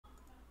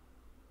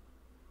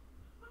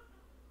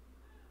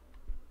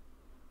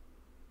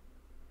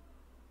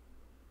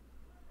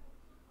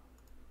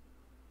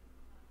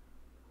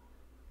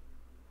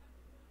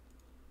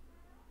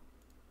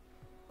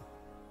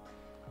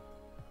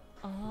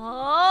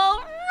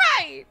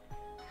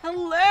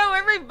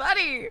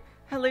Hi!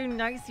 Hello,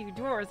 nice you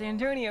doors,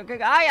 Antonio,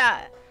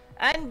 Gagaya,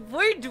 and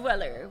Void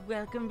Dweller.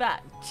 Welcome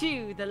back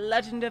to The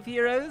Legend of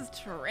Heroes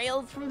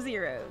Trails from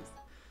Zeros.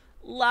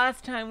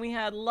 Last time we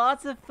had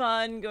lots of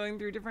fun going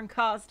through different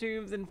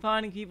costumes and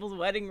finding people's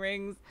wedding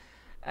rings.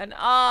 And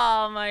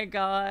oh my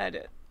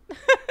god.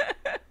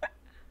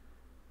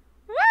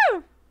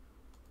 Woo!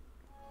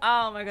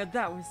 Oh my god,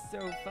 that was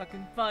so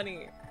fucking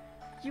funny.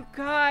 You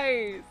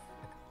guys!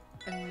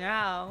 And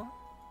now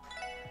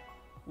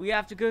we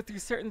have to go through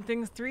certain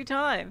things 3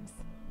 times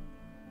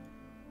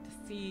to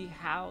see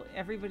how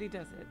everybody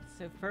does it.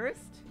 So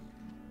first,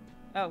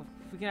 oh,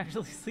 we can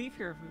actually sleep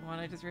here if we want,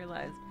 I just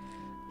realized.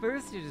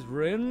 First it is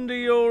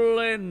Randy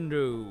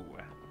Orlando.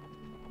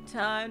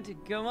 Time to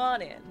go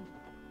on in.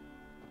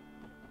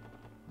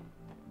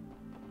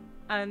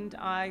 And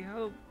I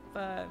hope,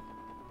 oh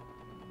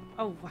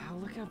wow,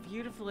 look how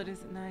beautiful it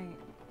is at night.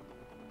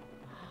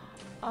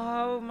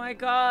 Oh my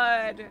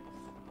god.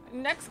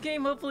 Next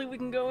game, hopefully we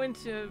can go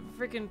into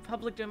freaking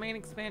public domain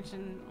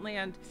expansion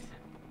land,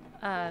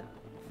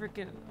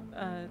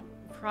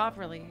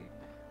 properly,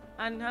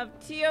 and have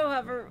Tio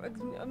have her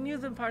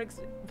amusement park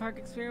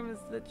experience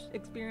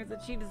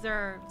that she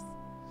deserves.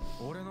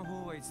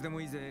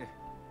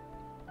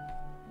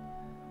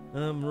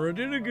 I'm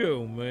ready to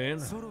go, man.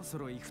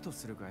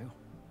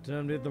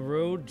 Time to hit the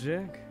road,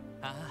 Jack?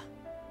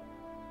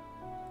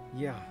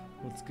 Yeah,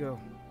 let's go.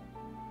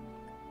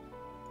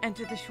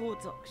 Enter the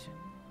Schwarze auction.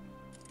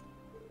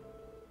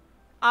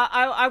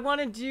 I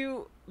want to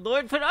do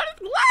Lord put on his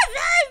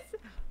glasses.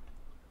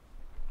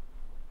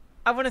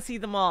 I want to see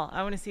them all.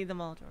 I want to see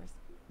them all, Doris.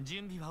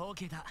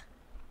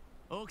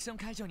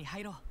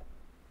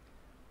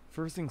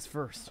 First things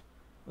first.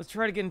 Let's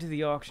try to get into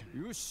the auction.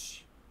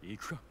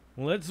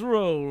 Let's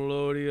roll,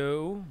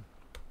 Lodio.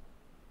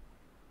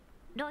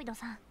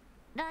 Lloyd-san,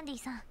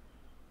 Randy-san,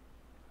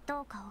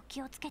 どうかお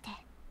気をつけて.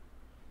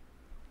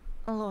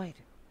 Lloyd,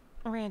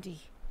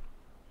 Randy,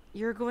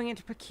 you're going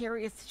into a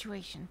precarious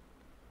situation.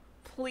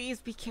 Please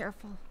be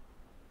careful.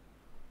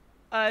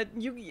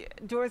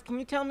 Doris, can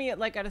you tell me at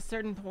a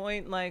certain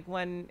point,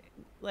 when,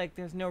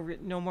 there's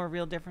no more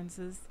real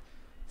differences,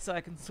 so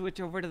I can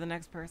switch over to the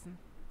next person?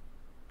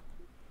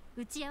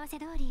 打ち合わせ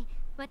通り、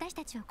私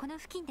たちはこの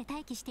付近で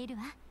待機している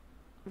わ。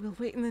We'll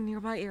wait in the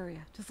nearby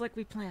area, just like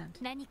we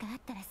planned. 何かあっ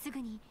たらすぐ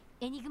に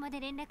エニグマで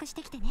連絡し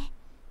てきてね。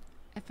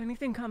If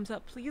anything comes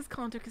up, please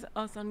contact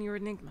us on your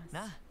enigmas.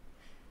 なあ、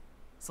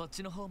そっ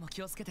ちの方も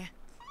気をつけて。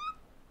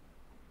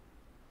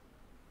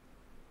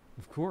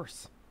Of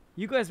course.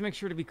 You guys make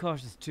sure to be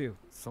cautious too.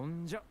 そ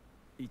んじゃ、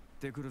行っ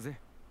てくるぜ。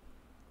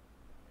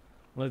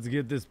Let's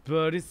get this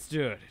party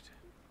started.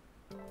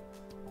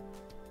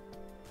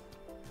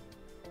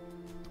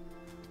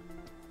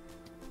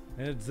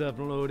 Heads up,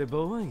 Lodi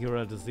boy. You're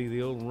out to see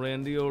the old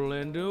Randy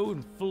Orlando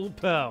in full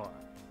power.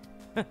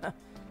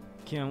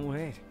 Can't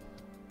wait.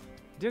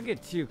 Don't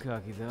get too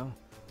cocky, though.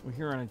 We're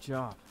here on a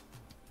job.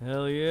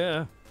 Hell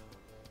yeah.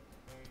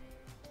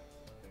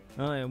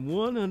 I am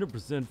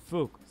 100%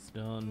 focused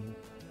on...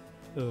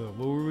 what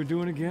were we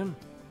doing again?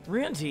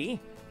 Randy?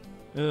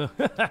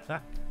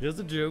 Just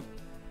a joke.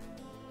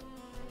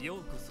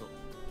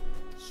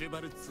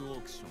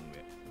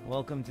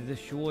 Welcome to the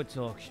Schwarze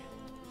auction.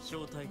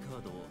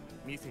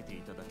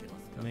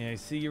 May I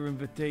see your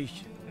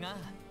invitation?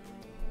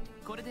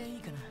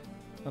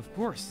 Of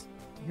course.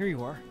 Here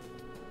you are.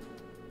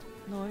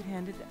 Lloyd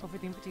handed over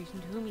the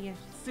invitation to whom he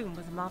assumed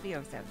was a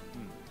mafioso.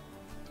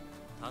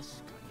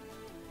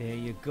 There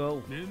you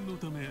go.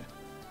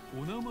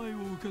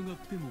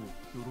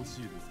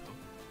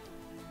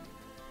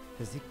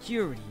 For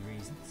security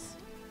reasons,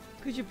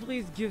 could you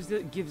please give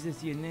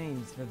us your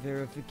names for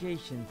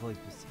verification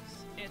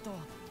purposes?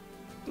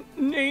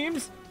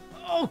 Names?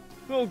 Oh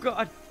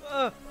god.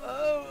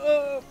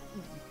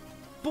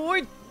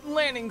 Boyd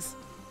Lannings.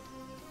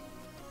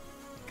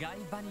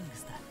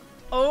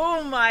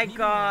 Oh my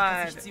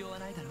god.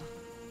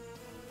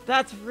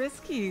 That's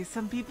risky.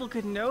 Some people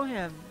could know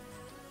him.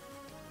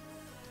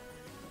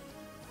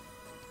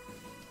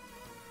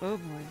 Oh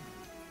boy.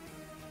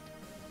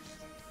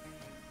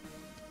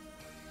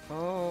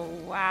 Oh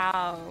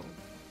wow.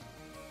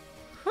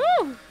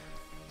 Whew.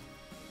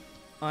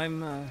 I'm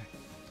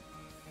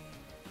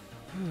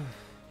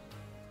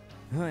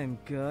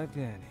Guy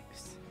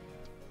Bannings.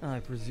 I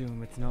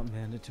presume it's not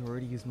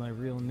mandatory to use my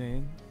real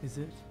name, is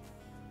it?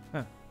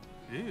 Huh.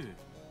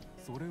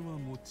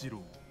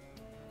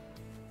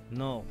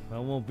 No,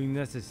 that won't be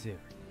necessary.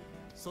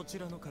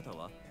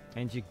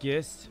 And you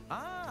guessed?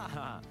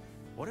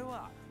 俺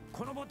は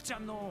この坊ちゃ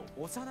んの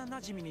幼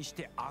馴染にし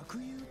て悪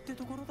友って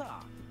ところ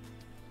だ。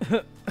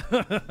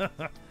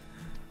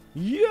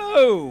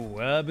Yo!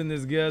 I've been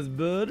this guy's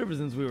bud ever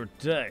since we were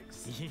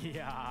techs. い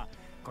や、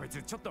こい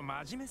つちょっと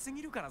真面目す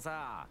ぎるから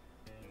さ。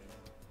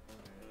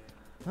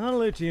I'll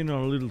let you in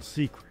on a little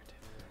secret.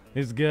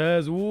 This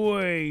guy's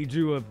way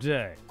too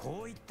uptight.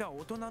 こういった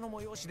大人の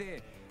催し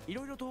でい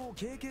ろいろと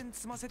経験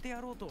積ませて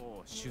やろう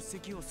と出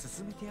席を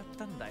勧めてやっ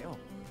たんだよ。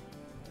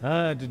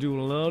I had to do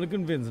a lot of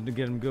convincing to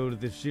get him to go to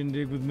this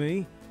shindig with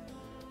me.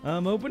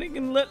 I'm hoping he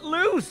can let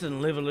loose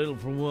and live a little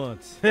for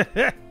once.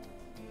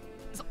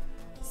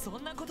 そ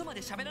んなことま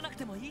で喋らなく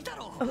てもいいだ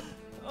ろう。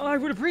 I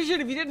would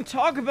appreciate it if you didn't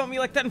talk about me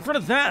like that in front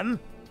of them.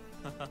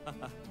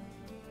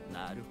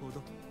 なるほ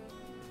ど。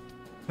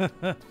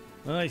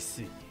 I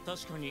see.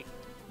 確かに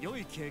良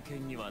い経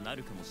験にはな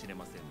るかもしれ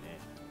ませんね。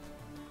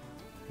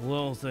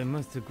 Wells, I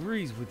must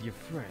agree with your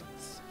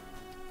friends.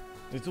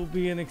 It will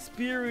be an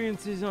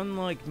experience as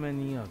unlike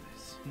many others.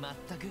 まっ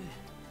たく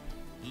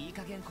いい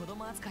加減子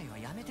供扱いは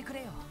やめてく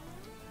れよ。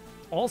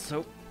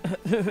 Also,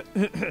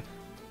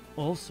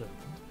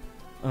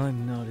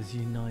 I'm not as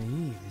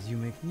naive as you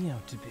make me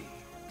out to be.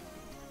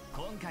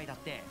 今回だっ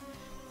て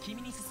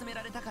君に勧め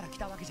られたから来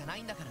たわけじゃな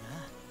いんだからな。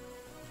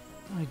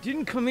 I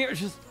didn't come here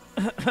just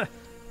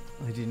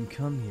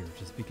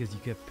because you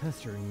kept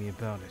pestering me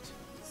about it.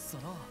 そ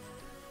の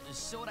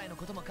将来の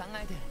ことも考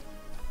えて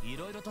い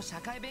ろいろと社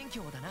会勉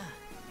強だな。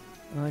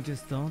 I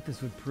just thought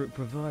this would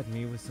provide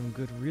me with some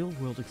good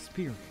real-world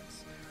experience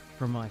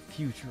for my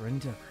future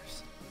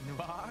endeavors.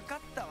 わかっ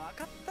たわ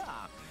かっ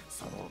た。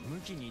そう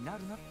向きにな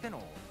るなって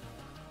の。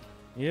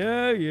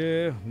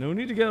 Yeah, no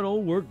need to get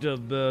all worked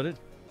up about it.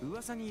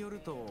 噂による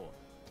と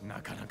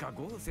なかなか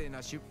豪勢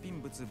な出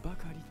品物ば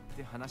かりっ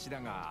て話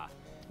だが。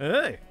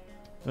 Hey,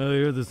 I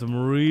hear there's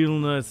some real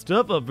nice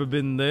stuff up for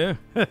bidding there.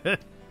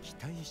 期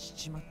待し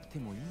ちまって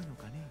もいいの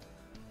かね。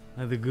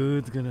 Are the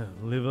goods gonna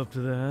live up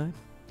to the hype?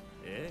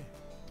 ええ、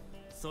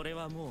それ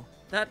はも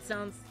う。 That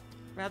sounds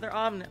rather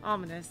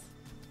ominous.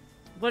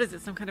 What is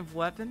it? Some kind of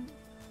weapon?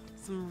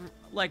 Some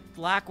like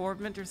black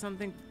ornament or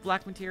something?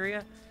 Black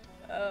materia?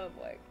 Oh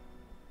boy.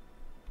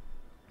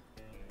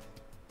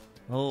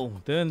 Oh,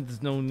 then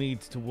there's no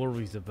need to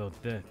worry about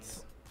that.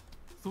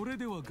 それ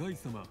ではガイ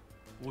様、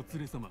お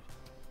連れ様。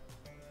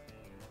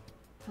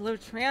 Hello,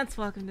 Trance.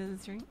 Welcome to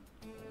the stream.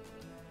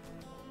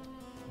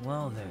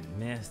 Well then,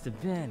 Master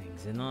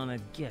Bannings and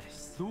honored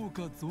guests. どう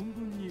か存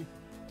分に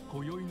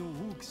今宵のオ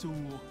ークショ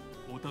ンを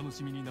お楽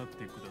しみになっ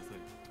てくださ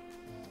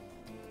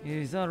い。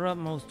 It is our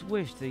utmost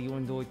wish that you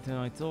enjoy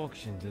tonight's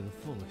auction to the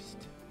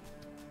fullest.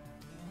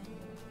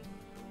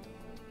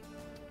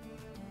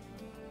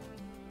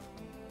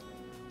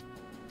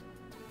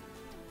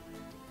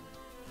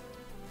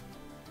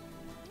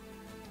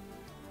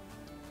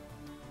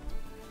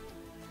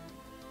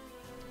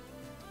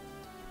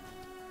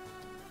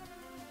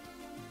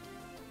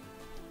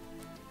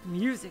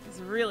 Music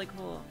is really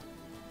cool.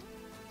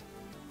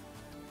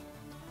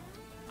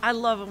 I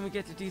love when we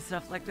get to do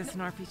stuff like this in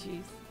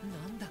RPGs.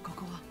 なんだこ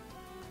こは。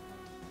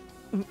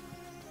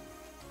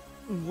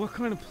 What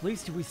kind of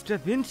place do we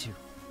step into?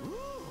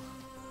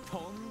 と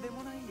んで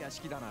もない屋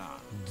敷だな。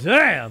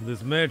 Damn,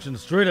 this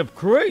mansion's straight up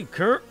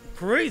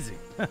crazy.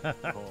 こりゃ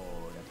帝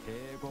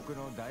国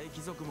の大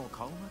貴族も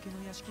顔負けの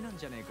屋敷なん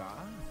じゃねえか。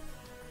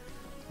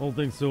 Whole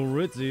thing's so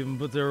rich, it even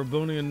puts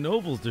Erebonian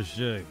nobles to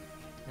shame.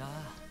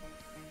 ああ、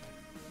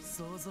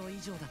想像以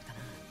上だったな。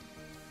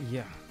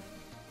 Yeah,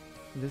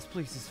 this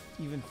place is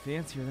even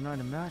fancier than I'd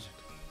imagined.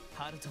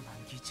 ハルトマ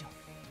ン議長、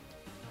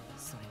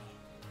それ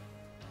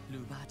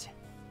にルバーチェ、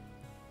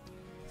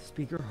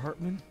 Speaker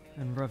Hartman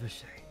and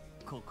Revichet.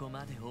 ここ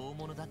まで大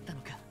物だった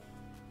のか。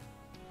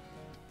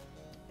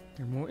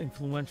 You're more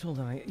influential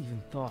than I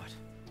even thought.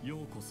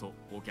 ようこそ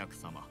お客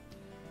様。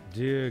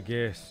 Dear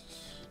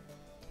guests.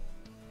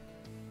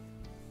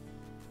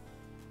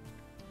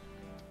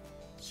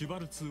 シュバ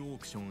ルツオー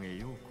クションへ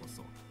ようこ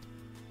そ。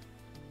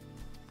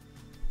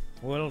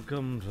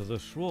 Welcome to the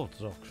Schwarze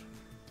auction.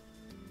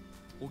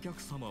 お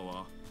客様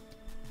は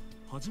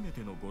初め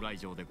てのご来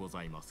場でご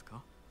ざいます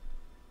か？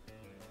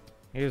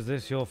 Is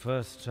this your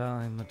first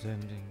time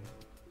attending?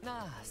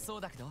 なあ、そ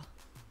うだけど。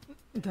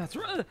 That's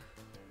right.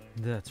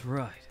 That's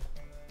right.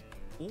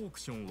 オーク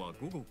ションは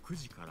午後9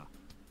時から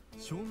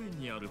正面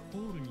にあるホ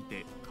ールに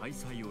て開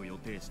催を予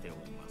定してお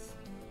ります。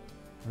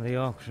 The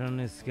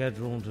auction is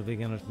scheduled to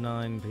begin at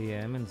 9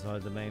 p.m.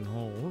 inside the main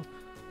hall.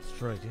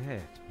 Straight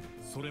ahead.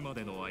 それま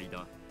での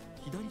間、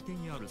左手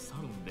にあるサ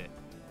ロンで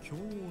供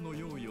応の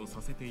用意を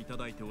させていた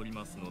だいており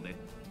ますので、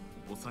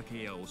お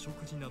酒やお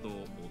食事などを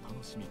お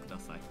楽しみくだ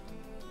さい。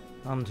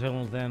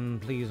 Until then,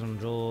 please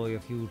enjoy a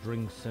few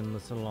drinks in the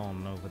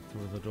salon over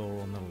through the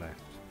door on the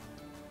left.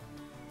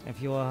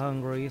 If you are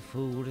hungry,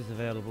 food is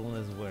available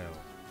as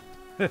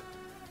well.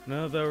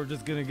 Now that we're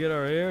just gonna get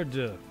our hair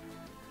done.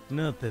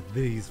 Not that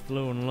these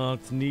flowing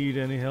locks need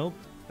any help.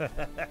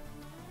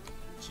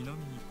 ちなみ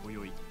に今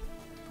宵、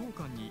当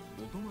館に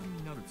お泊まり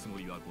になるつも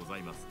りはござ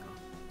いますか？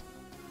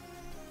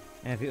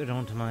 If you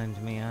don't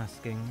mind me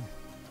asking,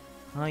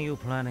 are you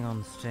planning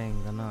on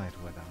staying the night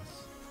with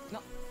us?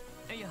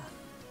 いや、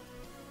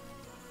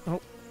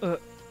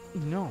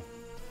 No.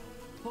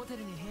 ホテ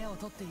ルに部屋を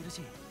取っている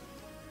し、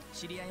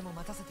知り合いも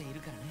待たせている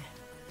から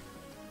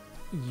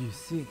ね。 You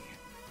see,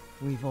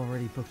 we've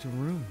already booked a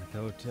room at the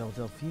Hotel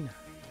Delfina,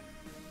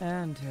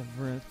 and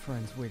have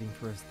friends waiting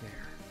for us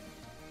there.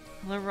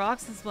 Hello,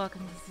 Roxas.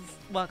 Welcome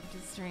to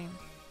the stream.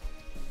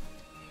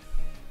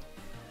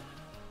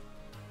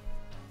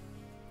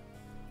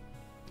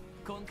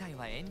 今回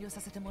は遠慮さ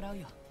せてもらう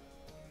よ。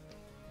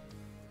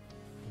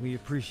 We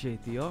appreciate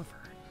the offer,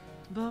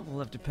 But we'll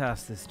have to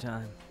pass this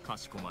time. か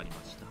しこまりま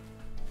した。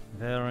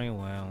 Very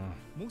well.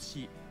 も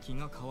し気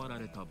が変わら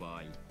れた場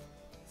合、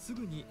す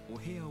ぐにお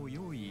部屋を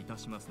用意いた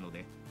しますの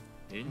で、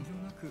遠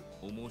慮なく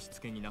お申し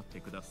付けになっ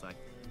てください。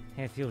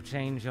 If you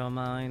change your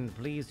mind,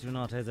 please do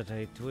not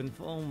hesitate to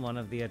inform one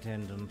of the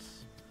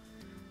attendants.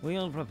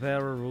 We'll prepare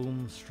a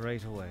room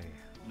straight away.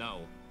 な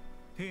お、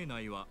邸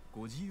内は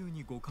ご自由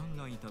にご観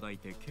覧いただい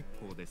て結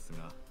構です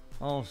が、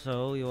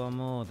 Also, you are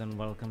more than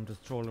welcome to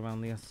stroll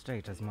around the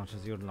estate as much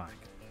as you'd like.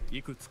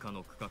 いくつか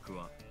の区画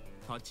は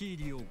立ち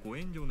入りをご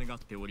遠慮願っ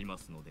ておりま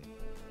すので、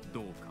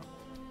どうか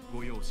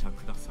ご容赦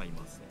ください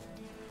ませ。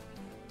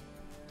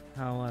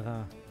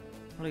 However,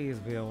 please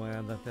be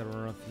aware that there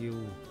are a few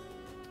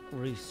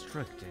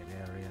restricted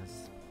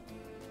areas.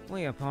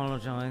 We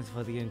apologize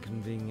for the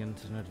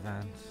inconvenience in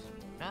advance.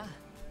 あ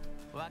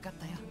あ、わかっ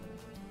たよ。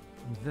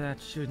 That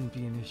shouldn't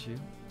be an issue.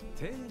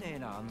 丁寧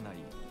な案内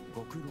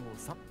ご苦労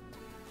さん。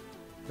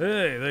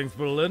 Hey, thanks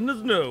for letting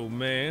us know,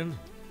 man.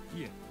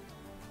 いえ、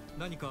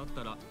何かあっ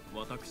たら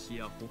私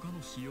や他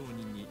の使用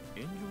人に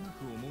遠慮な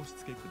くお申し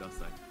付けくだ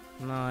さい。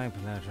 My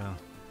pleasure.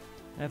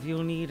 If you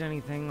need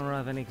anything or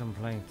have any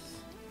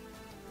complaints,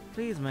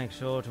 please make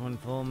sure to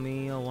inform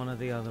me or one of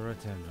the other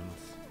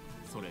attendants.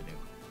 それでは。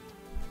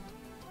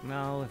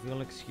 Now, if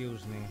you'll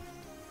excuse me.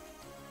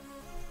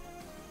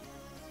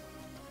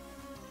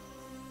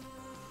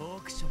 オ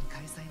ークション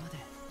開催まで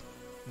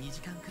2時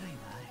間くらいは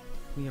ある。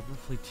 We have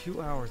roughly 2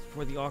 hours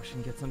before the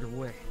auction gets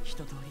underway. 一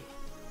通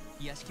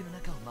り屋敷の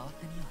中を回っ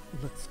てみよ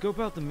う。 Let's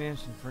scope out the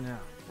mansion for now.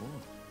 お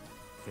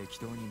う、適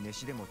当に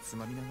飯でもつ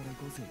まみながら行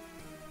こうぜ。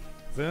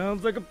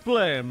 Sounds like a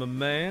plan, my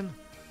man.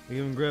 We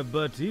even grab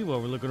Bud Tea while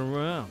we're looking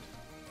around.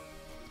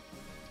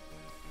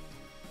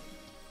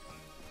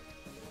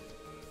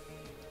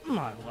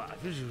 My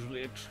wife is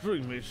usually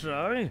extremely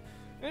shy.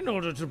 In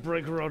order to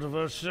break her out of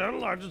her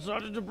shell, I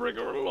decided to bring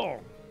her along.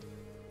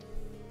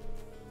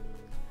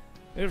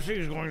 If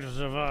she's going to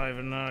survive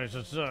in high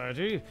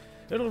society,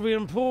 it'll be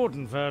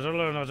important for her to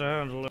learn how to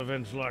handle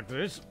events like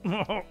this.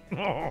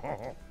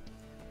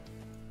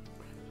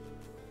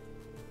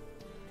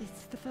 This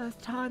is the first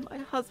time my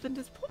husband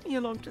has brought me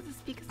along to the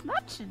Speaker's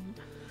Mansion.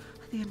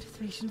 The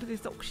anticipation for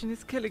this auction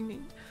is killing me.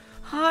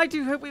 I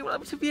do hope we will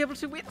be able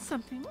to win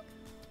something.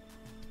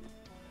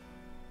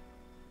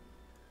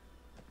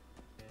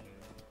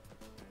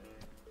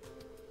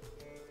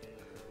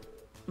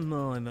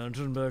 My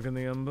mansion back in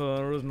the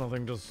Empire is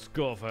nothing to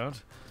scoff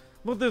at,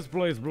 but this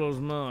place blows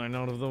mine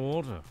out of the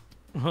water.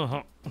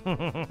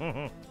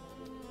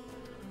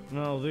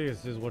 Now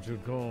this is what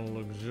you'd call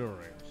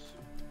luxurious.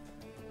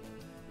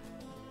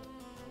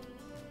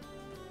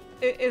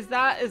 Is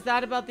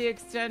that about the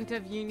extent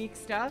of unique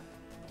stuff?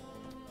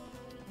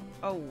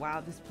 Oh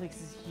wow, this place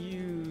is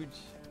huge.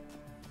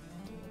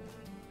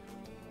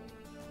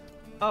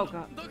 Oh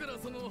god.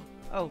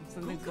 Oh,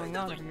 something's going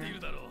on over here.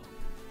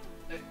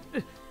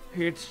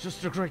 It's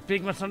just a great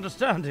big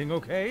misunderstanding,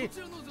 okay?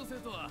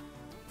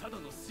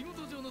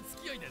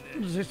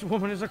 This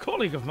woman is a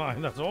colleague of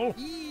mine, that's all.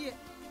 いいえ、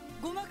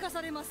ごまか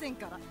されません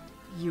から。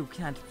 You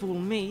can't fool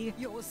me.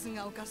 様子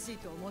がおかしい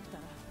と思った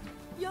ら、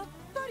やっ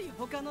ぱり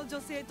他の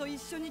女性と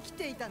一緒に来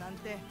ていたなん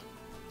て。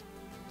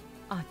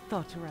 I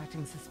thought you were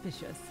acting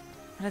suspicious,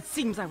 and it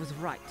seems I was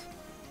right.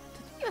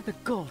 Did you have the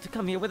gall to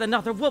come here with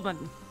another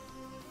woman?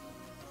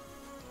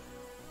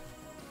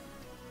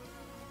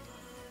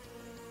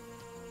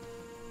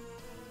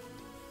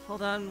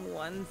 Hold on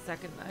 1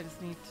 second. I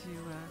just need to.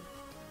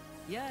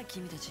 やあ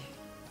君たち、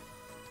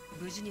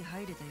無事に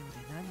入れたよう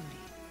で何より。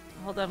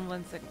 Hold on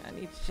 1 second. I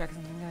need to check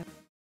something, guys.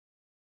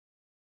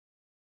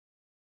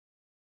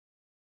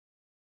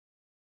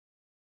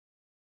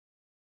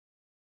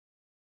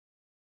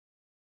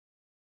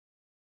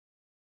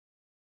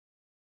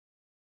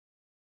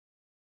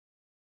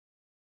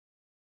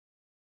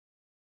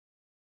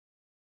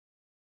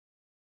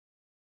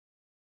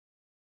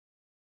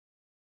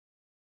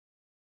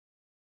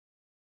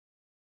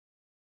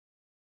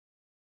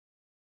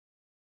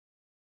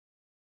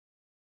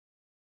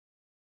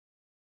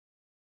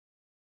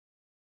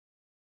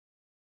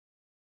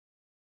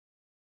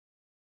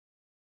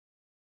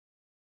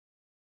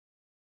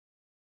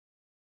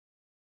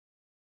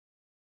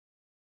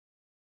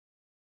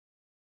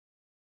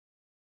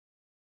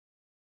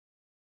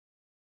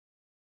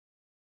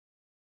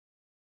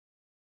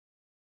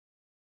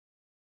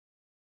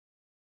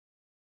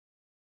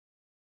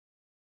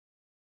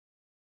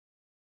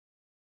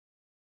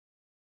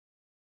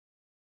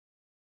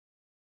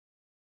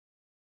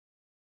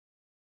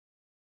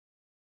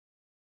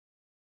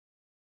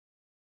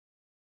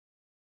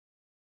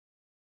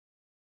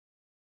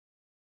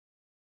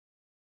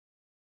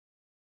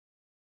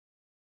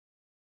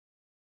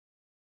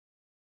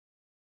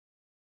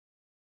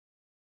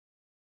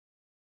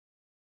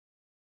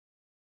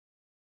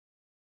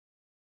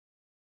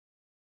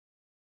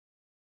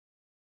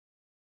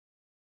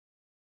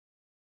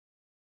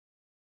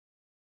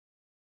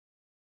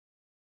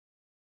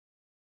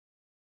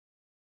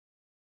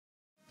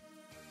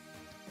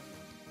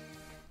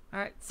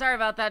 Alright, sorry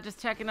about that,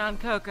 just checking on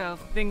Coco.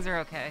 Things are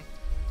okay.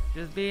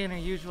 Just being her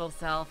usual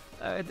self.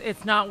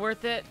 It's not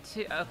worth it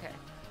to... Okay.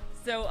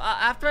 So,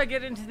 after I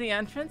get into the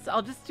entrance,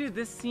 I'll just do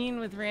this scene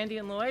with Randy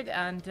and Lloyd,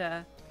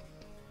 and,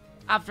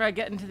 after I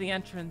get into the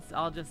entrance,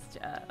 I'll just,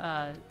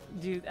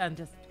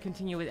 just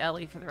continue with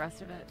Ellie for the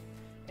rest of it.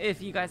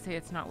 If you guys say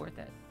it's not worth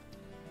it.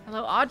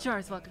 Hello,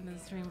 Oddjars, welcome to the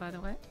stream, by the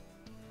way.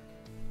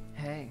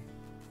 Hey.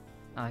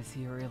 I see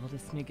you were able to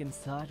sneak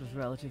inside with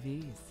relative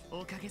ease.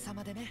 おかげさ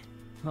までね。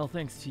 Well,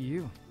 thanks to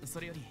you. そ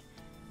れより、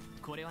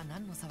これは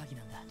何の騒ぎ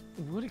なんだ。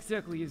 What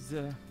exactly is,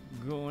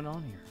 going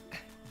on here?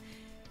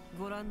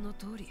 ご覧の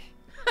通り、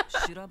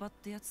修羅場っ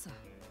てやつさ。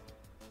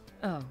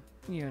Oh,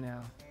 you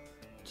know.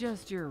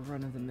 Just your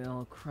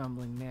run-of-the-mill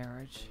crumbling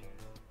marriage.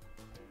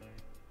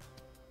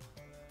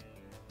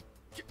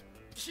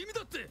 君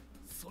だって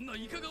そんな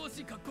いかがわ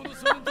しい格好の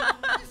少年と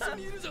一緒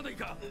にいるじゃない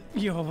か。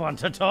 You want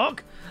to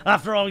talk?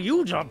 After all,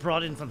 you just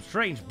brought in some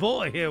strange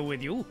boy here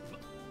with you.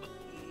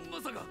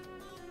 まさか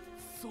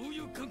そうい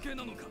う関係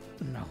なのか。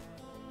 No,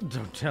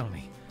 don't tell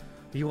me.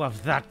 You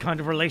have that kind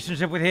of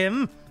relationship with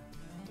him?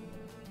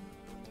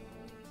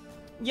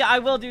 Yeah, I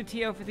will do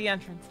Tio for the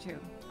entrance, too.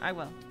 I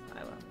will.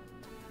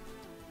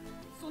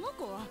 その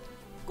子は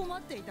困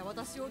っていた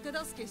私を手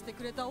助けして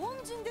くれた恩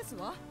人です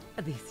わ。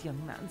This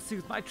young man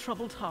soothed my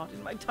troubled heart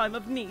in my time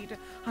of need.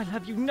 I'll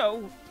have you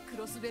know. ク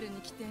ロスベルに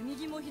来て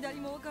右も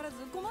左も分からず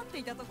困って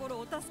いたところ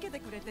を助けて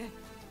くれて。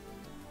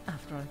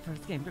 After I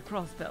first came to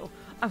Crossbell,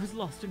 I was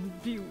lost and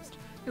confused.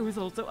 It was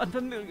also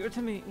unfamiliar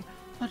to me.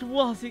 But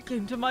Wazy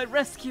came to my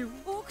rescue.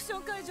 オークショ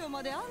ン会場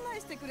まで案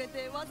内してくれ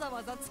て、わざ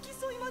わざ付き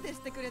添いまで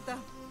してくれた。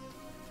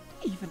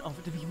 Even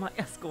offered to be my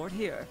escort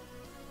here.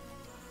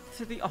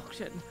 To the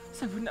auction,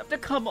 so I wouldn't have to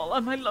come all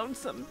on my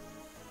lonesome.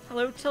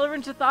 Hello,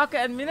 children, Chithaka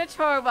and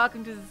Minotaur,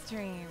 welcome to the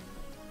stream.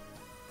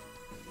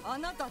 あ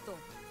なたと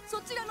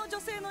そちらの女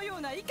性のよ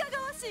うないかが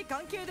わしい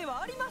関係で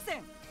はありませ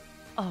ん。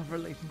 Our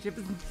relationship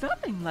is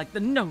nothing like the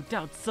no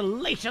doubt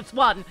salacious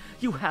one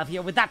you have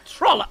here with that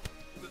trollop.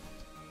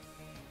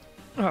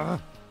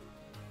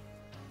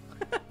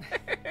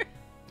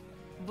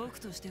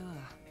 僕としては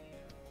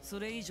そ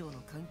れ以上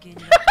の関係に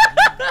なってない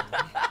ん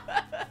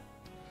だね。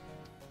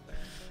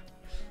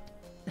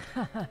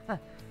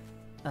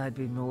 I'd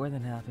be more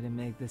than happy to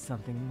make this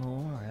something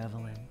more,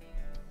 Evelyn.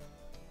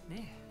 ね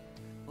え、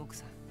奥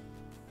さん。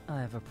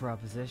 I have a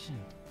proposition.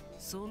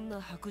 そんな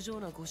薄情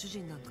なご主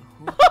人なんか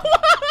放って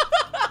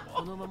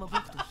このまま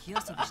僕と火遊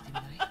びしてみ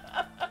ない？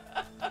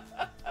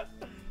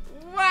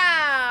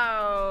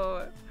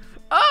 Wow!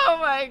 Oh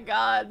my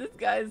god, this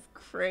guy's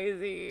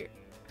crazy.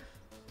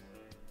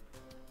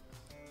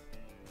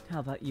 How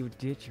about you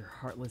ditch your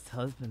heartless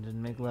husband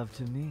and make love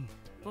to me?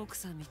 奥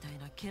さんみたい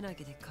なけな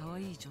げで可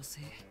愛い女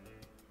性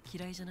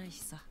嫌いじゃない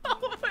しさ。 Oh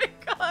my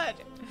god!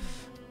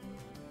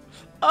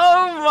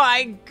 Oh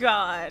my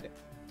god!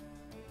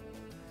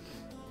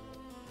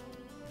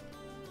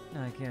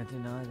 I can't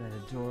deny that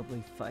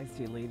adorably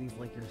feisty ladies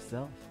like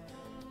yourself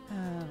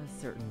have a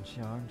certain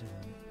charm to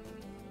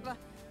them.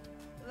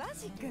 ワ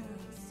ジ君、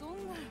そ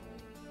んな。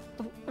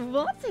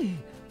 Wazy!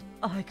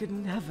 I could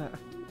never.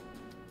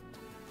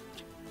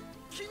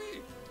 君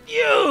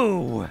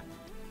You!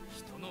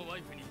 人のワ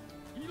イフに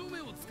色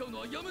目を使うの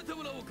はやめて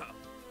もらおうか。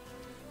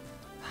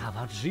 How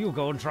about you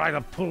go and try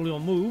to pull your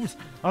moves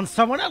on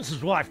someone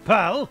else's wife, pal? あ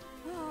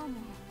あも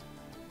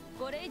う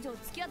これ以上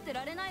付き合って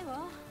られない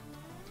わ。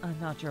 I'm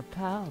not your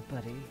pal,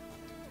 buddy.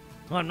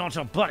 I'm not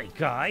your buddy,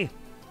 guy.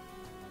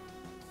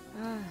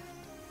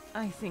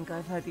 I think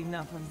I've had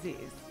enough of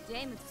these. ジ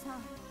ェームズさ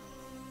ん、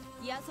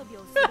火遊び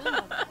をするん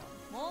だから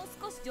もう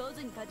少し上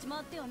手に立ち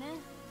回ってよね。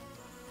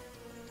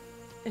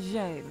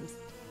 James,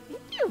 if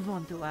you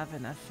want to have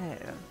an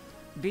affair,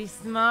 be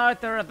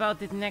smarter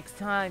about it next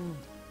time.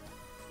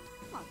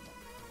 まっ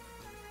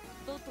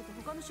たくとっとと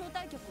他の招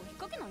待客を引っ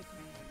掛けないと。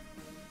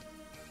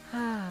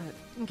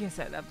 Guess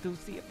I'll have to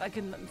see if I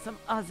can learn some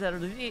other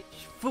rich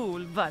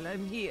fool while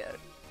I'm here.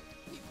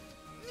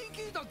 ニ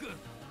キータ君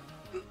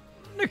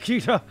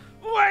Nikita,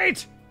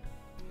 wait!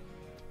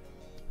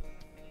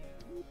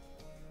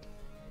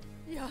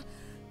 や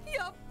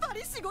っぱ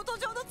り仕事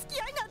上の付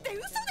き合いなんて嘘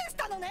でし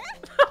たのね。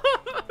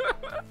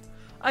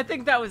 I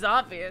think that was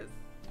obvious.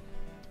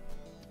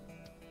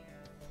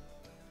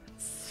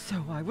 So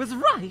I was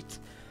right.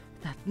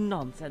 That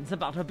nonsense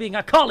about her being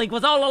a colleague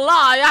was all a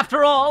lie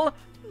after all.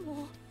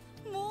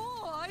 も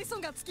う愛想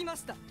がつきま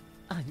した。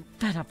 I'm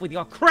fed up with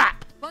your crap.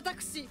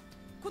 私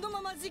この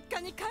まま実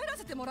家に帰ら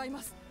せてもらい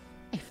ます。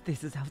 If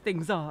this is how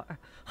things are,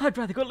 I'd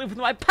rather go live with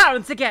my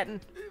parents again.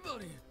 エヴァ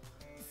リン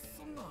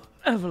そんな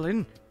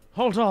Evelyn,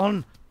 hold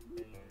on.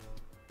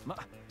 ま、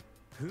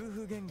夫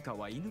婦喧嘩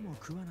は犬も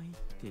食わないっ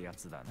てや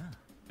つだな。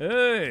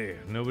 Hey,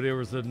 nobody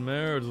ever said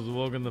marriage was a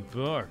walk in the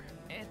park.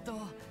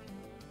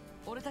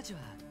 俺たちは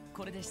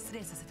これで失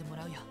礼させても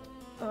らうよ。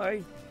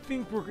 I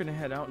think we're gonna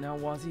head out now,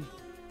 Wazy.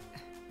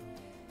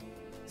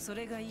 そ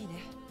れがいいね。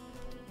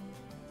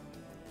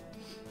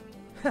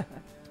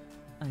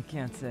 I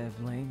can't say I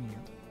blame you.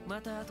 ま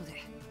た後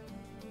で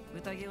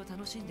宴を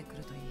楽しんでく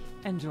るといい。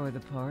 Enjoy the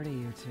party,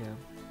 you two.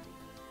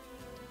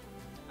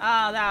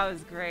 Oh, that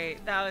was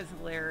great. That was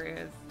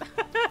hilarious.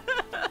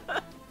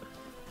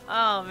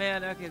 Oh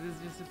man, okay, this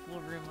is just a full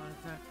room on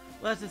its own.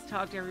 Let's just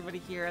talk to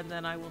everybody here and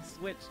then I will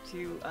switch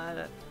to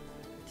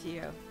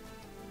Tio.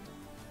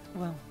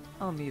 Well,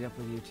 I'll meet up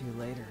with you two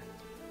later.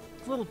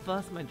 This little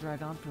fuss might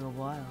drag on for a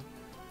while,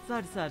 so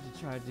I decided to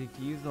try to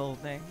defuse the whole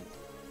thing.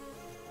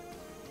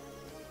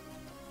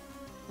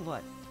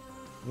 What?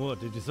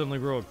 What, did you suddenly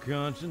grow a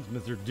conscience,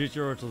 Mr.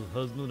 Discharge's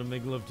husband, and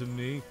make love to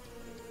me?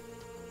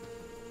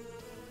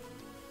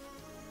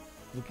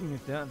 Looking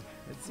at that,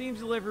 it seems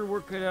you'll have your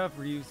work cut out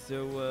for you,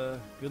 so,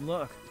 good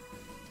luck.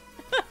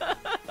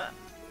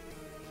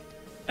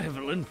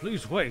 Evelyn,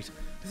 please wait.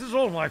 This is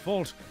all my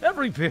fault.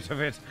 Every bit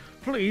of it.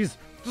 Please,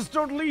 just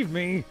don't leave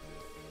me.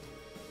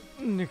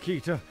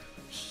 Nikita,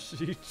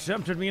 she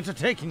tempted me into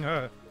taking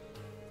her.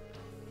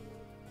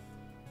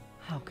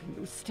 How can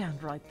you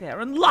stand right there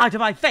and lie to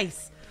my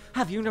face?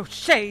 Have you no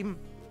shame?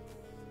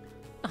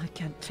 I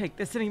can't take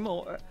this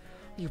anymore.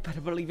 You better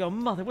believe your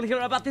mother will hear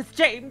about this,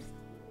 James.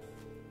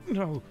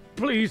 No,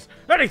 please,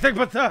 anything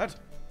but that.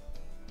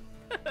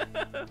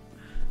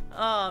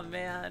 Oh,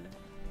 man.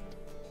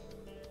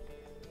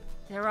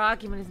 Their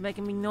argument is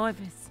making me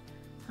nervous.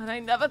 And I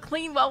never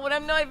clean well when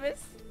I'm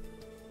nervous.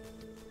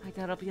 I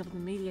doubt I'll be able to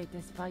mediate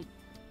this fight,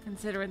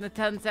 considering the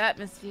tense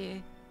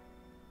atmosphere.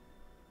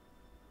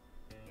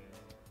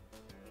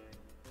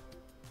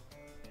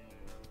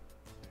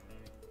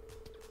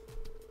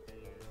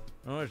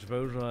 I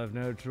suppose I have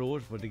no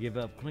choice but to give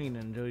up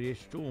cleaning until this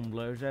storm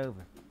blows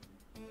over.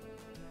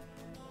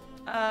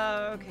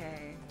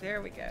 Okay,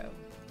 there we go.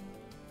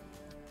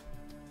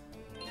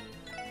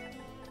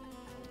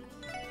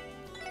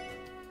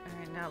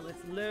 Alright, now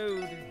let's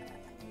load.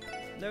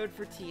 Load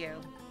for Tio.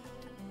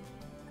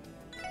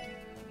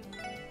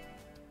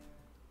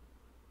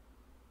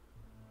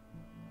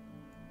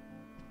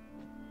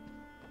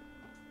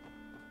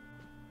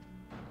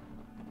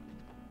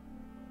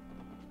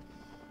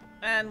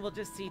 And we'll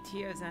just see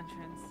Tio's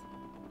entrance.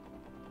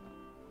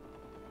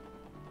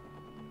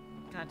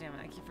 God damn it,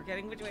 I keep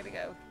forgetting which way to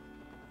go.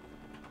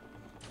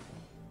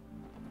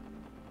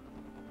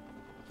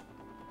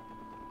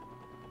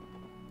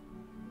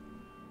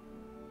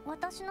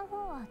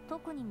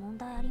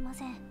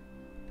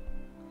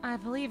 I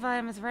believe I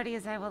am as ready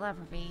as I will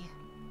ever be.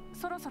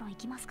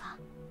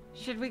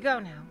 Should we go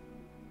now?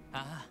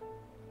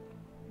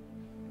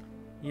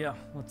 Yeah,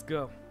 let's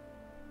go.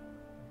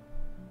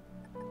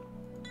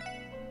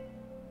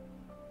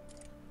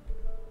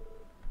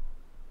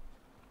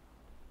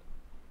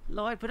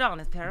 Lloyd put on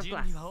his pair of 準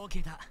備 glasses. は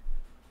OK だ。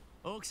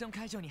オークション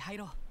会場に入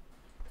ろ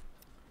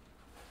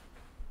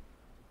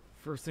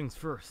う。 First things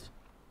first.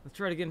 Let's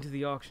try to get into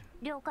the auction.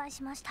 了解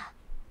しました。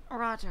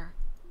 Roger.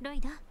 ロ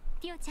イド、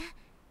ティオちゃん、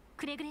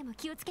くれぐれも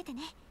気をつけて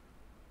ね。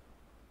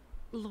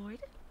 Lloyd?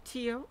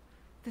 Tio?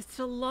 There's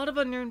still a lot of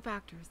unknown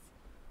factors.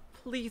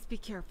 Please be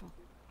careful.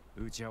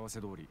 打ち合わ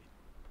せ通り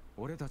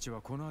俺たち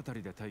はこの辺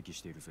りで待機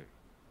しているぜ。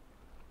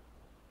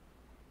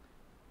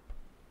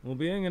 We'll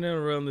be hanging out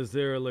around this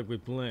area like we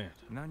planned.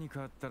 何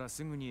かあったら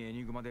すぐにエ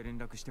ニグマで連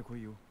絡してこ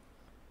いよ。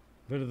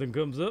 If anything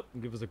comes up,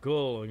 give us a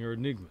call on your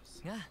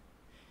enigmas. ああ、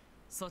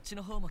そっち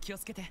の方も気を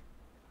つけて。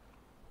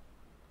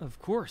 Of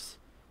course.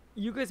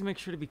 You guys make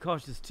sure to be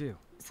cautious too.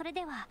 それ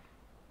では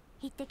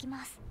行ってき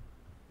ます。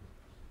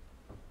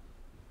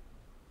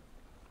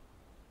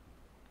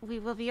 We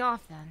will be off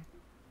then.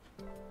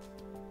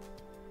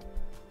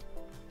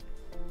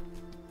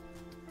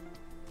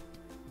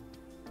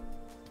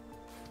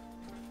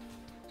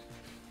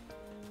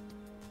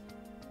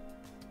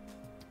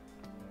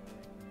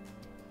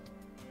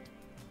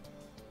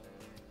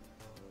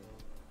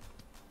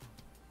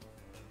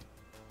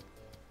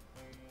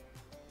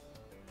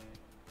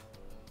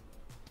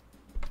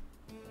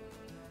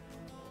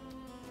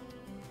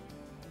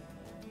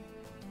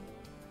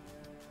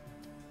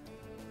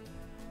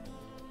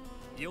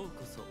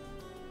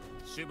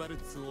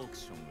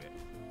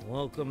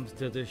 Welcome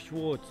to the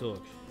Schwarze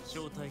auction.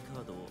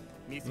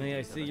 May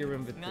I see your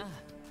invitation?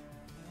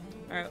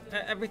 Alright,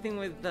 everything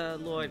with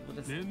Lloyd will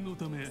just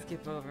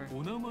skip over.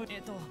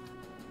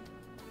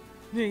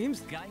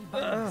 Names? ガイバ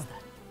ランスだ。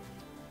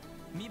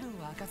身分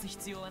は明かす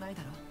必要はない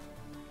だろ。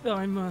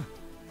 I'm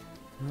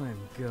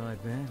Guy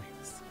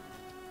Bannings.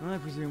 I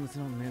presume it's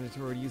not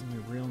mandatory to use my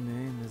real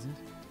name, is it?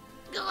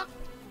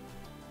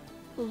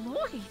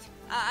 Lloyd?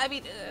 I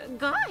mean,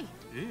 Guy.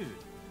 ええ、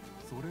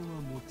それは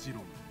もちろ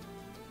ん。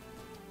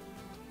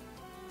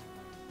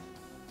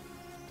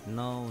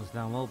 No, it's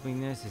not won't be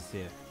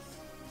necessary.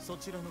 そ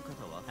ちらの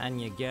方は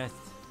And your guest?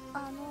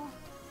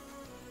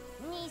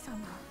 兄様。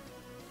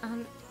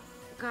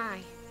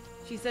 Guy.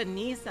 She said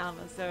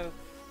Nisama, so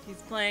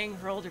he's playing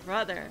her older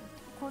brother.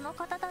 この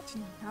方たち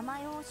に名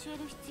前を教え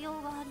る必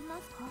要がありま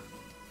すか？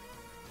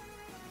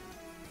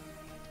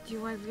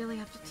 Do I really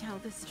have to tell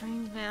this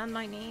strange man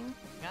my name?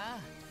 ああ、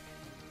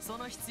そ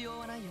の必要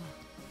はないよ。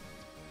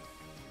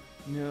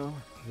 No,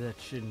 that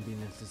shouldn't be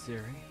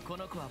necessary. こ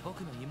の子は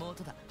僕の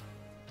妹だ。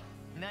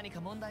何か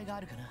問題が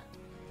あるかな？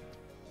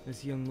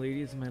 This young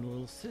lady is my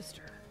little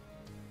sister.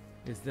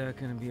 Is that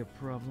gonna be a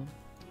problem?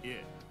 い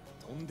え、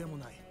とんでも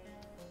ない。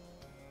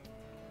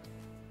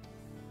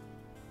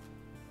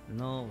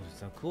No,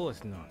 of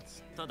course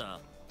not. ただ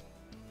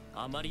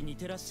あまり似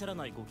てらっしゃら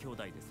ないご兄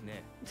弟です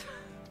ね。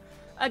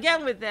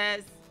 Again with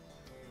this.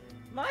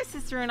 My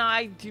sister and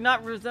I do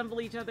not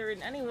resemble each other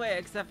in any way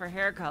except for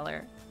hair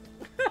color.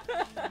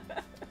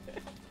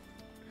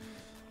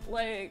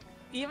 Like,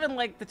 even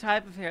like the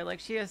type of hair. Like,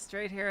 she has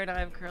straight hair and I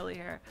have curly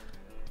hair.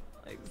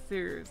 Like,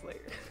 seriously.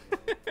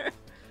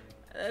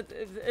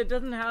 It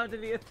doesn't have to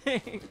be a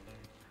thing.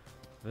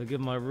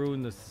 Forgive my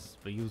rudeness,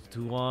 but you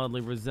two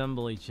oddly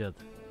resemble each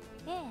other.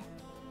 ええ、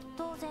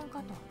当然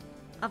かと。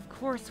 Of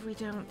course we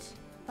don't.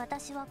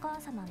 私は母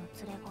様の連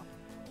れ子。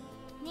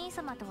兄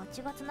様とは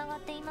血がつなが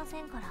っていませ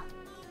んから。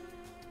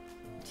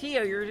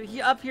 Tio,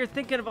 you're up here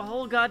thinking of a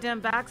whole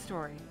goddamn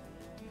backstory.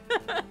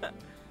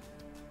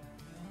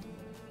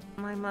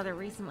 My mother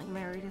recently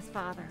married his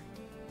father,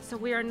 so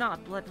we are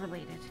not blood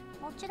related.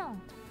 もちろ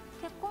ん、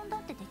結婚だ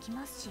ってでき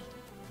ますし。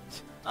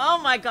 Oh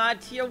my god,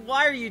 Tio,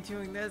 why are you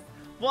doing this?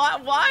 Why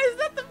is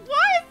that the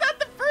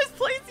first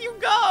place you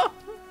go?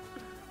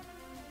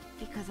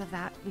 Because of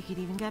that, we could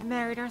even get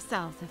married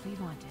ourselves if we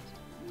wanted.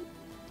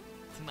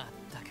 まっ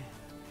たく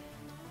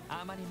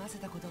あまり混ぜ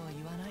たことは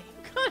言わない。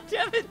 God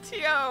damn it,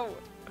 Tio!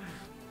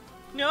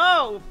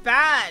 No,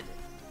 bad.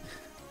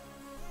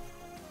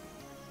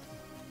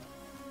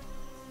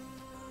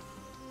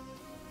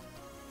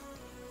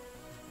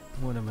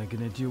 What am I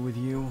gonna do with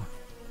you?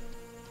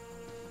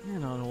 You're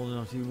not old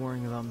enough to be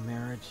worrying about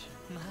marriage.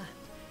 まあ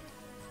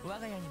我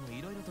が家にも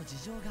いろいろと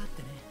事情があっ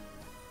てね。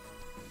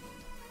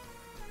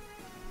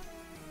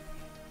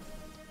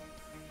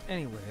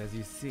 Anyway, as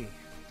you see,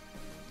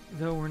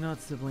 though we're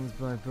not siblings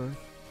by birth,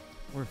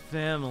 we're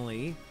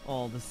family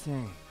all the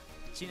same.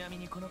 ちなみ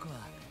にこの子は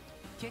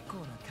結構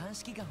な鑑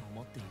識眼を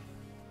持っている。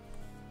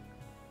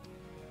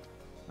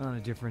 On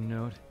a different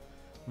note,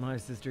 my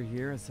sister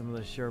here is some of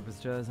the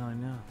sharpest eyes I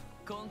know.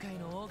 今回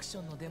のオークシ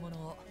ョンの出物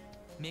を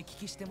目利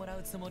きしてもら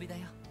うつもりだ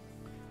よ。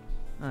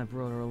 I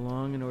brought her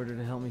along in order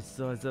to help me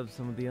size up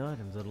some of the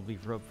items that'll be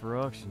up for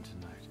auction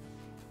tonight.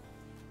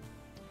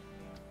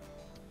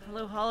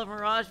 Hello, Hollow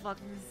Mirage,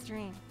 welcome to the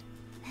stream.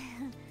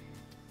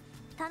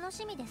 楽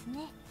しみです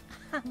ね、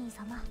兄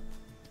様。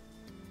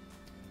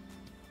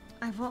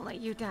 I won't let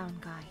you down,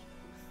 Guy.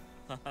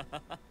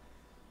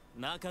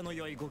 仲の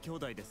良いご兄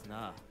弟です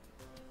な。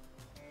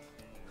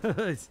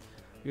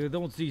 You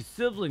don't see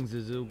siblings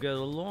as who get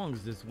along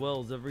as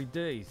well as every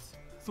day.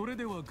 それ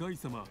ではガイ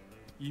様、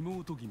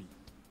妹君。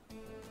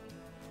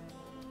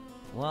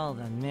 Well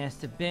then,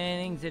 Master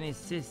Bannings and his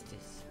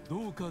sisters.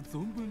 どうか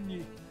存分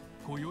に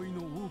今宵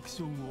のオーク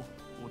ションを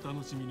お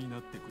楽しみにな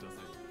ってください。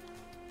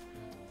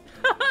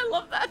 I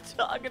love that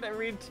dog. I'm gonna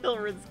read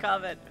Tilrin's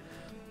comment.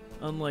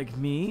 Unlike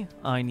me,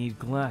 I need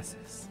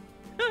glasses.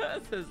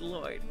 Says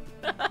Lloyd.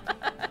 Hi,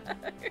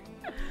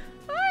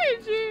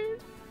 Gene.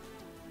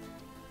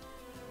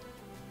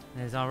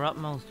 It is our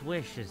utmost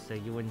wishes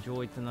that you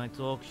enjoy tonight's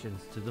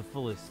auctions to the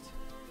fullest.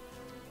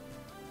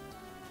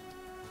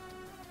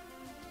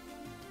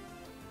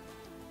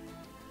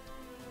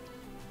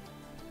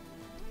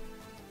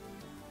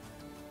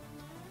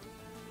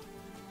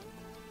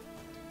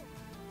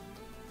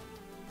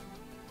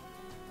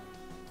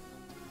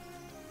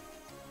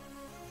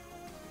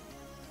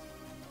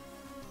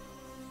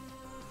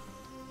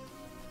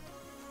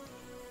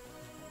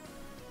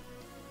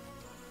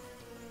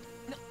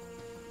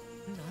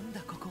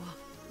 What?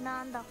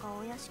 なんだか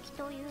お屋敷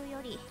という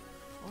より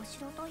お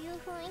城という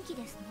雰囲気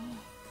ですね。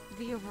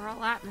 The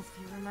overall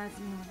atmosphere reminds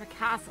me of a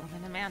castle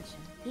than a mansion.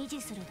 維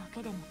持するだ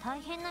けでも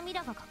大変なミ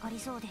ラがかかり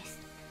そうです。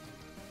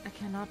 I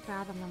cannot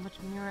fathom how much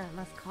mirror it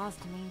must cost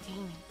to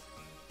maintain it.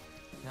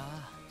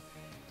 あ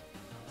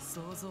あ、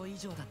想像以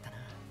上だったな。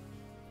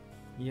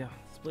 Yeah,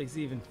 this place is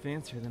even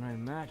fancier than I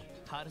imagined.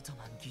 ハルト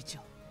マン議長。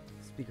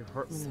 Speaker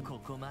Hartman. こ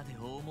こまで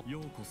大物。よ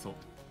うこそ。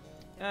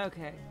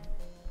 Okay.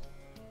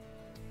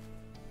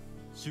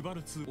 シュバ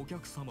ルツお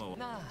客様は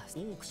なあ、オ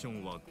ークシ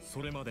ョンは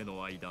それまで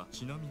の間、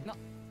ちなみに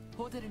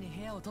ホテルに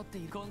部屋を取って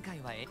いる。今回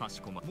はか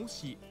しこまも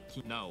し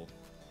なお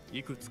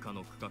いくつか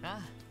の区画。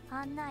ああ、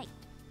案内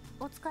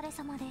お疲れ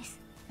様で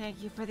す。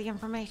 Thank you for the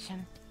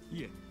information.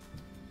 いえ、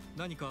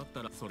何かあっ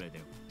たらそれで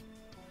は。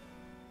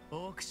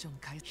オークション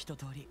開始一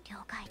通り。了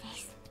解で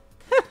す。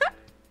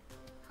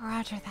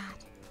Roger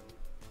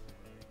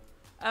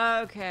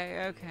that.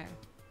 Okay, okay.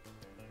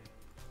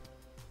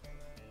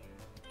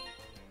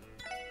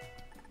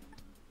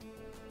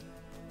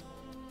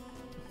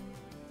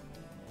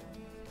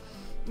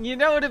 You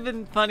know, it would have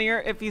been funnier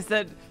if he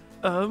said,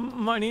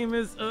 My name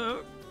is,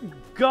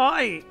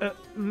 Guy,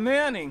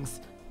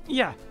 Mannings.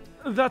 Yeah,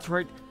 that's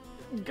right.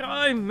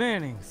 Guy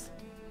Mannings.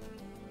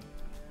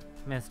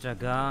 Mr.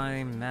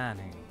 Guy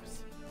Mannings.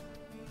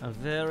 A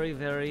very,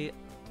 very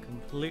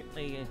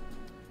completely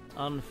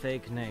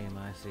unfake name,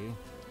 I see.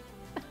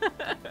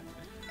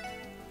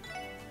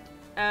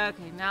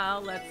 okay, now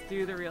let's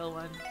do the real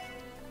one.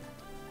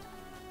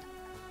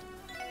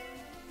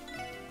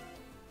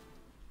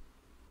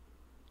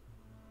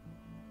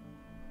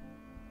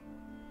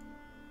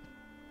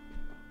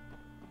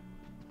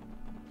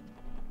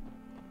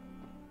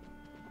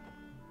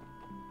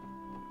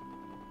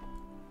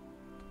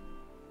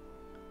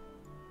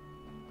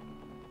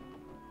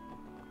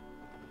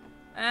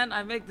 And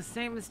I make the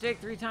same mistake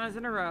 3 times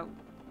in a row.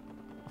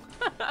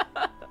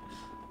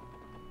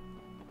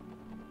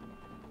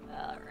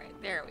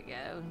 Alright, there we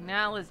go.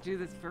 Now let's do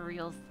this for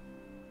reals.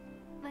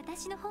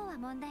 私の方は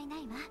問題な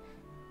いわ。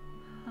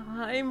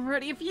 I'm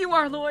ready if you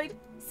are, Lloyd.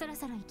 そろ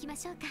そろ行きま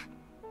しょうか。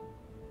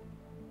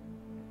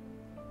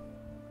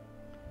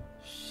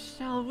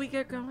 Shall we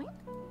get going?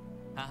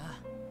 あ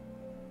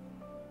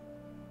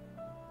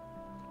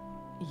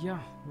Yeah,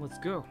 let's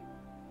go.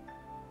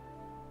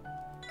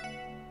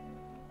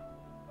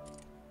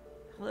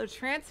 Hello,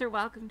 Trancer.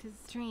 Welcome to the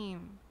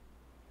stream.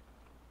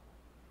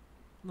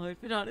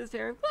 Lloyd put on his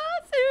hair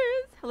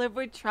glasses. Hello,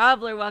 boy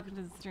Traveler. Welcome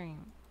to the stream.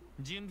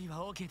 あ、準備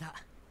は OK だ。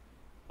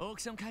オー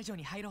クション会場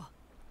に入ろう。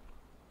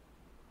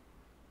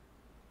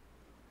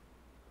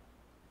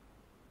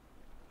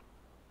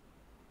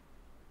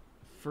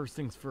 First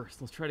things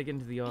first, let's try to get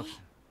into the auction.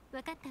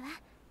 わかったわ。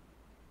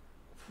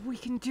 We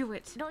can do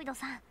it. ロイド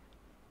さん、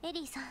エ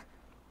リーさん、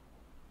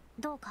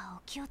どうか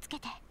お気をつけ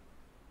て。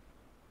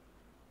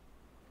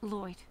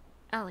 Lloyd,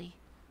 Ellie,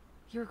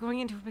 you're going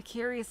into a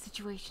precarious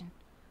situation.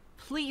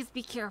 Please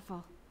be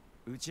careful.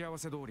 打ち合わ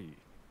せ通り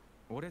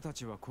俺た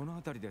ちはこの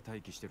辺りで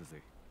待機してる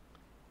ぜ。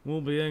 We'll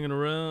be hanging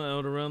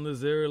out around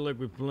this area like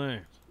we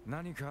planned.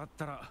 何かあっ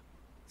たら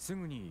す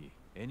ぐに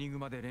エニグ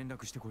マで連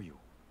絡してこいよ。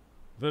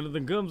 If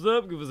anything comes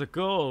up, give us a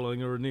call on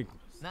your enigmas.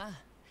 なあ、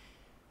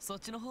そっ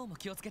ちの方も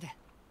気をつけて。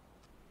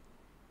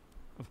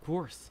 Of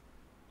course.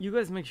 You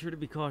guys make sure to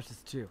be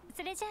cautious too.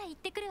 それじゃあ行っ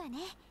てくるわね。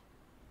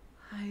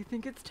 I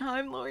think it's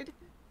time, Lloyd.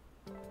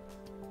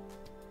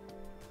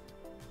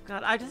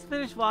 God, I just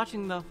finished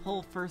watching the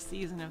whole first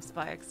season of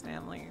Spy X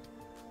Family.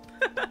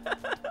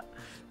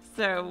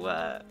 So,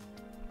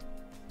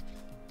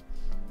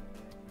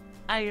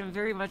 I am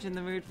very much in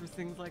the mood for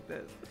things like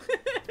this.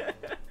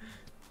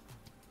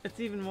 It's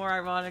even more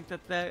ironic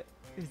that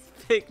his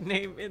fake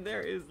name in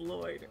there is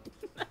Lloyd.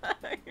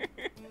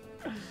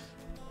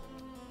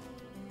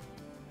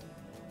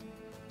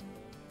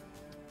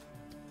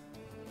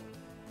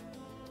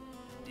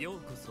 よ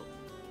うこそ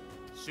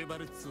シュバ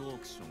ルツオー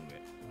クション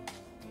へ。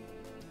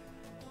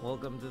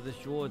 Welcome to the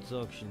Schwarze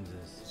auctions.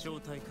 招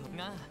待か。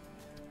なあ、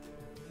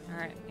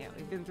 Alright, yeah,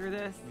 we've been through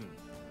this.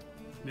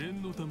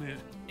 念のため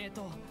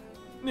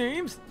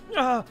Names?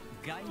 Ah,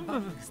 ガイ・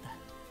バックスだ。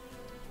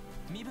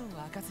身分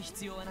は明かす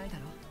必要はないだ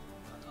ろ。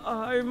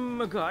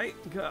 I'm a guy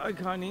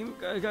named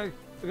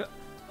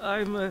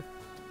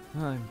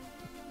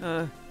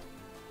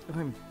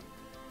I'm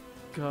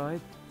Guy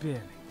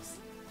Bennings.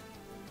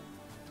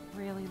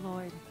 Really,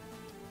 Lloyd?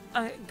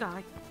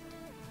 Guy.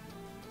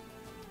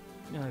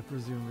 I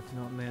presume it's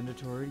not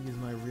mandatory to use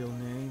my real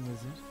name,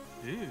 is it?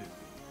 ええ、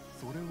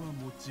それは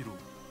もちろん。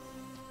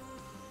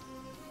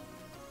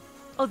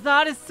 Oh,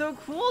 that is so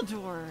cool,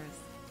 Doors.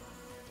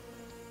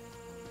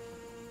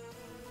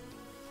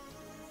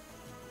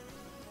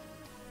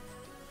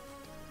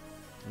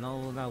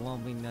 No, that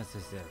won't be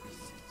necessary.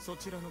 そ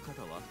ちらの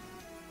方は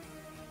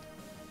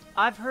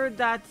I've heard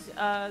that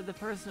the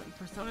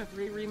Persona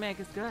 3 remake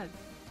is good.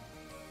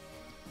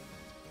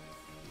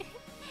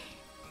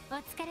 お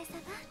疲れ様。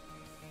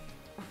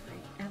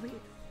 Alright, Ellie,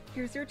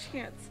 here's your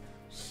chance.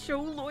 Show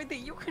Lloyd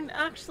that you can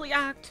actually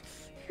act.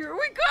 Here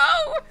we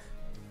go!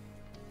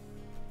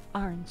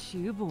 Aren't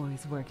you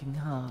boys working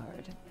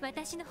hard?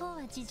 私の方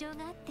は事情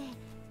があって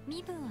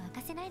身分を明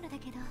かせないのだ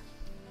けど。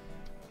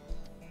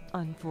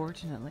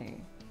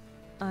 Unfortunately,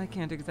 I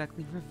can't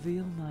exactly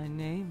reveal my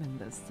name in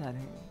this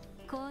setting.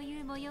 こう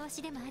いう催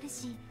しでもある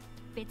し、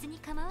別に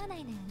構わな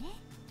いのよね。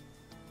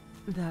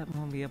 That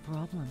won't be a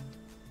problem,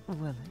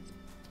 will it?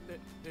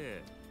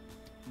 ええ、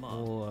まあ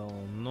Well,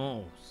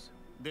 no.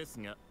 で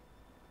すが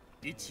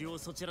一応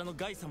そちらの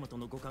ガイ様と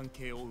のご関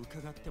係を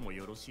伺っても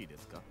よろしいで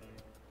すか。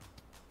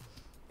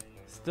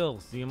 Still,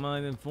 do you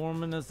mind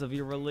informing us of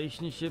your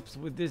relationships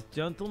with this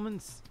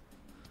gentleman's?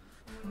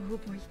 Oh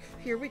boy,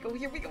 here we go,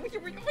 here we go,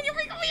 here we go, here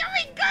we go, here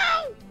we go!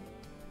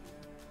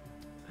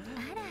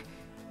 あら、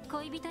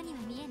恋人には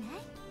見えな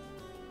い？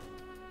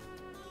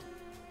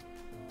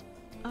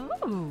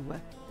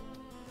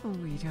 Oh,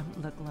 we don't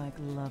look like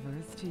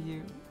lovers to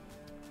you.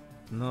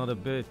 Not a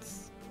bit.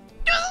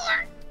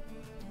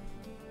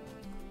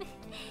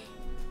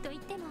 と言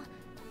っても、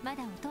ま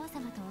だお父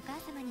様とお母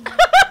様には安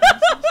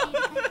心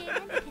している関係な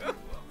んだけど。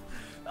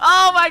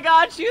 Oh my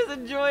god, she is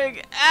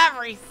enjoying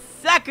every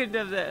second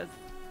of this.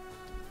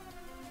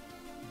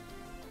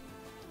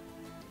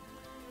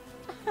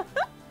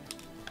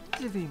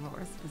 To be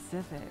more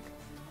specific,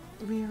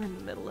 we are in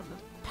the middle of a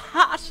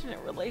passionate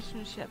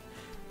relationship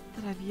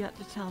that I've yet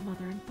to tell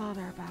Mother and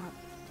Father about.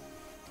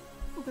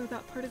 Although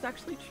that part is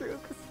actually true,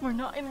 because we're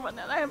not in one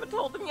and I haven't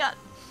told them yet.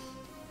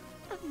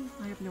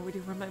 I have no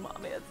idea where my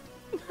mom is.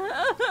 I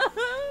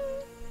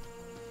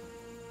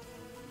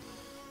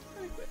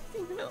haven't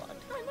seen him in a long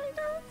time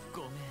either.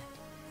 ごめん。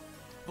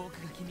僕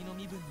が君の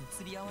身分に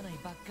釣り合わない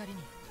ばっかりに。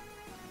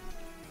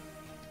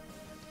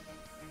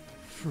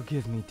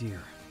 Forgive me, dear.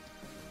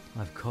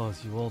 I've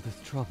caused you all this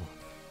trouble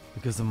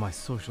because of my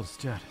social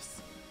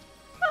status.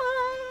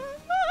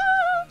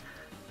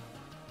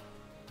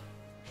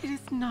 It is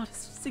not a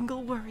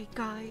single worry,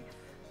 Guy.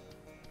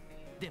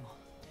 でも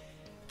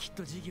きっ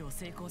と事業を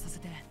成功させ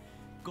て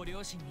ご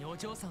両親にお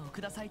嬢さんを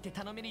くださいって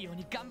頼めるよう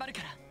に頑張る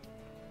から。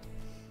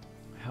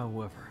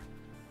 However,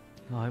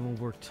 I will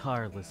work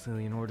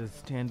tirelessly in order to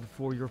stand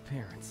before your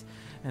parents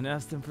and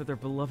ask them for their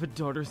beloved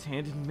daughter's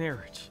hand in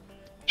marriage.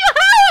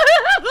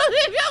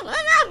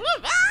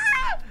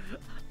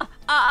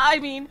 I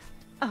mean,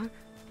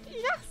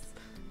 yes,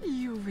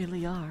 you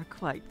really are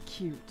quite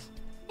cute.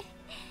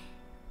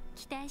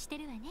 期待して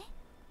るわね。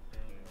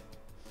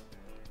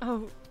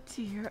 Oh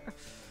dear.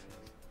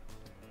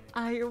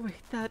 I await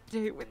that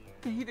day with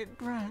bated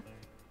breath.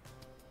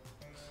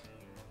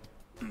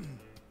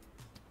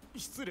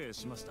 失礼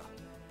しました。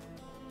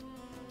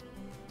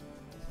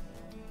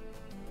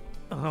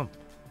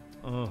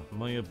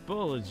 My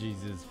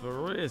apologies is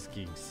for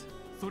riskings.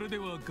 それで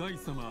はガイ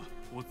様、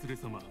お連れ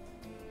様。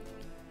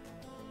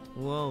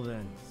 Well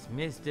then,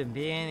 Mr.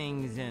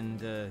 Bannings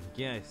and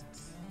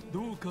guests.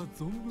 どうか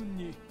存分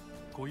に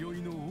今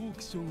宵のオー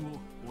クションを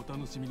お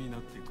楽しみにな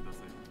ってくださ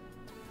い。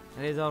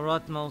 It is our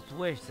utmost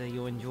wish that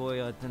you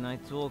enjoy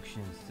tonight's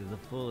auctions to the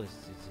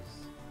fullest.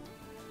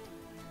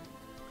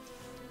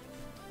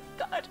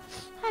 God,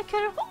 I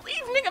get a whole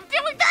evening of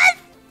doing this!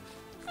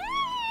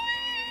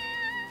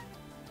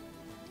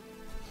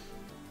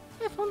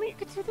 If only you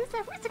could do this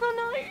every single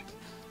night.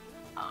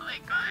 Oh my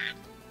god.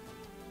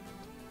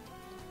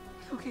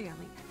 Okay,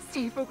 Ellie,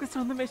 stay focused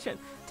on the mission.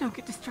 Don't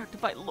get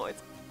distracted by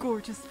Lloyd's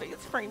gorgeous face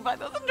framed by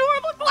those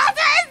adorable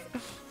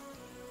glasses!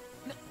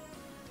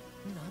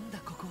 なんだ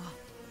ここは。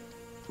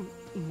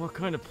 What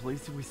kind of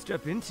place did we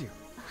step into?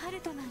 ハル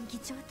トマン議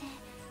長邸。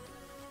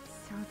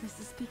 So this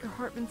is Speaker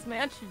Hartman's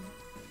mansion.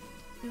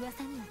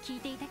 噂には聞い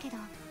ていたけど、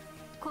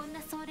こん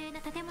な壮麗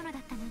な建物だ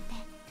ったなんて。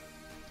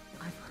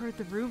 I've heard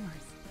the rumors,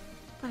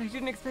 but I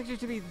didn't expect it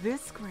to be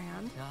this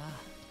grand. あ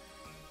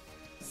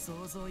あ、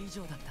想像以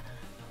上だったな。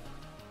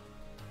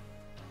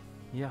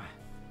 Yeah,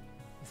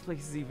 this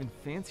place is even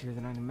fancier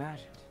than I'd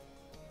imagined.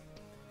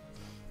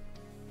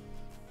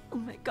 Oh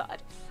my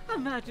god,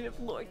 imagine if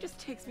Lloyd just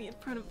takes me in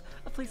front of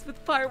a place with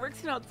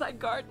fireworks and outside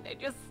garden and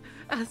just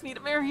asks me to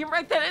marry him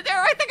right then and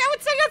there. I think I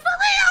would say yes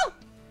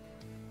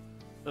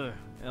for real!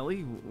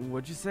 Ellie,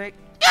 what'd you say?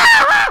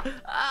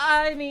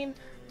 I mean,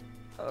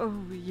 oh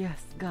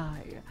yes,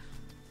 Guy.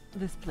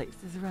 This place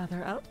is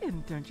rather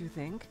elegant, don't you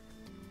think?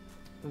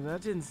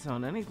 That didn't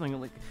sound anything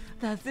like...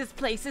 That this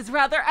place is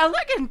rather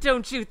elegant,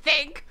 don't you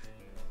think?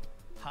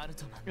 ハル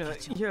トマン議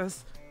長。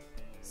 Yes.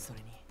 それ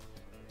に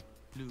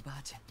ルバ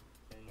ーチェン。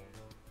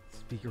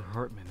 Speaker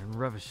Hartman and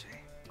Revichet.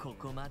 こ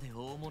こまで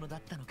大物だ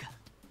ったのか。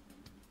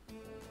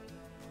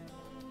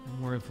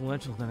 More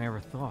influential than I ever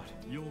thought.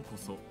 ようこ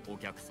そお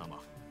客様。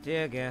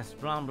 Dear guests,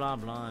 blah blah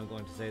blah, I'm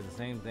going to say the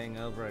same thing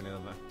over and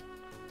over.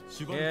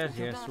 シュバル Yes,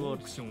 ト yes, オ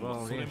what? ークション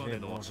はそれまで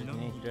のちな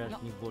みに。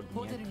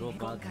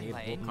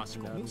かし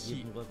こも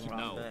し、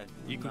なお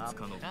いくつ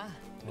かの。ああ、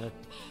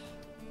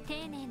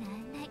丁寧な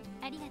案内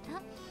ありがと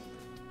う。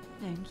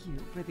 Thank you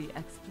for the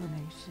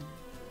explanation.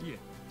 いえ、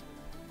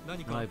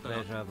何かあ My った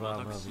ら pleasure, blah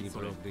blah 私 blah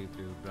それ。 blah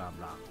blah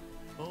blah.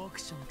 オーク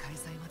ション開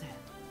催まで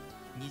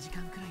2時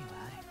間くらいは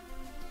ある。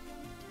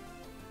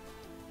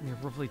 We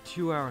have roughly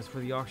 2 hours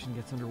before the auction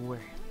gets underway.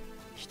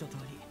 一通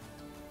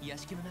り屋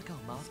敷の中を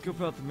回っ Let's て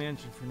scope out the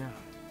mansion for now.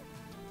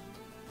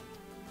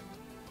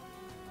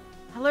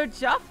 Hello,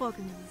 Jeff.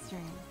 Welcome to the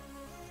stream.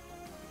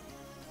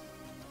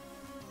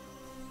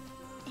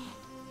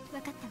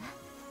 わかったわ。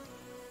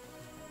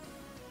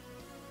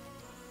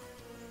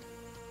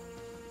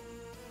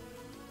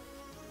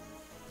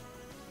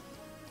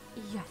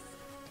 Yes,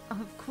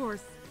 of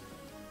course.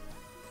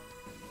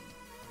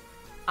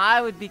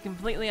 I would be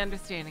completely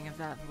understanding of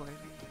that, boy.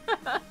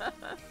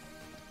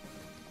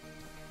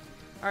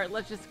 Alright,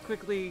 let's just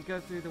quickly go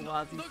through the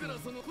Wazy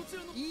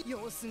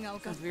scene.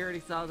 Because we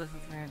already saw this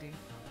with Randy.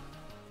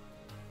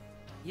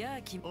 い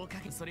や、君おか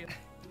げそれ。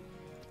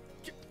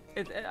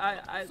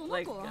 I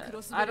like.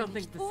 I don't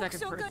think the second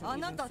person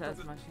even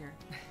says much here.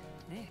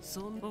 ね、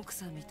そん奥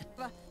さんみたい。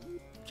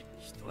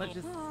 Let's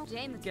just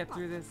get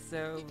through this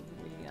so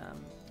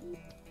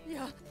we い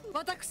や、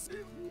私。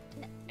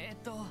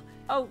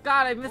Oh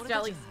God, I missed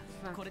Ellie's.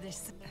 これで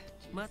失礼。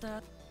ま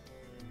た。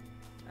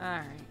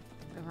 Alright,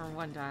 over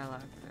one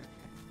dialogue.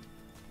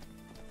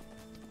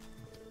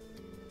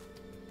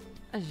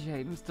 Okay.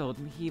 James told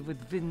me he would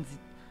win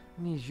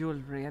me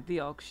jewelry at the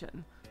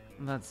auction,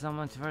 but so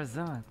much for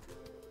that.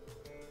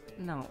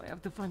 Now I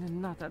have to find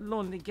another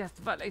lonely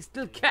guest, but I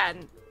still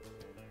can.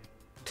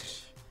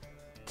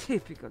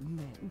 Typical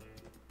men.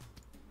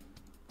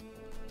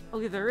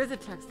 Okay, there is a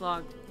text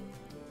log.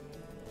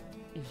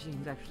 If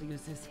James actually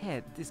used his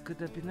head, this could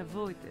have been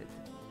avoided.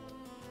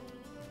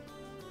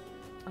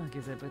 I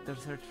guess I better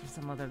search for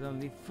some other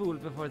lonely fool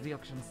before the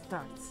auction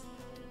starts.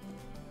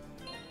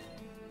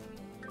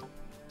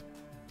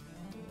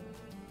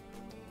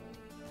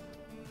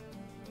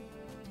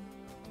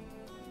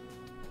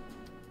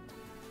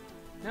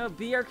 No,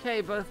 B or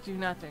K both do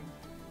nothing.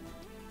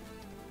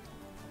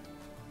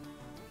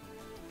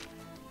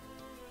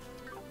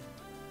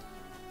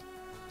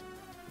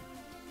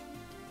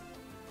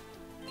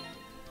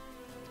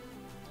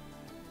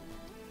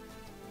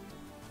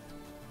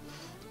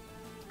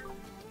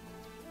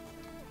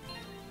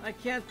 I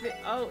can't see.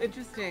 Oh,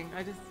 interesting.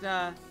 I just,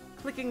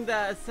 clicking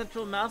the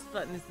central mouse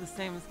button is the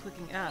same as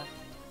clicking F.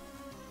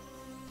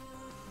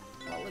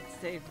 Well, let's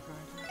save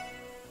regardless.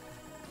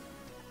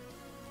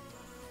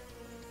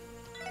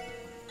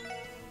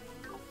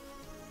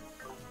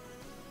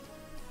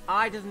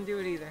 I doesn't do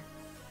it either.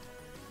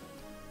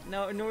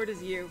 No, nor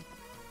does you.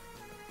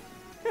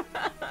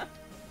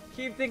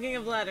 Keep thinking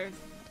of letters.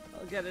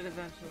 I'll get it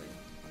eventually.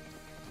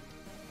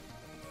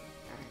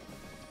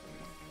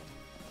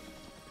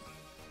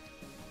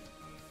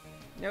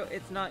 No,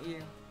 it's not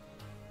you.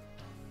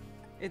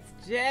 It's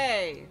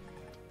Jay.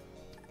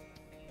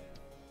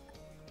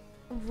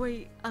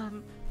 Wait,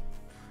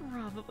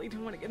 probably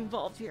don't want to get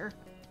involved here.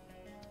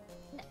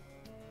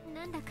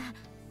 なんだか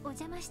お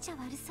邪魔しちゃ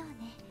悪そう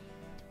ね。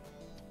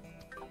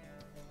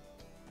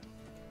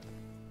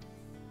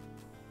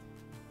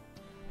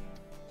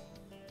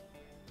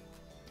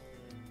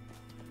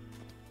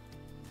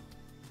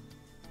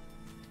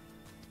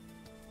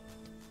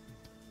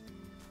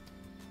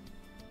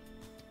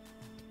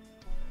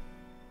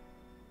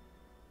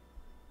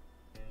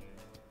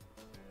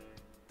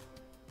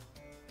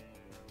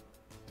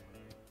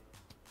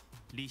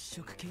立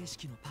食形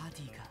式のパー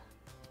ティーか。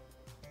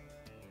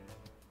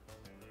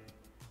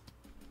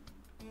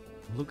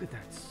Look at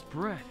that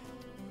spread.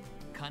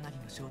 かなり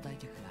の招待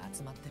客が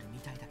集まってるみ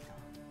たいだけど。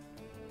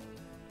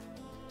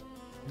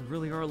There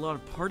really are a lot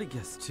of party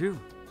guests too.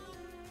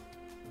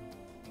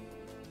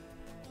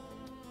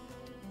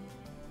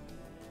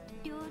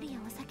 料理や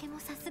お酒も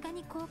さすが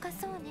に高価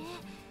そうね。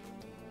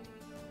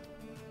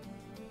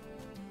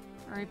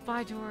Alright,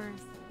 bye,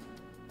 Doors.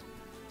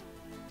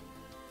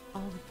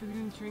 All the food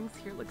and drinks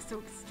here look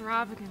so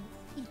extravagant.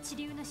 一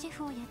流のシェ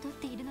フを雇っ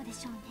ているので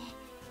しょうね。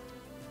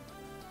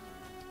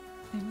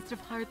They must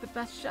have hired the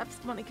best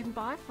chefs money can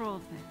buy for all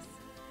of this.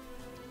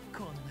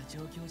 こんな状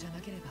況じゃな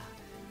ければ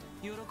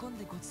喜ん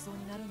でごちそう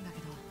になるんだけ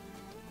ど。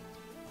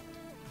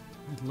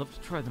I'd love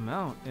to try them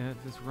out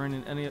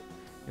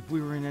if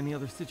we were in any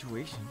other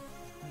situation.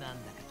 な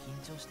んだか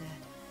緊張して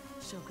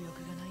食欲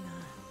がないな。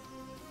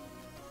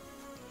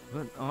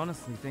But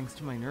honestly, thanks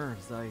to my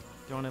nerves, I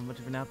don't have much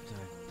of an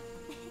appetite.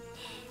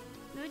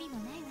 無理も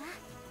ないわ。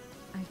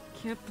I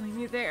can't blame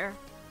you there.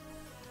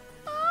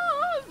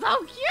 Oh,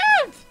 so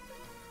cute!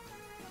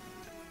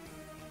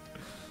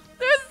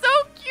 They're so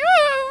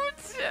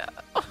cute!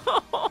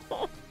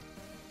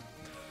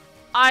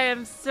 I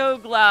am so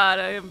glad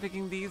I am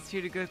picking these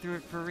two to go through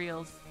it for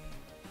reals.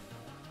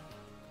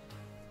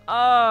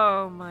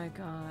 Oh my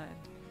god.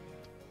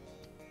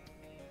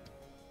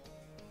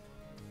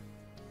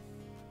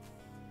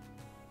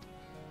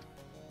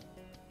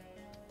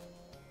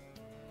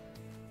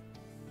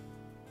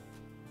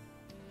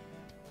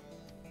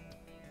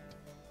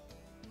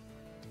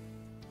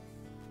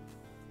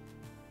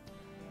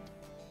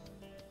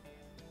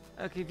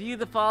 Okay, view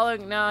the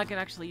following. Now I can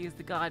actually use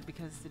the guide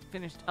because it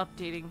finished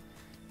updating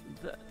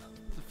the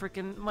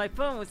freaking. My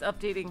phone was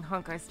updating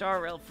Honkai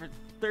Star Rail for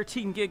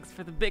 13 gigs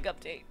for the big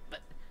update, but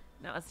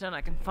now it's done.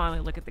 I can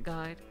finally look at the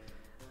guide.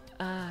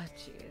 Ah,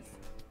 jeez.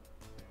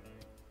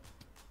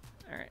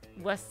 Alright,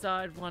 west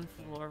side, 1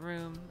 floor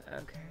room.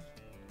 Okay.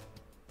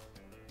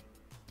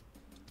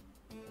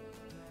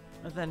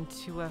 And then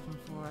 2F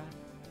and 4F.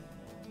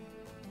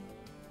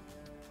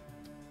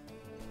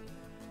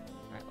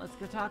 Alright, let's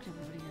go talk to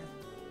everybody here.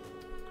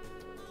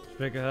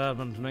 Speaker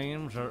Herdman's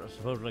name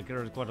supposedly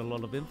carries quite a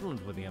lot of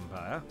influence with the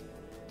Empire.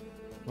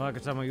 Why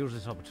could someone use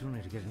this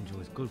opportunity to get into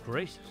his good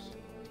graces?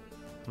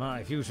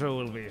 My future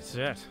will be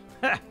set.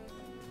 Ha!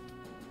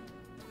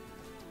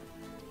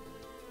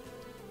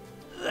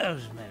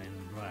 Those men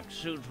in black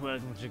suits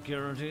working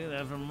security,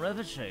 they're from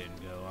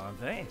Revachane Go, aren't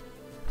they?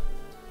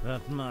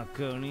 That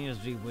Marconi is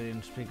deep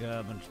within Speaker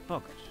Herdman's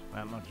pocket.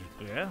 That much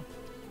is clear.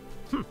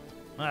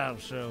 I'll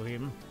show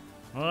him.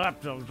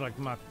 Lapdogs like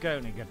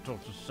Marconi get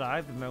tossed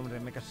aside the moment they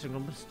make a single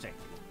mistake.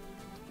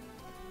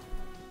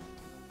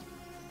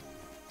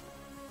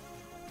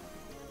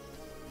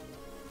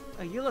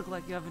 Oh, you look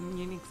like you have a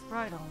unique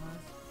sprite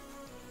almost.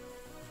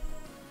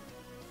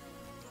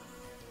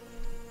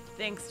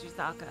 Thanks,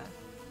 Jusaka.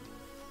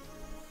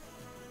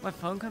 What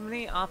phone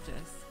company?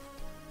 Optus.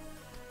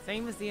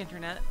 Same as the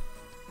internet.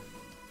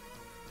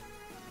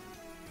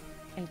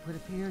 It would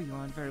appear you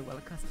aren't very well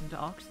accustomed to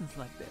auctions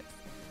like this.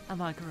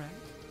 Am I correct?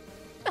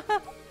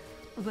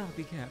 Well,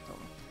 be careful.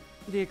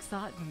 The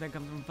excitement that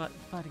comes from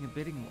fighting a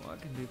bidding war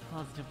can be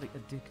positively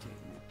addicting.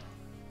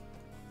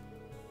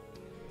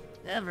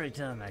 Every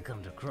time I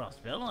come to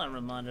Crossville, I'm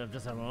reminded of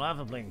just how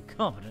laughably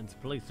incompetent the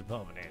police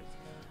department is.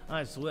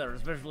 I swear,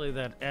 especially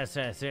that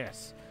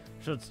SSS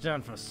should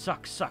stand for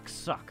suck, suck,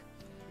 suck.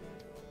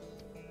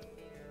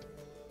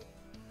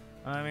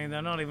 I mean,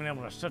 they're not even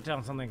able to shut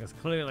down something that's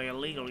clearly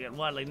illegal yet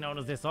widely known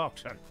as this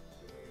auction.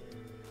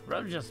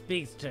 Rob just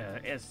speaks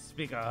to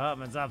Speaker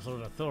Hartman's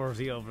absolute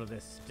authority over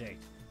this state.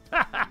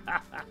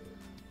 Damn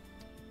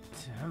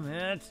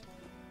it.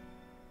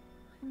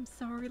 I'm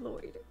sorry,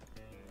 Lloyd.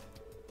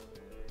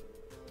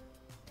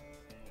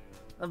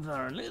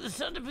 Apparently, the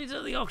centerpiece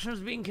of the auction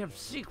is being kept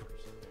secret.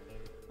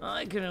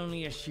 I can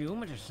only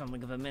assume it is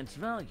something of immense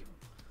value.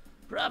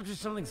 Perhaps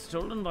it's something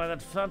stolen by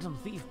that phantom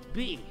thief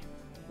B.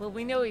 Well,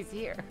 we know he's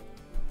here.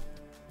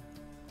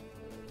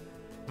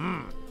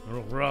 You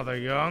look rather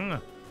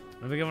young.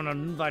 To be given an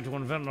invite to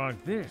an event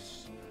like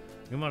this,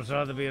 you must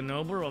either be a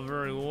noble or a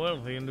very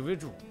wealthy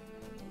individual.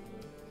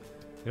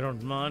 If you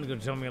don't mind, could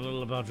you tell me a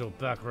little about your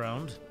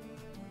background?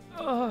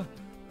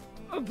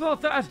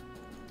 About that.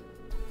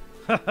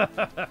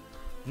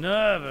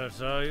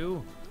 Nervous, are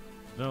you?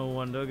 No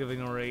wonder, given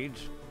your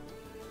age.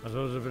 I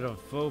suppose it's a bit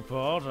of faux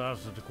pas to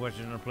ask such a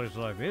question in a place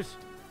like this.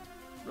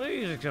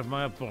 Please accept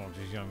my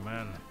apologies, young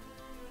man.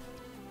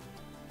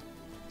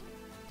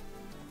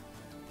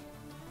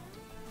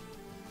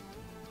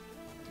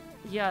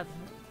 Yeah,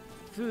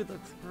 the food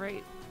looks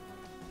great.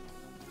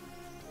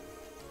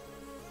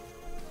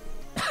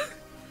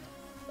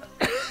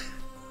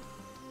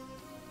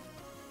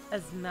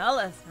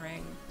 Asmelis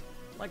ring.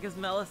 Like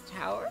Asmelis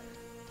Tower?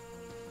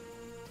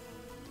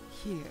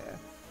 Here,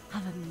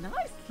 have a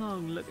nice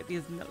long look at the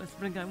Asmelis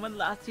ring I won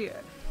last year.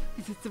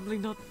 Is it simply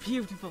not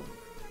beautiful?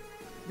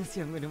 This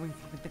young widow wings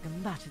with the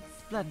combated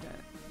splendor.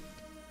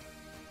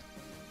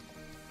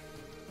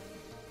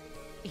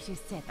 It is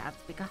said that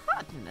speaker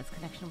Hartman's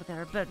connection with the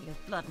rebellious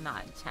Blood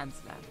Nine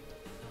Chancellor.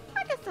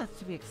 I guess that's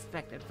to be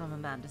expected from a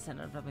man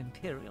descendant from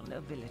imperial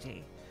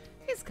nobility.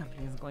 His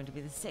company is going to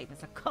be the same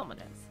as a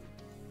commoner's.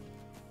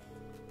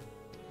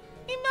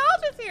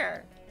 Imelda's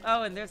here!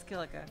 Oh, and there's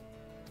Kilika.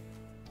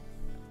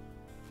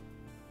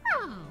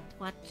 Oh,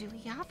 what do we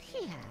have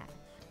here?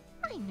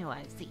 I know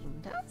I've seen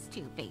those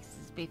two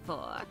faces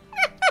before.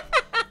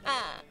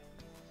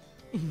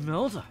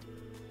 Imelda!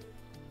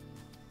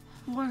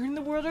 Why in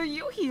the world are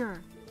you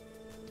here?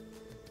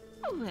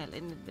 Well, an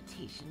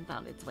invitation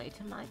found its way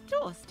to my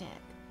doorstep.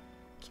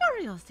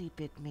 Curiosity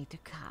bid me to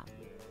come.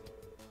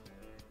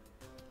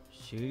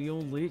 Shady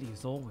old lady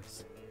as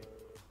always.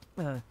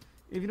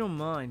 If you don't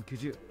mind,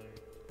 could you...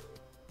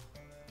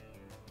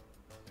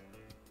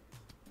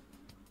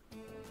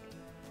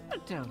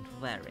 Don't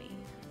worry.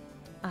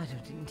 I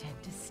don't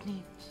intend to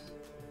snitch.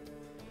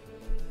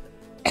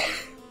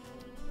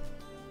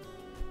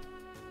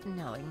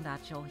 Knowing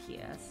that you're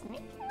here,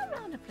 sneaking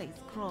around a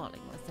place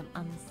crawling with some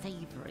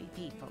unsavory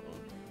people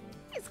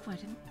is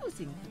quite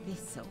amusing for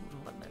this old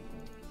woman.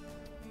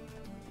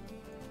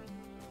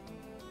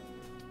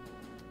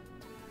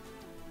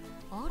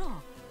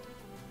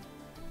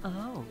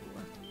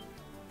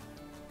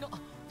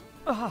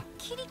 Oh.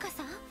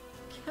 Kirika-san?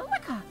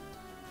 Kilika!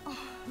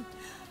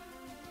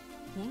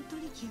 本当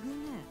に奇遇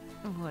ね。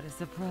 What a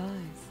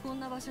surprise. こん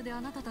な場所であ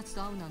なたたち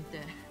と会うなん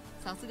て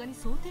さすがに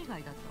想定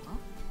外だった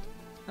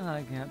わ。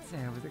 I can't say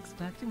I was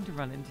expecting to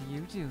run into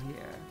you two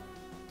here.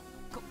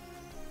 こ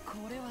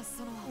れは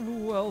その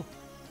Well,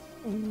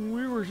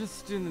 we were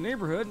just in the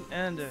neighborhood,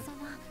 and... そ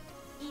の、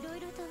いろい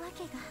ろと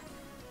訳が。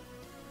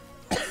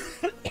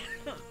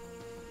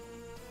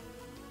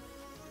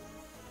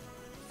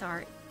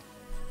Sorry.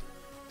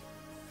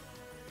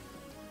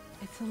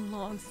 It's a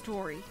long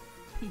story.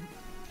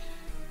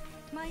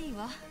 まあいい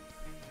わ。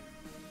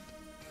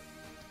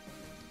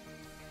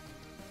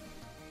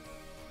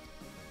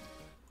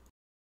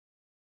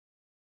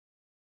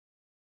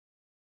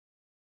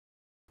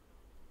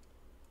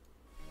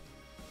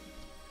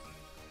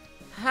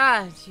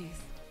 Ah, jeez.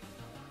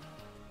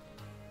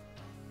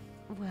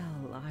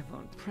 Well, I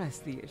won't press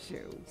the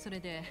issue. それ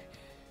で、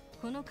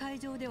この会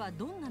場では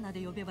どんな名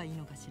で呼べばいい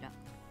のかしら。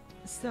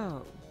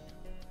 So,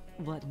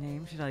 what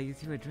name should I use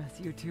to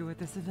address you two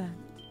at this event?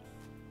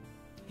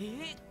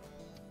 え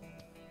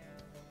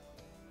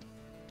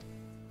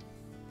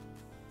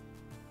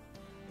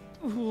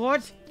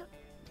What?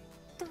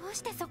 どう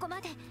してそこま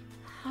で？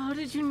 How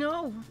did you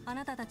know? あ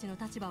なたたちの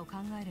立場を考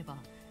えれば、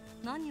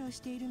何をし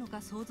ているの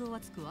か想像は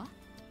つくわ。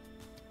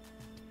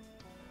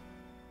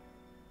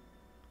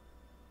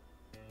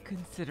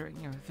 Considering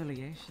your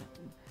affiliation,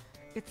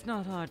 it's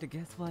not hard to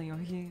guess why you're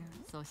here.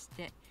 そし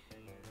て、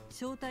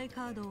招待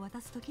カードを渡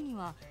すときに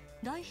は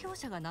代表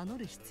者が名乗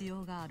る必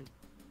要がある。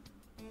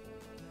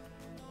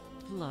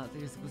 Plus,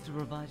 you're supposed to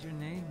provide your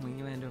name when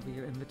you hand over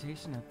your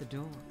invitation at the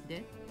door.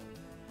 で、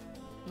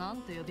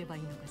何と呼べばい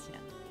いのかしら。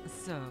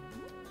 So,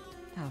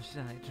 how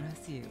should I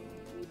address you?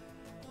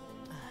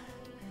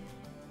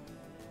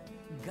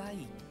 ガ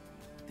イ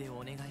でお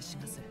願いし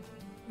ます。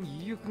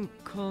 You can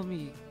call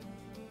me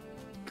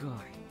Guy.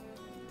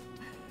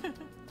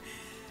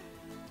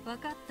 わ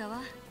かった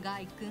わ、ガ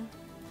イ君。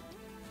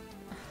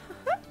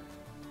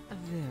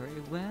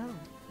 Very well,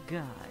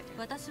 Guy.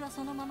 私は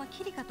そのまま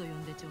キリカと呼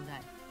んでちょうだ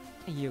い。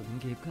 You can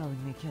keep calling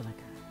me Kilika.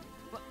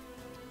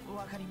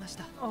 わかりまし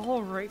た。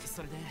 Alright.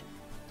 それで、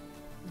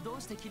ど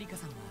うしてキリカ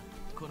さんは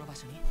この場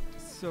所に？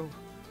 So,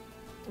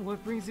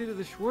 what brings you to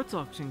the Schwarze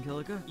auction,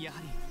 Kilika? やは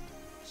り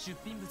出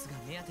品物が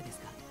目当てです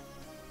か？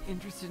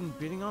 Interested in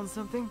bidding on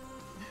something?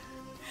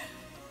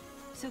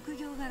 職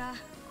業柄、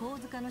小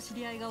塚の知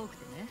り合いが多く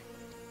てね。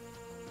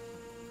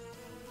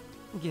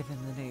 Given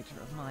the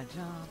nature of my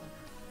job,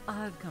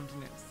 I've come to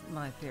know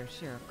my fair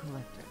share of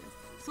collectors.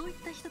 そういっ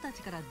た人た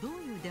ちからどう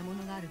いう出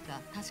物があるか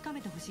確か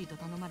めてほしいと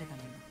頼まれた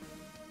のよ。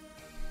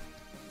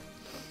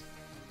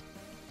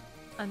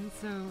And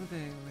so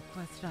they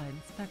requested I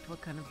inspect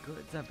what kind of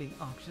goods are being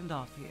auctioned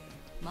off here.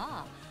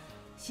 まあ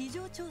市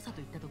場調査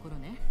といったところ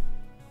ね。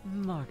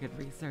 Market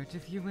research,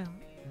 if you will.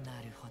 な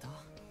るほど。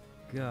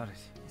 Got it.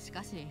 し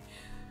かし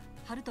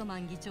ハルトマ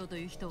ン議長と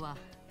いう人は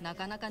な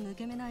かなか抜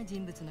け目ない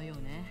人物のよ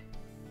うね。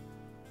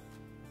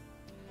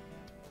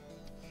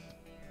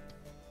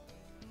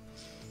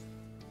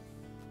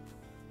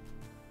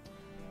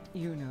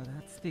 You know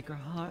that Speaker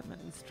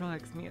Hartman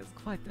strikes me as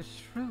quite the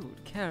shrewd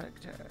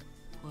character.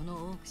 この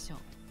オークション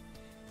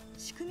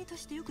仕組みと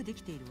してよくで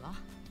きているわ。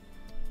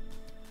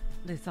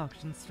 This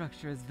auction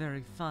structure is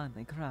very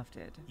finely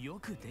crafted. よ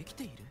くでき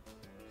ている。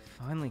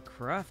 Finally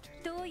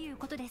crafted. どういう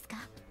ことですか？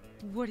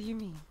 What do you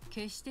mean?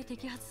 決して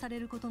摘発され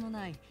ることの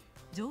ない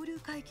上流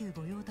階級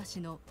御用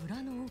達の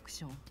裏のオーク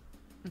ション。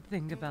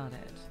 Think about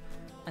it.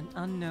 An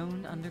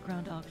unknown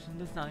underground auction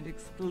designed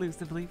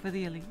exclusively for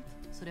the elite.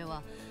 それ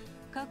は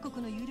各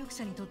国の有力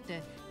者にとっ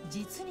て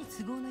実に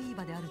都合のいい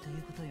場であるとい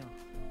うことよ。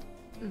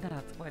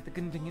 That's quite the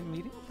convenient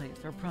meeting place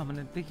for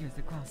prominent figures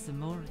across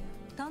Samoria.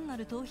 単な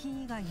る盗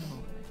品以外にも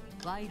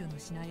賄賂の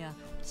品や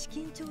資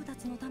金調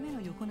達のため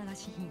の横流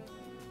し品。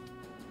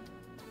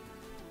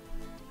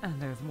 And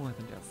there's more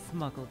than just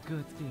smuggled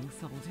goods being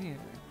sold here.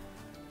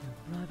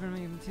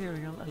 Bribery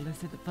material,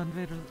 illicit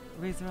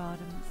fundraiser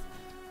items,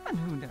 and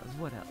who knows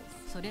what else.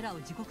 それらを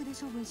自国で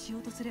処分しよ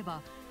うとすれ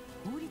ば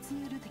法律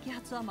による摘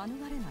発は免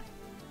れない。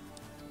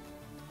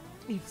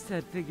 If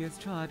said figures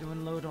try to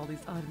unload all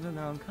these items in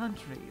their own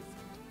countries,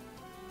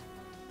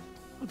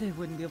 they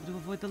wouldn't be able to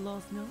avoid the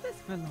law's notice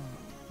for long.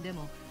 で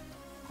も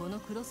この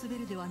クロスベ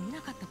ルでは見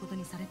なかったこと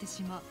にされて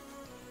しまう。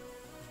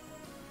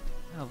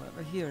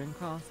 However, here in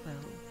Crossbow,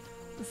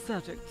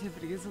 such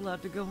activity is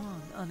allowed to go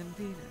on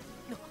unimpeded.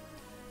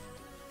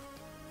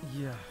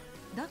 Yeah.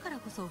 だから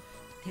こそ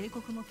帝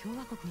国も共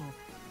和国も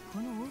こ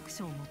のオーク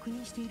ションを黙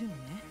認しているの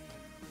ね。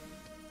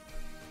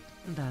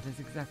 That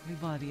is exactly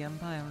why the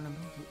Empire and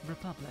the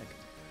Republic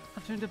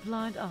have turned a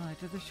blind eye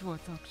to the Schwarze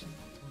auction.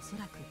 おそ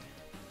らく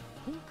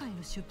今回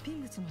の出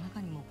品物の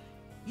中にも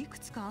いく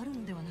つかある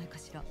のではないか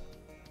しら。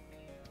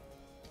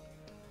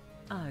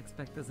 I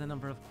expect there's a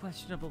number of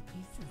questionable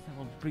pieces that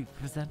will be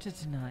presented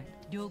tonight.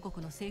 両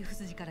国の政府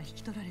筋から引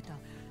き取られた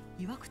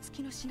曰く付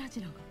きの品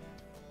々が。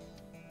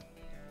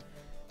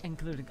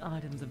 Including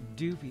items of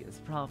dubious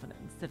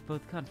provenance that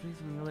both countries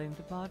were willing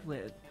to part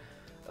with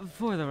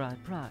for the right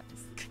price.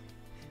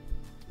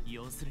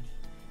 要するに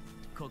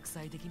国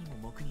際的に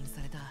も黙認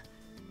された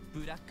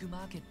ブラック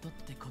マーケットっ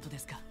てことで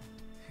すか。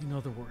 In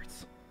other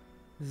words,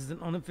 this is an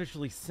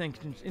unofficially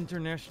sanctioned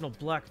international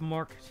black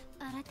market.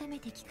 改め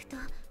て聞くと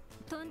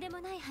とんでも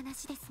ない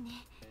話ですね。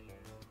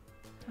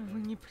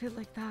 When you put it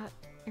like that,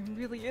 it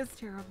really is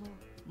terrible.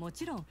 も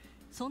ちろん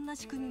そんな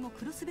仕組みも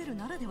クロスベル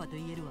ならではと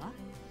言えるわ。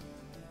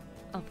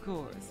 Of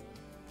course,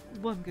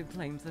 one could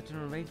claim such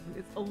an arrangement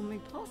is only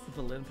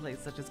possible in a place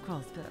such as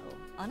Crossbell.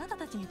 あなた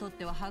たちにとっ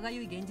ては歯が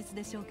ゆい現実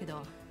でしょうけ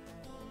ど、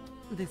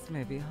 This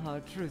may be a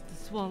hard truth to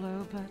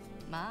swallow, but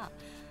まあ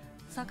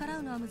逆ら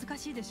うのは難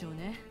しいでしょう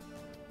ね。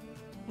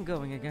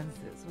 going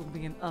against this will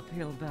be an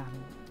uphill battle.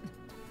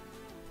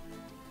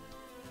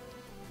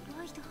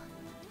 ロイド。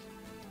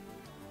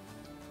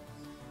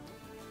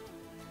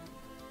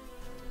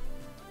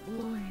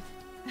 Lloyd.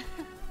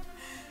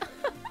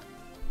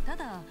 た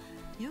だ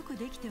よく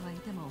できてはい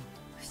ても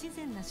不自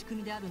然な仕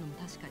組みであるのも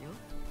確かよ。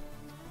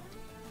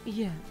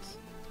 Yet,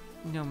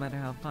 no matter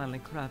how finely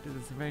crafted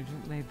this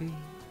arrangement may be,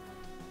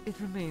 it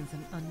remains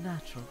an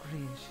unnatural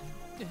creation.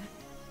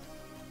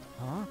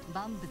 Huh?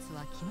 万物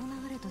は気の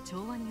流れと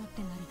調和によっ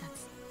て成り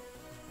立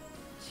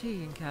つ。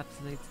 She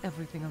encapsulates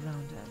everything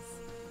around us,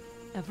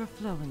 ever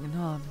flowing in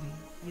harmony.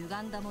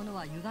 歪んだもの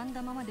は歪ん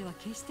だままでは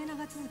決して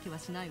長続きは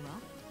しないわ。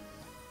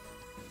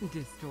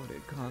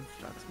 Distorted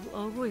constructs will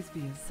always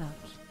be as such,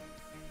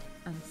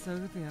 and so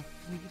they are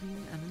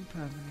fleeting and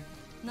impermanent.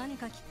 何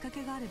かきっか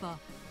けがあれば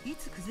い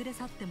つ崩れ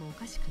去ってもお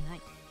かしくな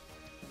い。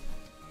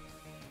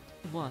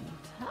 One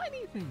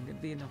tiny thing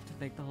could be enough to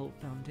make the whole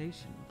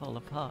foundation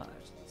fall apart.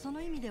 その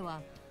意味で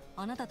は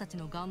あなたたち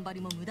の頑張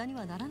りも無駄に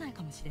はならない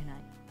かもしれな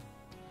い。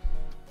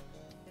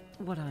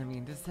 What I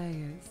mean to say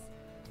is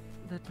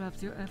that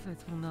perhaps your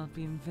efforts will not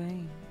be in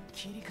vain.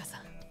 キリカさ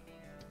ん。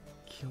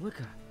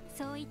 Kilika.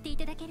 そう言ってい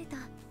ただけると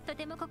と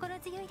ても心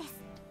強いで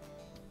す。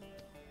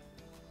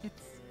 It's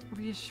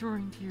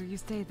reassuring to hear you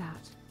say that.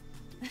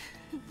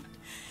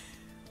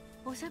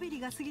 おしゃべり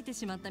が過ぎて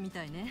しまったみ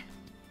たいね。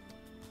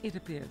 It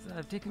appears that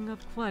I've taken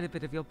up quite a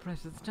bit of your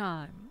precious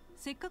time.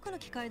 せっかくの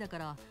機会だか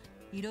ら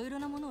いろいろ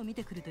なものを見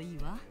てくるといい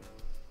わ。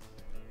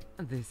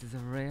 This is a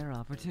rare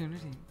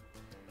opportunity.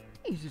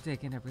 You should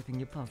take in everything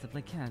you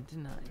possibly can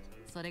tonight.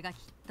 それがきっ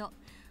と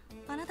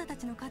あなたた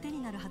ちの糧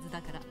になるはず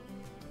だから。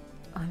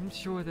 I'm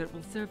sure that it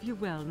will serve you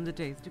well in the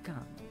days to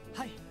come.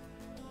 はい。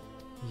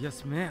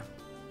 Yes, ma'am.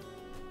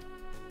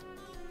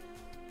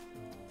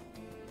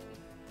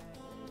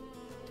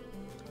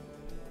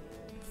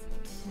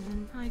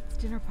 Tonight's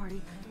dinner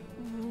party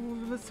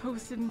was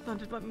hosted and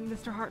funded by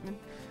Mr. Hartman,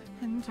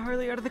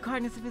 entirely out of the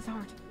kindness of his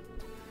heart.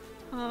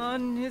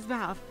 On his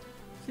behalf,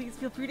 please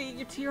feel free to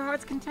eat to your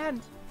heart's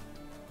content.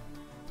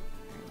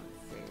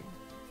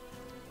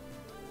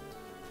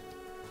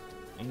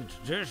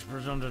 Each dish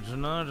presented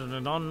tonight is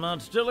an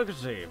unmatched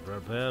delicacy,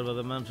 prepared by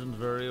the mansion's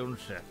very own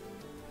chef.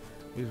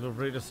 Please feel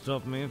free to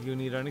stop me if you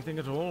need anything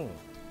at all.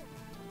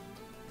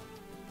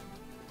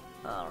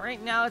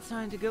 Alright, now it's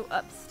time to go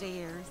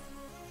upstairs.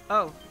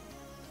 Oh.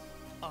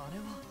 あれ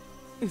は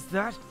Is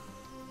that?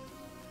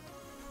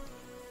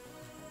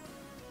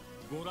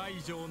 ご来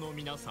場の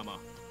皆様、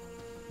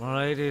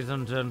 Ladies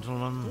and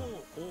gentlemen,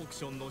 当オーク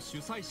ションの主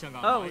催者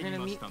が Oh, 参 we're り gonna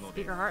ま meet したの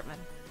で、 Speaker Hartman.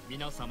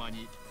 皆様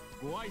に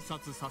ご挨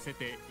拶させ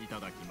ていた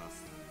だきま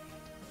す。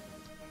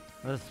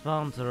 the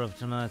sponsor of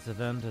tonight's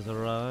event has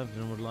arrived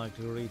and would like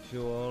to greet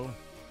you all.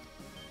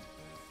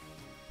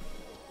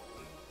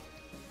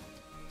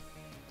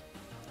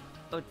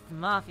 Oh, it's the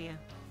Mafia.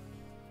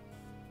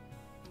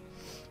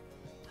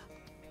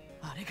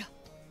 あれが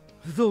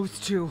Those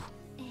two.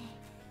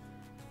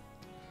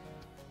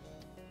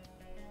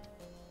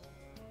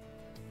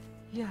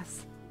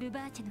 Yes. ル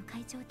バーチェの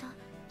会長と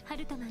ハ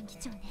ルトマン議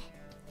長ね。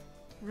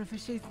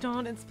 Ricochet's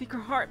Dawn and Speaker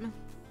Hartman.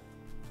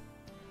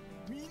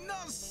 皆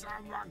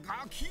様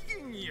ごき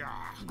げんや。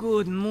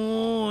 Good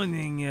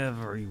morning,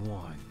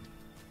 everyone.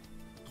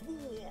 当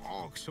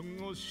オークシ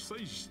ョンを主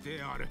催し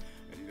てある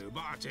ル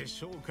バーチェ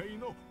商会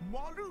の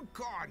マル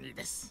コーニ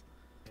です。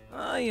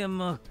 I am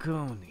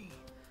Marconi,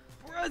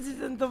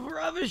 president of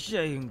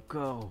Ricochet &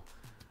 Co.,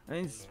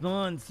 and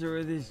sponsor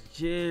of this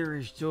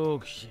cherished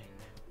auction.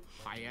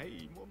 早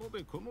いもの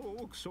でこのオ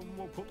ークション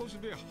も今年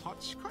で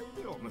8回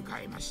目を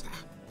迎えました。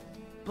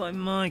 By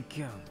my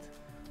count,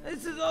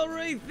 this is our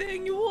 8th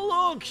annual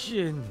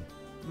auction.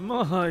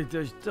 My,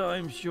 does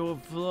time sure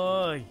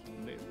fly.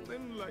 年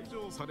々来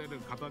場される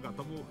方々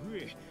も増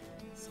え、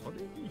それ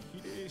に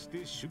比例し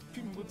て出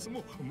品物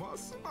もま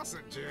すます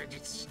充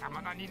実した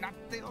ものになっ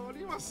てお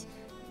ります。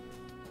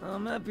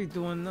 I'm happy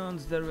to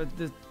announce that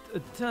the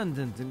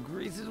attendance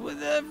increases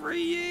with every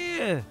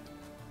year.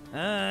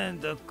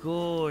 And of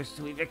course,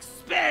 we've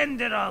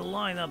expanded our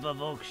lineup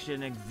of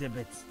auction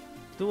exhibits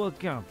to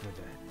account for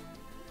that.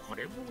 こ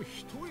れも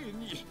ひとえ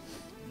に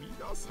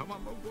皆様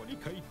のご理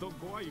解と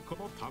ご愛顧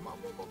の賜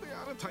物で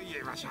あると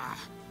言えましょ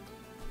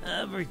う。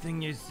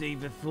 Everything you see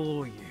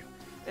before you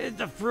is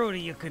the fruit of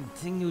your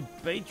continued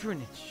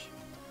patronage.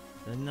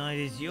 The night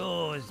is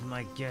yours,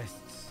 my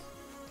guests.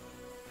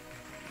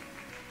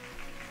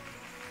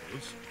 そ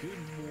して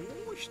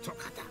もう一方。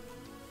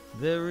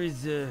 There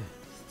is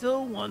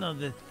still one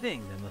other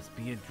thing that must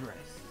be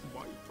addressed.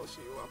 毎年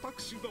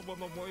私ども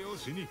の催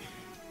しに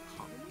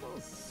こん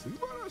な素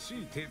晴ら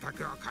しい邸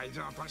宅を会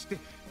場として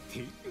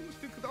提供し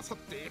てくださっ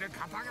ている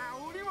方が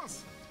おりま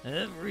す。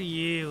 Every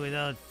year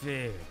without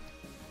fail,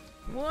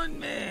 one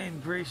man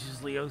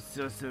graciously hosts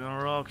us in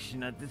our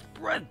auction at this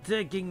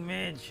breathtaking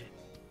mansion.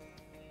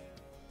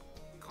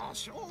 ご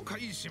紹介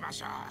しま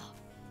しょ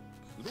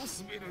う。クロ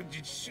スベル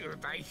自治州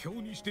代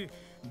表にして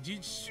自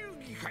治州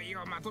議会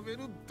をまとめる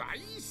大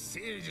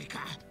政治家。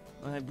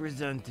 I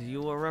present to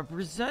you a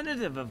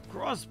representative of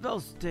Crossbell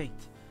State,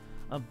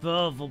 a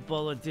powerful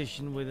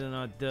politician within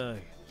our day.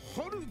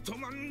 ホルト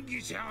マン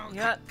議長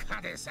や閣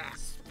下です。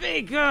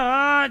 Speaker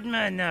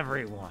Hardman,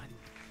 everyone.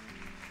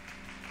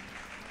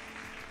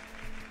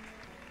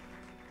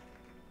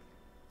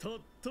 たっ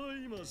た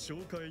今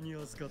紹介に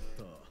預かっ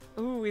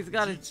た Ooh, he's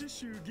got a 自治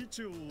州議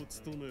長を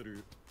務め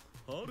る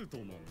ハルト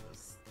マンで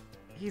す。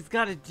 he's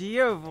got a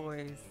Dio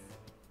voice.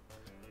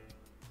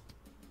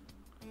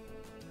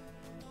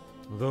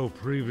 Though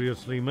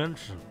previously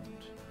mentioned,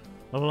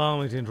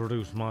 allow me to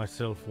introduce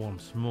myself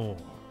once more.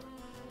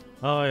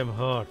 I am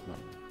Hartman,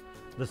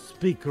 the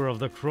Speaker of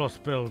the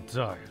Crossbell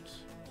Diet.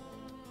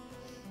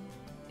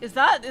 Is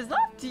that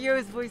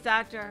Dio's voice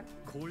actor?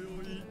 今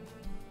宵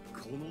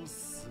この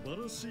素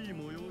晴らしい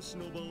催し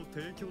の場を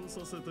提供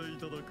させてい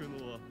ただく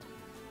のは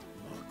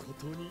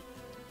誠に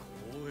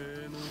光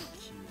栄の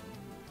極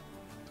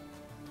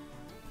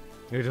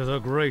み。 It is a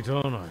great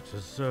honor to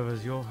serve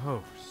as your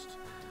host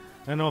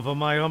and offer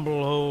my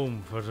humble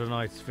home for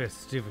tonight's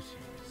festivities.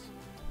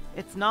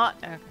 It's not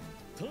okay.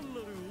 単な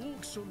るオー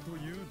クションと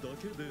いうだ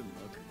けでな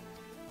く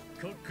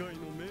各界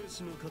の名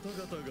士の方々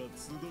が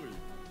集い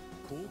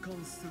交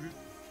換する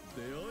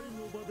出会い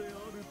の場であ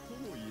ると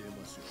も言え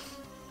ましょ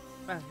う。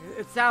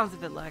 It sounds a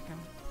bit like him.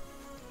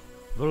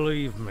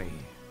 Believe me,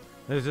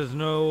 this is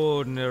no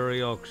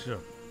ordinary auction.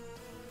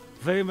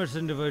 Famous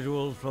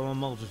individuals from a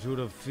multitude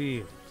of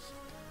fields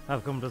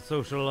have come to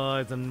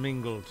socialize and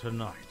mingle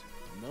tonight.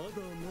 まだ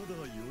まだ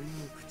酔い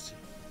の口。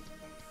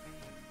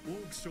オ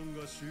ークション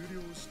が終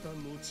了した後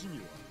に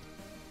は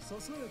さ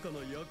さやかな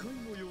夜会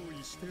も用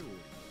意しておりま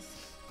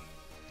す。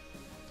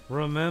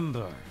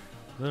 Remember,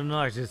 the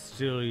night is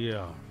still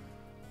young.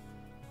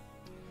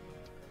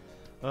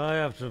 I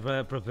have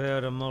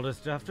prepared a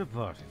modest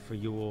after-party for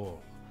you all,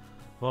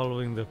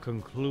 following the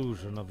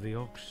conclusion of the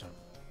auction.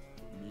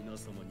 皆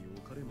様に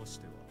おかれま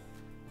しては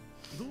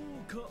どう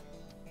か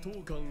当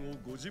館を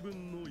ご自分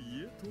の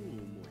家と思い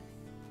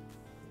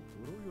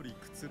心より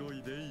くつろ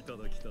いでいた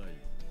だきたい。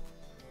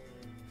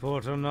 For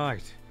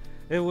tonight,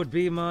 it would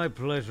be my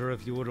pleasure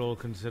if you would all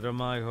consider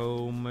my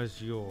home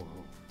as your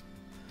home.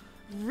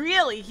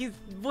 Really? He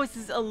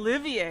voices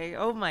Olivier.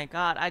 Oh my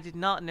god, I did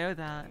not know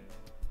that.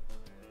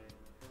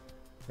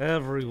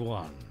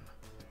 Everyone,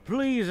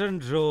 please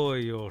enjoy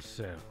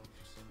yourselves.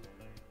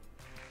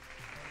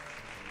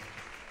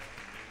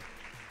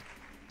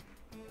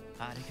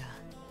 あれが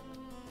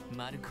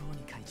マルコー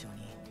ニ会長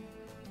に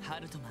ハ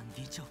ルトマン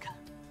議長か。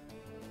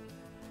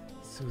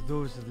 So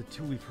those are the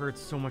two we've heard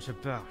so much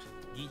about.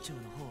 議長の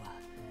方は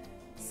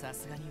さ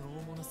すがに大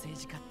物政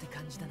治家って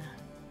感じだな。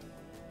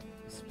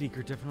 The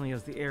speaker definitely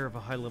has the air of a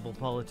high-level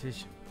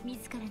politician.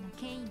 自らの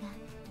権威が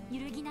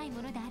揺るぎない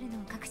ものであるの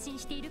を確信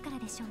しているから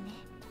でしょうね。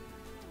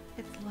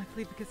 It's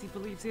likely because he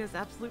believes he has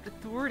absolute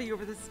authority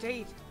over the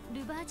state.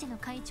 ルバーチェの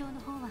会長の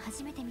方は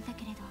初めて見た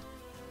けれど。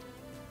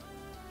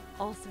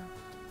 Also,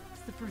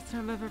 it's the first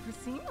time I've ever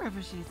seen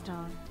Revachie's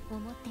dog.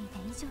 思っていた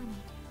以上に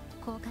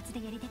狡猾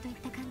でやり手といっ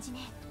た感じね。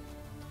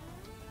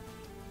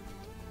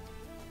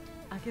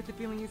 I get the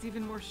feeling he's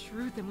even more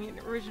shrewd than we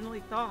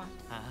originally thought.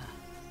 ああ、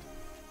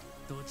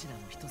どちらも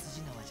一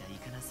筋縄じゃい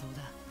かなそう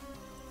だ。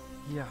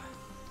 Yeah,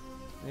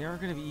 they aren't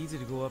going to be easy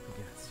to go up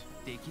against.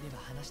 できれば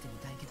話してみ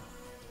たいけど、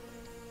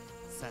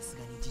さす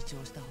がに自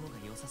重した方が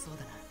良さそう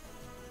だな。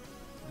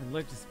 I'd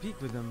like to speak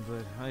with them,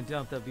 but I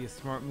doubt that'd be a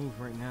smart move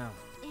right now.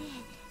 ええ、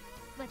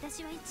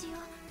私は一応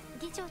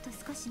議長と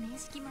少し面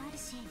識もある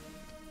し。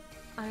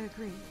 I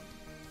agree.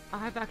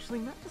 I've actually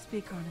met the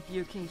speaker on a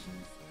few occasions.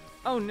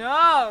 Oh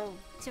no!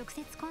 直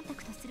接コンタ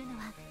クトするの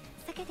は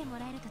避けても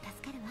らえると助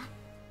かるわ。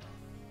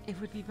 It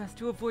would be best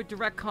to avoid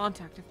direct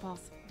contact if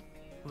possible.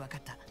 わか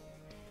った。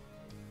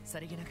さ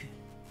りげなく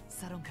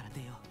サロンから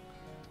出よ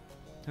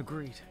う。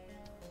 Agreed.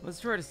 Let's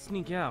try to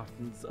sneak out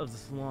of the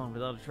salon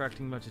without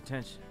attracting much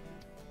attention.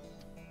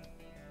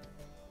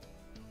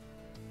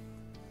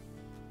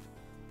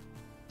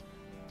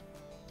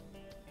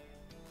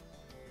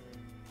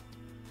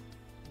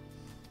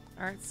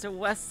 Alright, so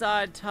west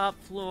side top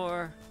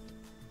floor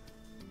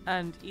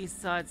and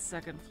east side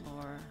second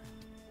floor.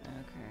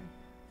 Okay.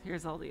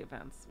 Here's all the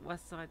events.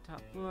 West side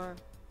top floor.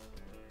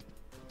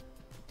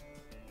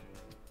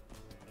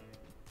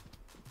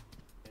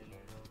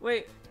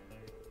 Wait.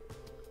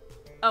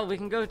 Oh, we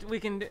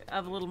can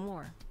have a little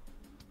more.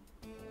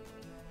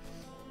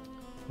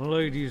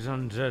 Ladies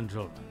and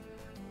gentlemen,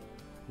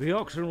 the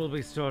auction will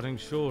be starting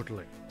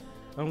shortly,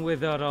 and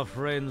with that our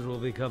friends will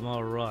become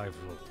our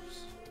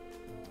rivals.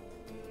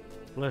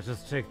 Let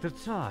us take the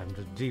time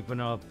to deepen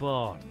our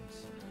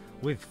bonds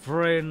with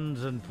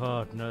friends and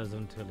partners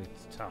until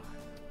it's time.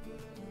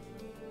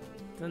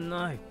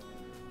 Tonight,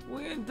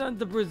 we intend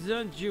to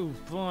present you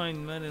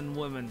fine men and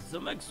women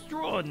some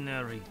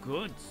extraordinary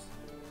goods.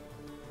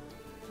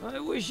 I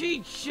wish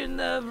each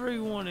and every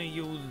one of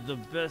you the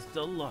best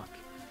of luck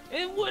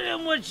in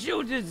winning what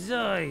you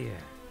desire.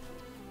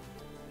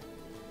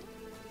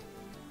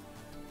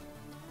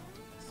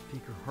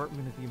 Speaker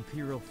Hartman of the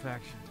Imperial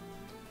faction,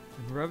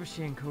 and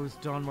Revachie & Co.'s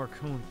Don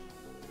Marconi.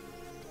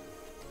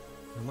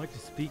 I'd like to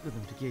speak with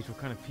them to gauge what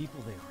kind of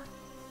people they are,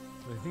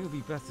 but I think it would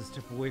be best to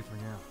step away for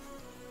now.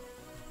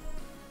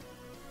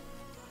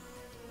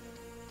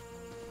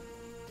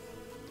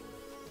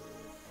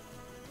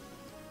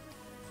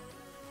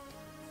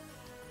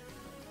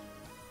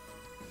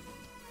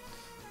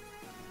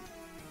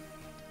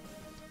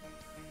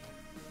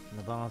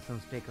 The boss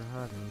and Speaker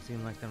Hutton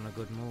seem like they're in a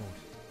good mood.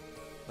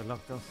 But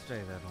luck they'll stay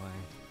that way.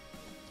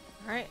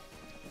 Alright.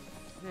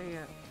 So,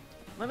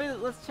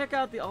 let's check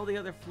out all the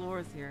other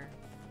floors here.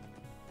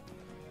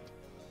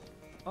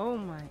 Oh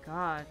my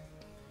god.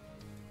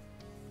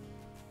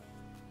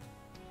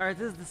 Alright,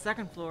 this is the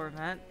second floor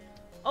event.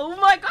 Oh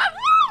my god!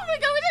 Oh my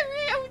god!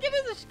 I'm gonna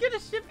get a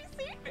shippy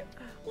scene!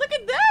 Look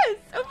at this!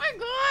 Oh my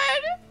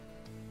god!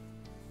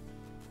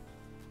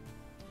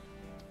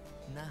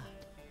 なあ、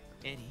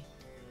エリー。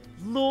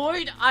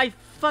 Lloyd, I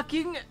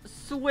fucking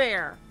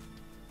swear.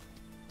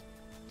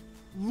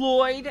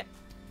 Lloyd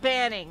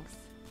Bannings.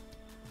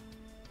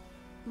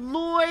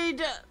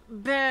 Lloyd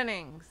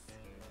Bannings.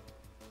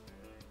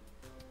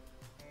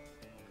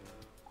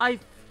 I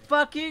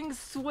fucking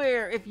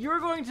swear, if you're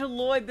going to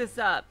Lloyd this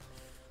up.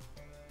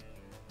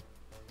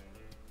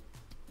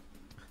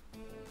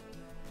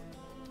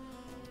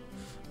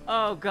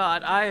 Oh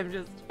god, I am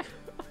just...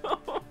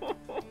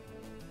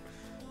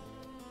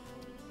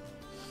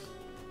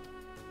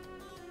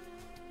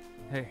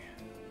 Hey,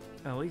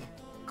 Ellie?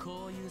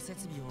 こういう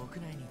設備を屋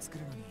内に作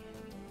るのに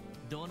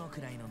どのく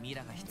らいのミ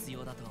ラが必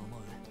要だと思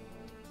う？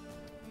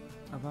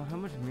 About how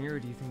much mirror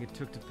do you think it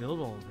took to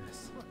build all of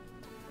this?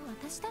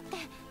 私だって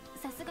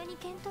さすがに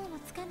見当も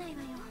つかない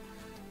わよ。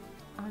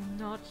 I'm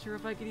not sure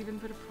if I could even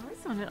put a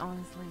price on it,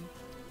 honestly.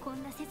 こ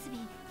んな設備、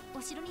お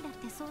城にだっ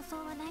てそうそう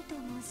はないと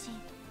思うし。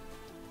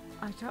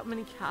 I doubt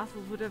many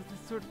castles would have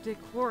this sort of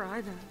decor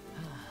either.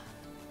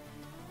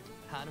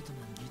 ハルト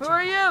マン議 Who 長。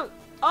 are you?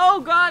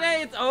 Oh god,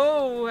 hey, it's...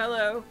 Oh,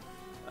 hello.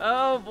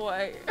 Oh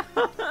boy.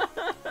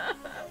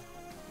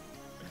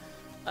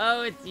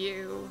 Oh, it's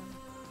you.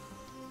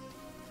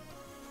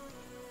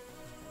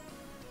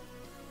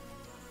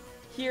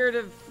 Here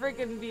to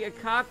freaking be a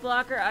cock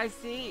blocker, I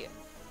see.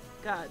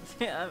 God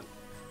damn.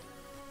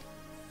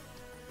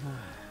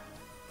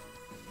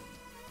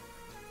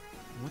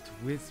 What's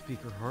with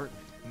Speaker Hartman?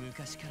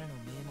 昔からの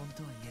名門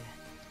とはいえ、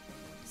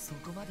そ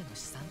こまでの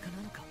資産家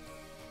なのか。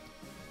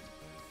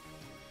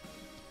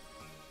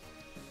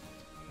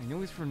 I know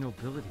he's from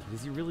nobility, but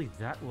is he really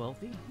that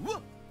wealthy?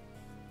 Whoa!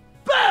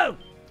 Boom!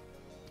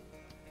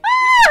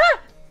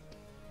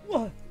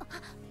 What?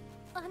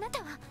 あな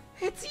たは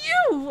It's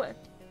you!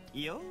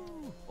 よー、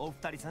お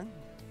二人さん。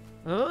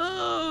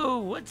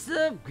 Oh, what's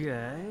up,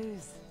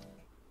 guys?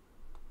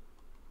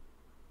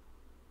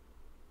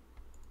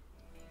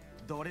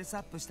 ドレスア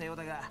ップしたよう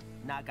だが、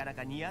なかな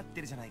か似合っ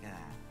てるじゃないか。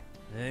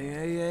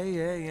 Hey.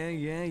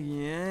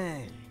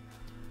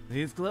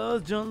 These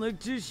clothes don't look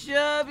too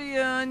shabby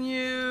on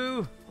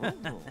you.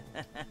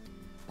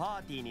 パ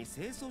ーティーに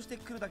清掃して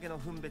くるだけの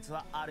分別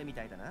はあるみ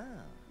たいだ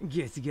な。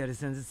 Guess you got a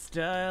sense of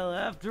style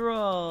after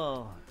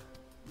all.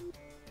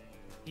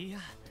 いや、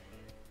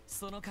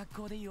その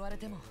格好で言われ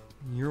ても。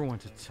 You're one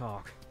to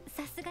talk.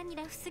 さすがに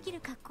ラフすぎる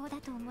格好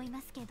だと思い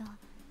ますけど。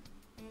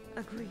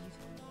 Agreed.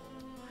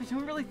 I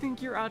don't really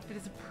think your outfit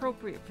is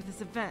appropriate for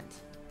this event.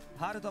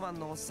 ハルトマン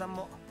のおっさん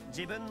も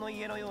自分の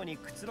家のように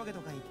くつろげと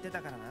か言って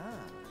たからな。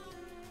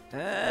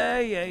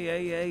 Hey.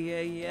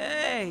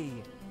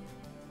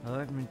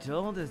 I've been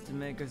told us to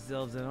make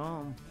ourselves at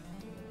home.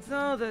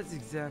 So that's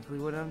exactly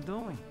what I'm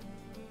doing.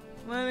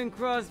 Letting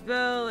cross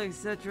bell,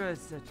 etc.,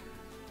 etc.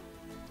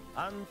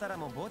 あんたら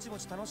もぼちぼ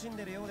ち楽しん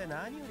でるようで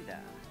何よりだ。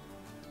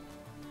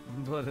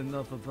 But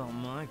enough about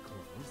my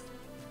clothes.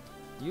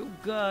 You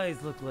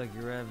guys look like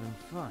you're having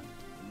fun.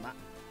 ま、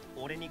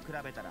俺に比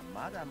べたら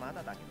まだま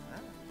だだけ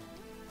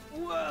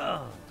どな。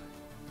 Whoa!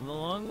 A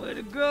long way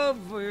to go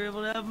before you're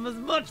able to have as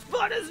much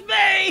fun as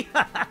me!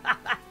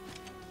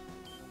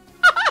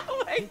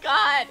 Oh my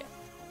god!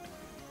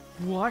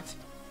 What?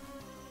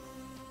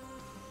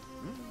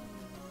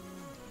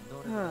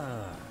 どれ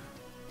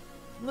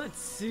Let's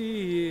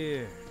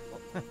see here.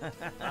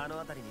 あの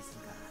辺りにす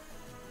る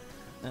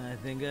か。 I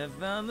think I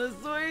found the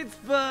sweet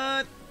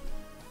spot.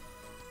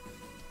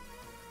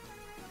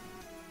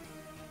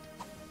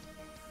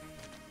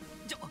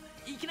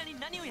 いきなり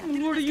何をやってる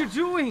ん What are で you す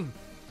か。 doing?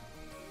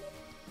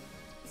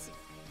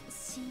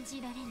 信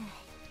じられな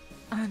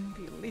い。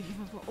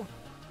 Unbelievable.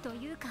 と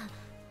いうか、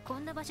こ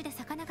んな場所で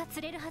魚が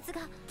釣れるはず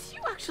が。 Do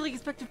you actually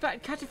expect to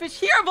catch a fish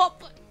here? Well,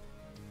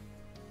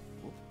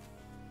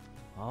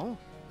 Oh?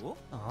 お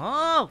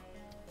Oh!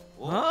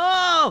 お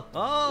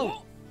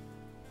Oh!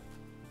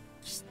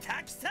 来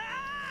た来た。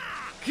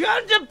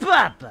 Come to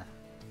Papa!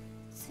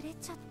 釣れ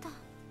ちゃった。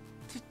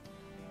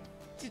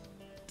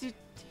 did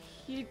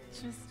he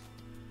just...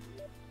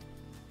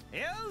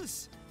 よ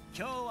し、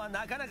今日は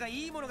なかなか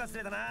いいものが釣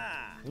れた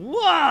な。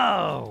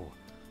 Whoa!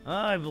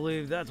 I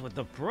believe that's what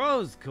the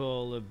pros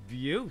call a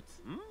beaut.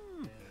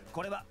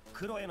 これは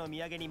クロエの土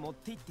産に持っ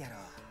て行ってや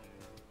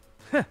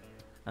ろう。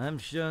 I'm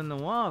sure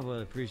Noir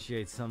will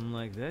appreciate something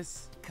like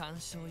this. 観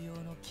賞用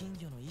の金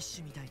魚の一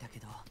種みたいだけ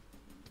ど。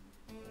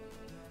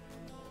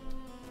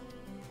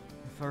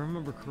 If I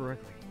remember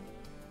correctly,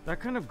 that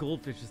kind of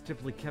goldfish is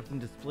typically kept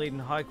and displayed in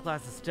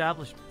high-class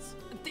establishments.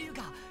 っていう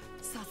か、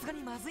さすが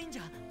にまずいんじ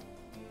ゃ。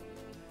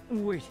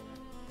 Wait,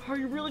 are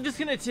you really just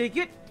gonna take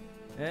it?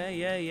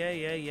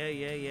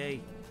 Hey.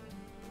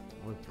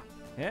 What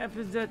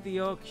happens at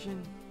the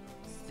auction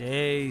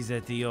stays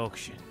at the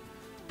auction.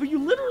 But you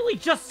literally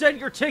just said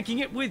you're taking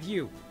it with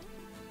you!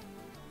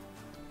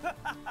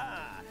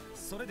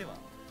 それでは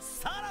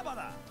さらば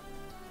だ。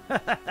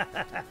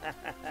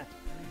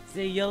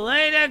 See you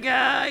later,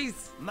 guys!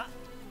 ま、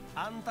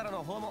あんたら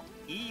の方も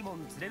いいも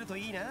ん釣れると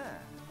いいな。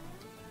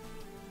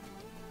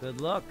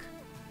 Good luck.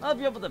 I'll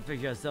be able to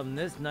figure out something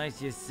this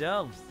nice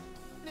yourselves.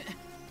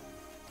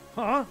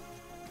 Huh?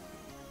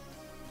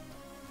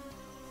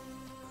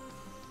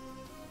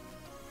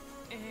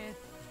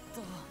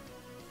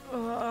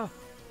 まあ、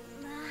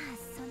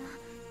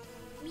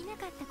見な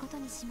かったこと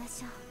にしま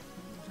しょう。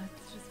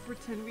 Let's just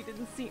pretend we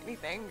didn't see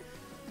anything.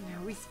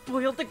 Now we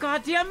spoiled the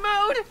goddamn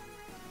mood!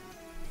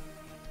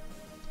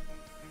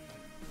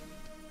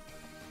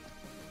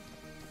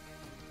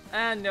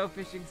 And no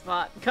fishing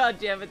spot. God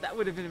damn it, that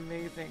would have been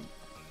amazing.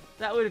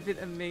 That would have been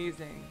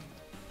amazing.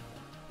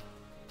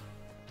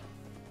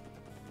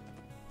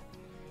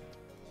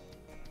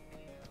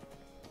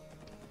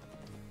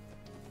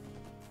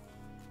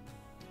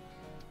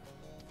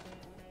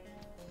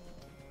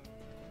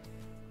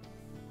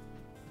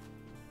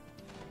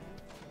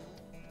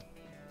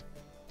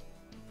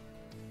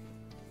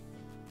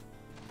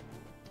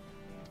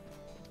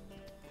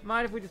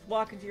 Mind if we just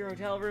walk into your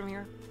hotel room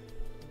here?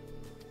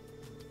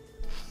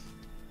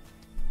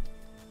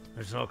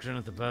 This auction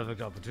is the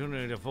perfect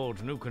opportunity to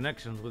forge new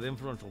connections with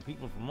influential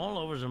people from all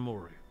over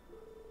Zamori.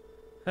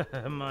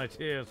 My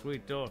dear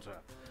sweet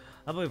daughter,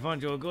 how about we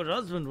find you a good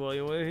husband while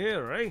you were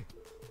here, eh?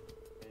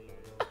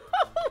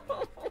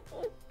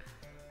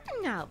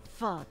 Now,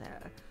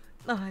 father.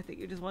 Oh, I think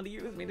you just want to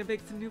use me to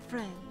make some new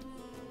friends.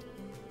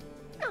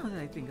 Now that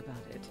I think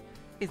about it,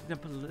 isn't a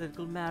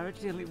political marriage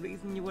the only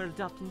reason you were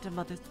adopted into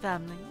mother's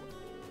family?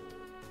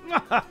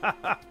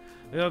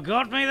 You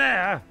got me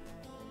there!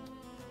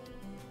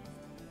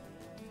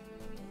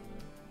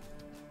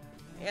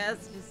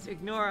 Yes, just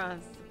ignore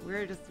us.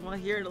 We're just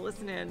here to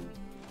listen in.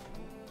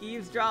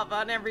 eavesdrop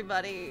on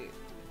everybody.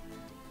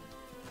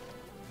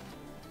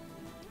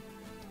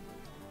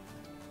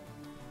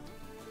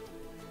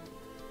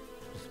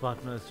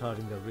 Despite no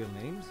starting their real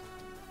names,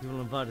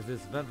 people invited to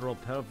this event are all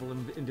powerful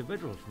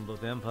individuals from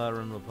both Empire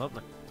and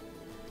Republic.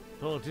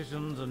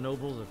 Politicians and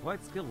nobles are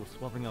quite skilled with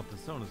swapping out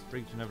personas for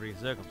each and every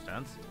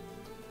circumstance.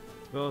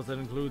 Of course, that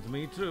includes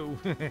me too.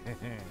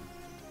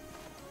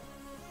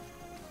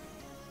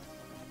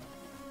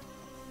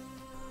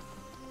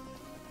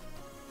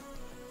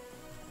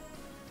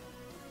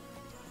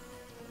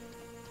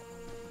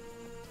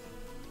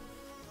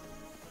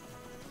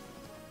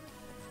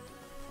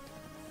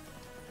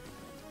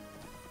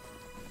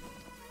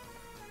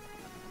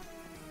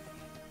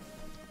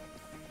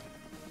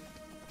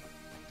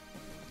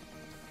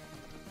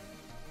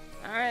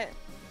 Alright.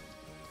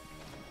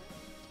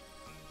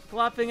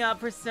 Swapping out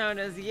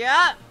personas.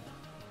 Yep!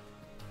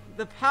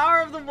 The power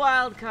of the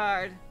wild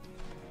card.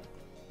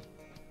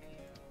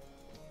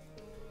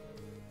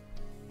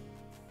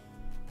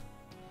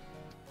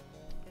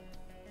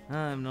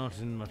 I'm not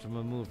in much of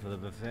a mood for the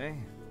buffet.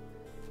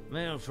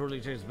 Meal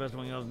surely tastes best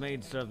when your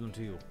maid serves them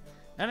to you.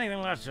 Anything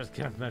less just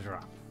can't measure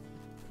up.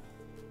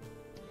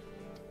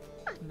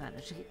 I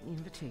managed to get an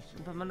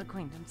invitation from an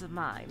acquaintance of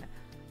mine.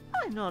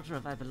 I'm not sure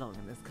if I belong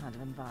in this kind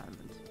of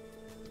environment.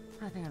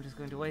 I think I'm just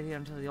going to wait here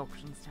until the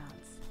auction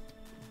starts.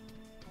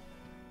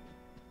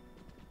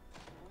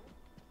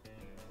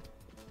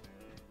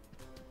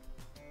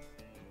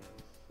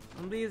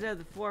 And these are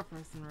the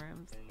 4-person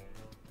rooms.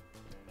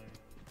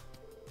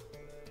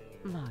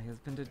 My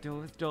husband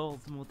adores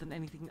dolls more than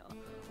anything,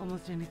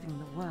 almost anything in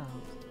the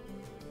world.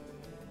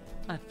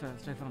 At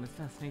first I found his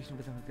fascination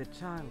with them a bit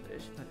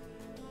childish, but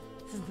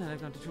since then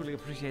I've come to truly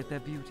appreciate their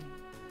beauty.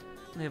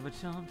 They have a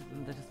charm to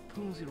them that just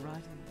pulls you right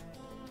in.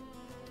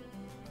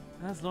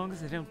 As long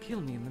as they don't kill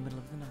me in the middle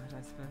of the night,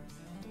 I suppose.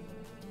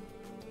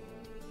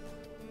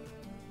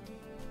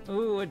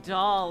 Ooh, a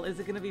doll. Is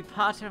it gonna be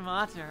Pater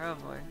Mater? Oh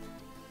boy.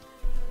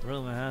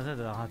 Rumor has it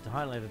that the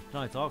highlight of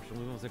tonight's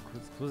auction was an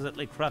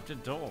exquisitely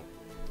crafted doll.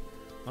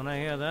 When I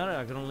hear that,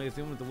 I can only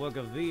assume it's the work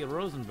of the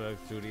Rosenberg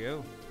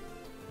studio.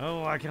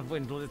 Oh, I can't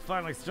wait until it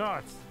finally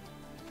starts.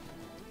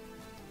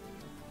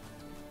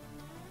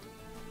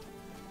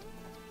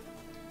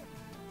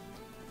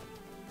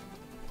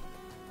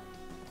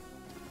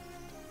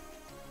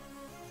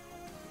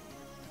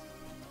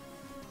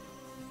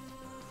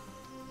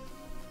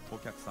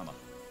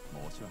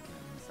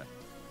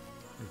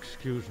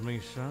 Excuse me,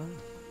 son?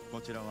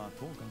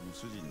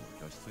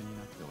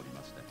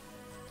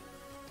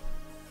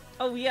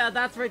 Oh yeah,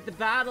 that's right, the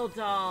battle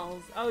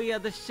dolls. Oh yeah,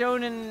 the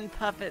shonen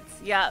puppets.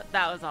 Yeah,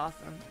 that was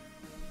awesome.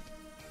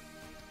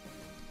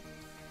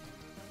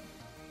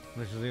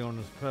 This is the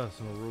owner's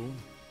personal room.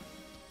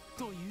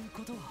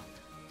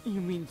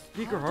 You mean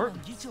Speaker Heart?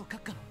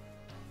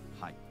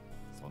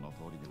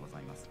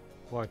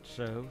 Quite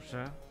so,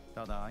 sir.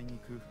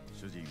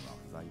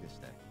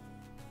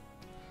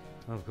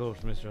 Of course,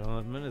 Mr.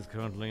 Hartman is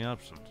currently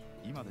absent.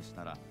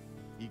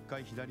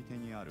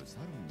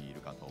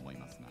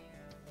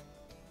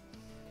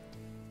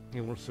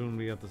 He will soon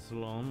be at the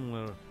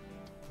salon,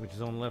 which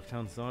is on the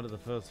left-hand side of the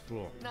first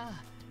floor.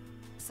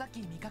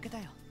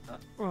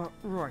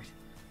 Right.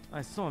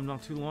 I saw him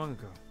not too long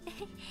ago.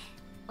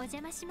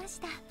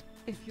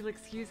 If you'll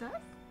excuse us.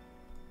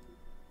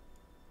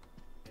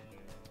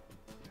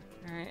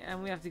 Alright,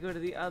 and we have to go to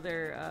the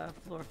other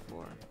floor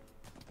 4.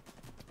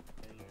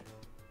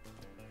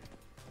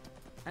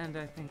 And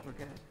I think we're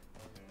good.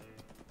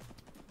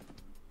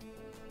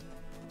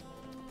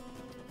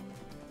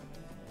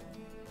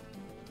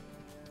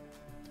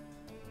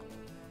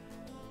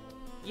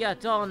 Yeah,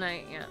 doll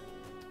night, yeah.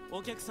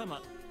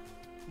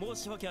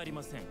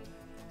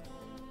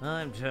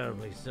 I'm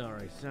terribly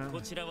sorry, sir.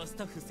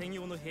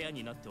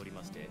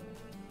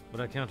 But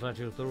I can't let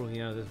you through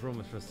here. This room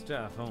is for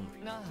staff only.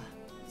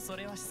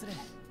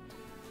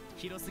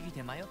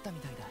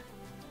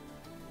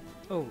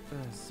 Oh,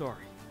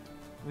 sorry.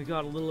 We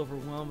got a little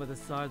overwhelmed by the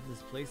size of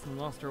this place and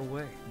lost our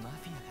way.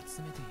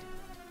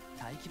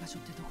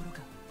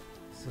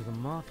 So the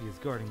Mafia is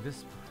guarding this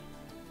spot.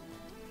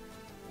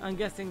 I'm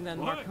guessing then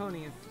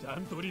Marconi is...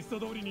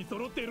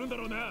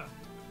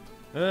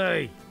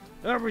 Hey!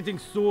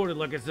 Everything's sorted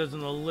like it says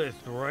on the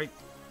list, right?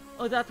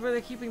 Oh, that's where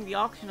they're keeping the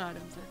auction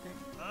items, I think.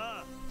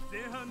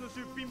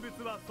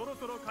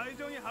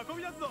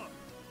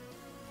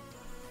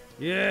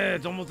 Yeah,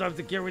 it's almost time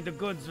to carry the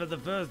goods for the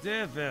first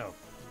airfield.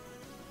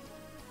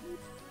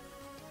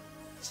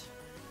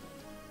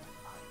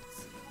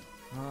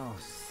 Oh,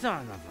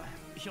 son of a...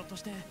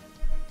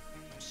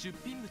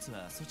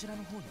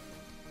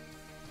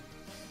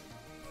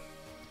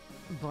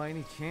 By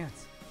any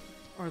chance,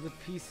 are the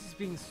pieces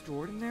being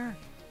stored in there?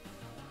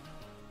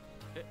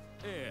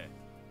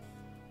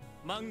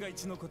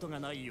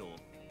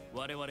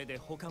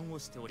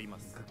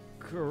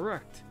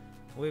 Correct.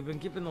 We've been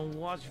keeping a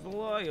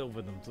watchful eye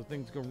over them so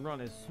things can run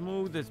as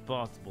smooth as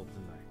possible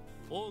tonight.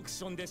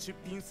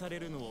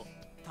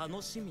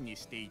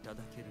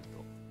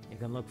 You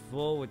can look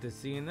forward to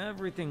seeing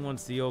everything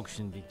once the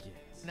auction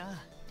begins.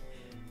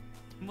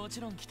 もち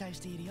ろん期待し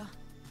ているよ。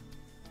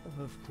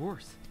 Of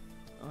course.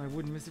 I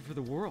wouldn't miss it for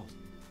the world.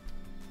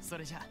 そ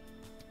れじゃ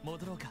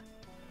戻ろうか。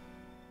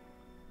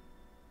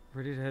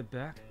 Ready to head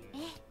back? え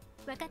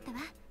え、わかったわ。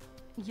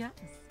 Yes,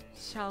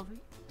 shall we?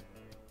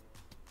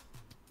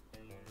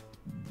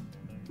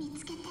 見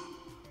つけて。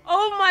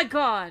 Oh my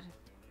god!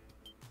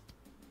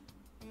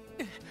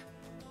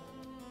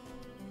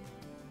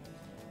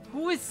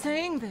 Who is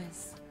saying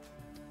this?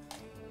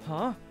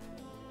 Huh?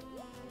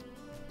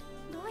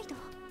 ロイド。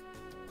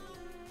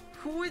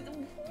 Who is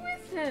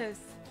this?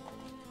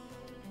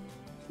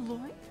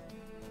 Lloyd?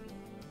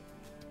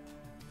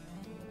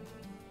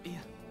 い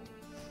や、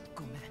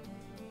ごめん。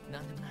な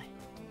んでもない。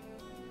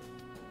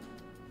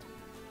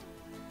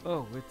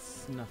 Oh,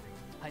 it's nothing.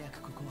 早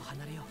くここを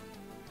離れよ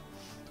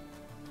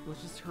う。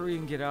 Let's just hurry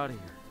and get out of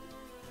here.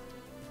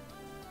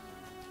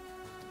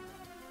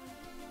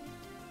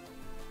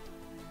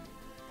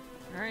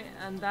 Alright,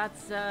 and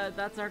that's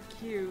our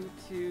cue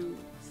to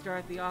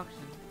start the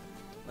auction.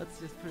 Let's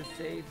just put a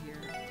save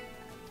here.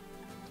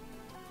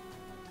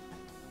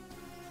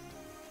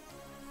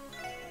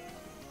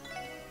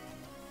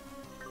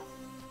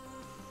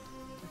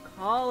 The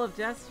Call of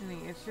Destiny,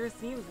 it sure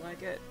seems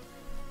like it.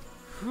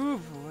 Whew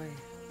boy.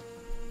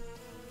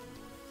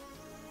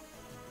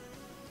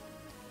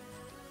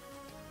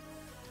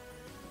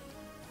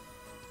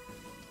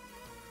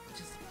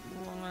 Just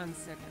 1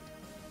 second.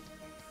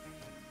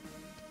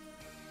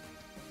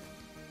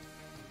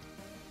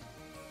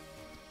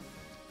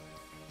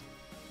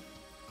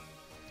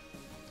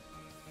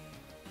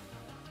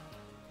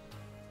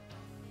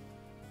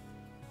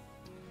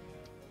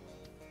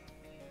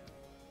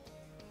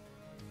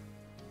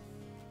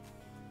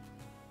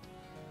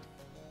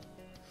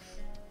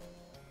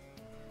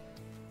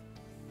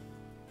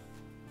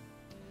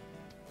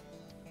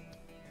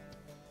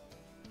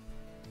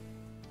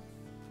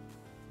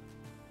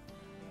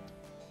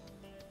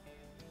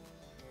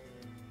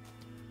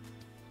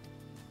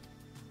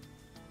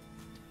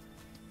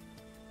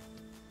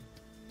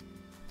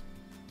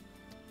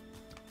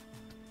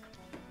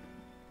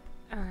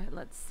 Alright,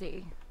 let's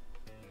see.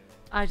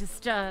 I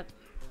just, it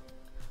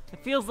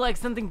feels like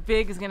something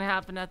big is gonna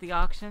happen at the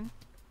auction.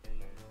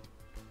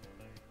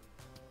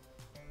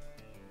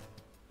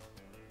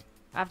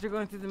 After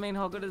going through the main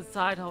hall, go to the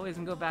side hallways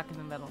and go back in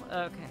the middle.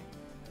 Okay.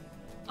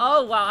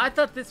 Oh, wow, I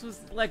thought this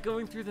was, like,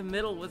 going through the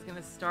middle was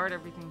gonna start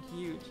everything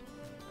huge.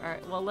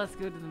 Alright, well, let's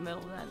go to the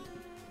middle then.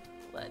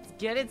 Let's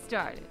get it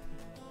started.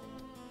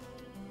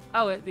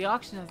 Oh, the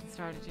auction hasn't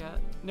started yet.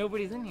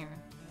 Nobody's in here.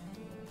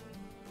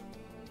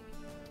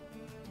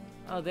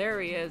 Oh,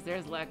 there he is.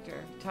 There's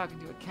Lecter talking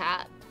to a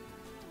cat.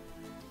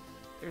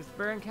 There's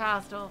Burn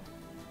Castle.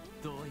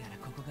 どうやら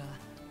ここが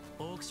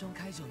オークション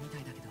会場みた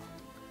いだけど。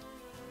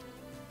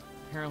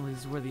 Apparently this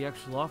is where the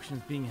actual auction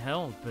is being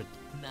held, but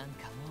なん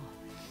かも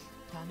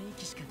うため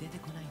息しか出て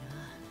こないな。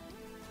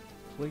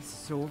 place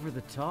is so over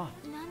the top.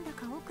 なんだ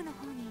か奥の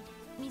方に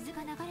水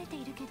が流れて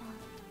いるけど。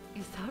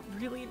 Is that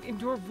really an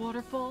indoor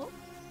waterfall?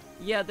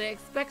 Yeah, they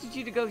expected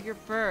you to go here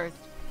first.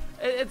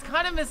 It's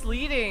kind of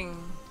misleading.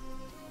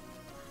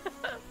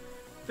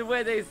 The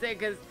way they say,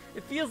 because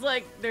it feels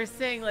like they're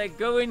saying, like,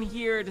 go in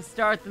here to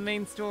start the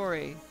main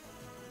story.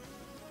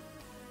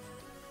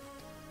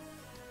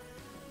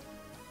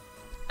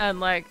 And,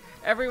 like,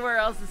 everywhere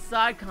else is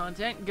side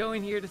content. Go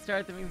in here to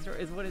start the main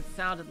story is what it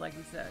sounded like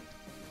he said.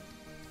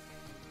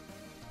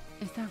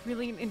 Is that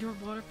really an indoor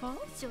waterfall?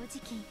 正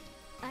直、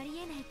あり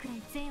えないくら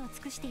い善を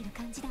尽くしている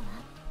感じだわ。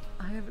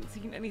 I haven't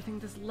seen anything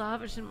this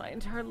lavish in my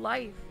entire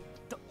life.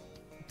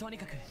 とに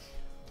かく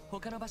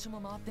他の場所も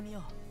回ってみよ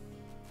う。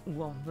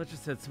 Well, let's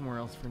just head somewhere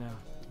else for now.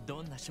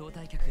 どんな招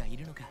待客がい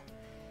るのか。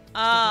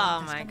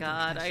 Oh my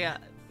god,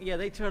 yeah,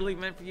 they totally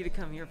meant for you to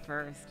come here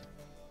first.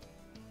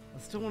 I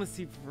still want to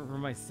see for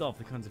myself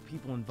the kinds of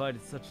people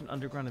invited to such an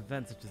underground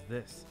event such as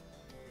this.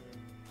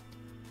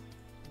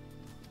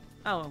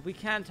 Oh, we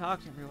can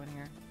talk to everyone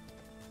here.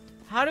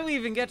 How do we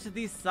even get to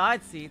these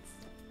side seats?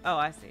 Oh,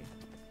 I see.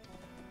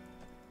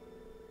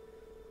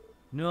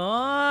 No,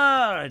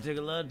 I took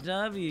a lot of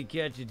time for you to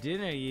catch your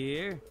dinner, you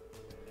hear?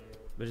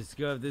 Better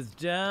scarf this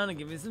down and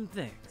give me some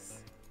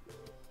thanks.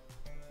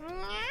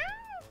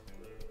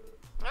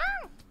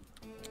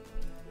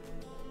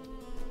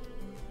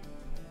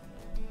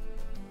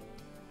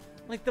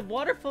 Like, the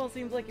waterfall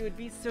seems like it would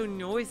be so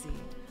noisy.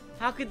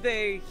 How could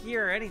they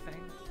hear anything?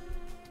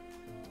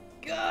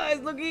 Guys,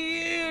 looky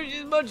here!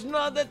 She's munching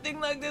on that thing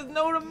like there's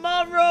no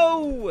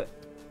tomorrow!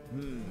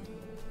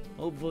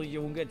 Hopefully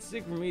you won't get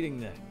sick from eating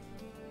that.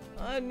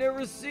 I've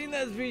never seen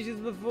that species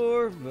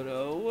before, but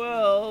oh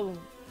well.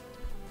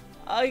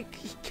 I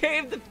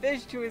gave the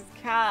fish to his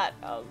cat.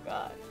 Oh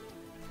god.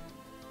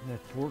 That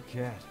poor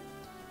cat.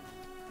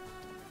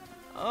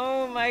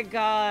 Oh my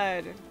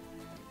god.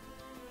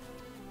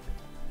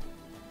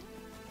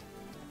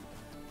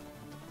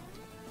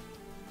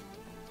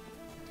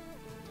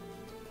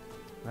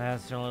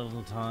 There's still a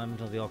little time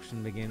until the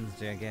auction begins,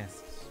 dear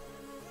guests.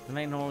 The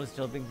main hall is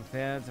still being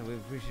prepared, so we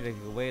appreciate if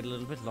you could wait a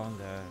little bit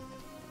longer.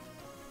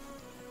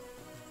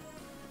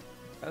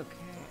 Okay,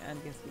 I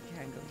guess we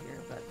can go here,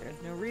 but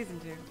there's no reason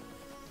to.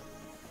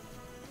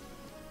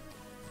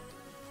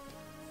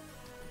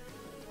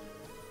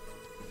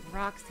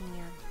 Roxy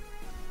here.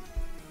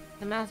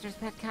 The master's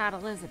pet cat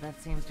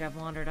Elizabeth seems to have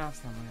wandered off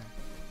somewhere.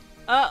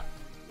 Oh!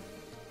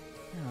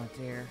 Oh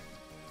dear.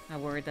 I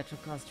worried that she'll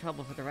cause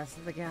trouble for the rest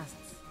of the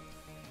guests.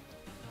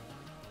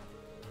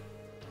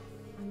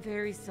 I'm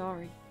very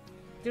sorry.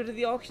 Due to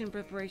the auction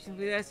preparations,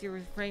 we asked you to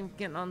refrain from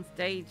getting on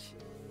stage.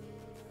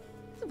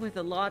 With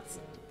the lots,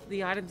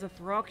 the items up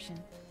for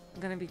auction are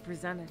going to be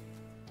presented.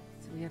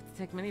 So we have to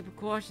take many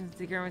precautions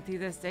to guarantee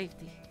their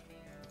safety.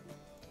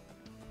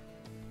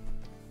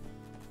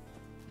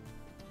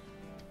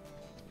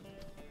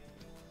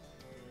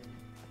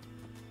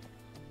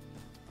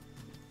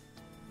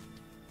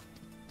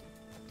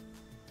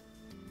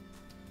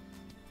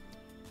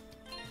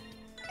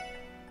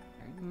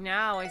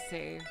 Now I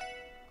save.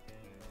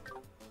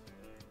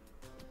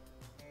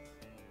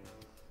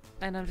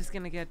 And I'm just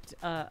gonna get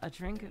a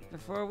drink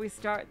before we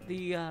start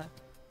the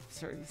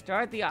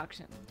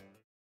auction.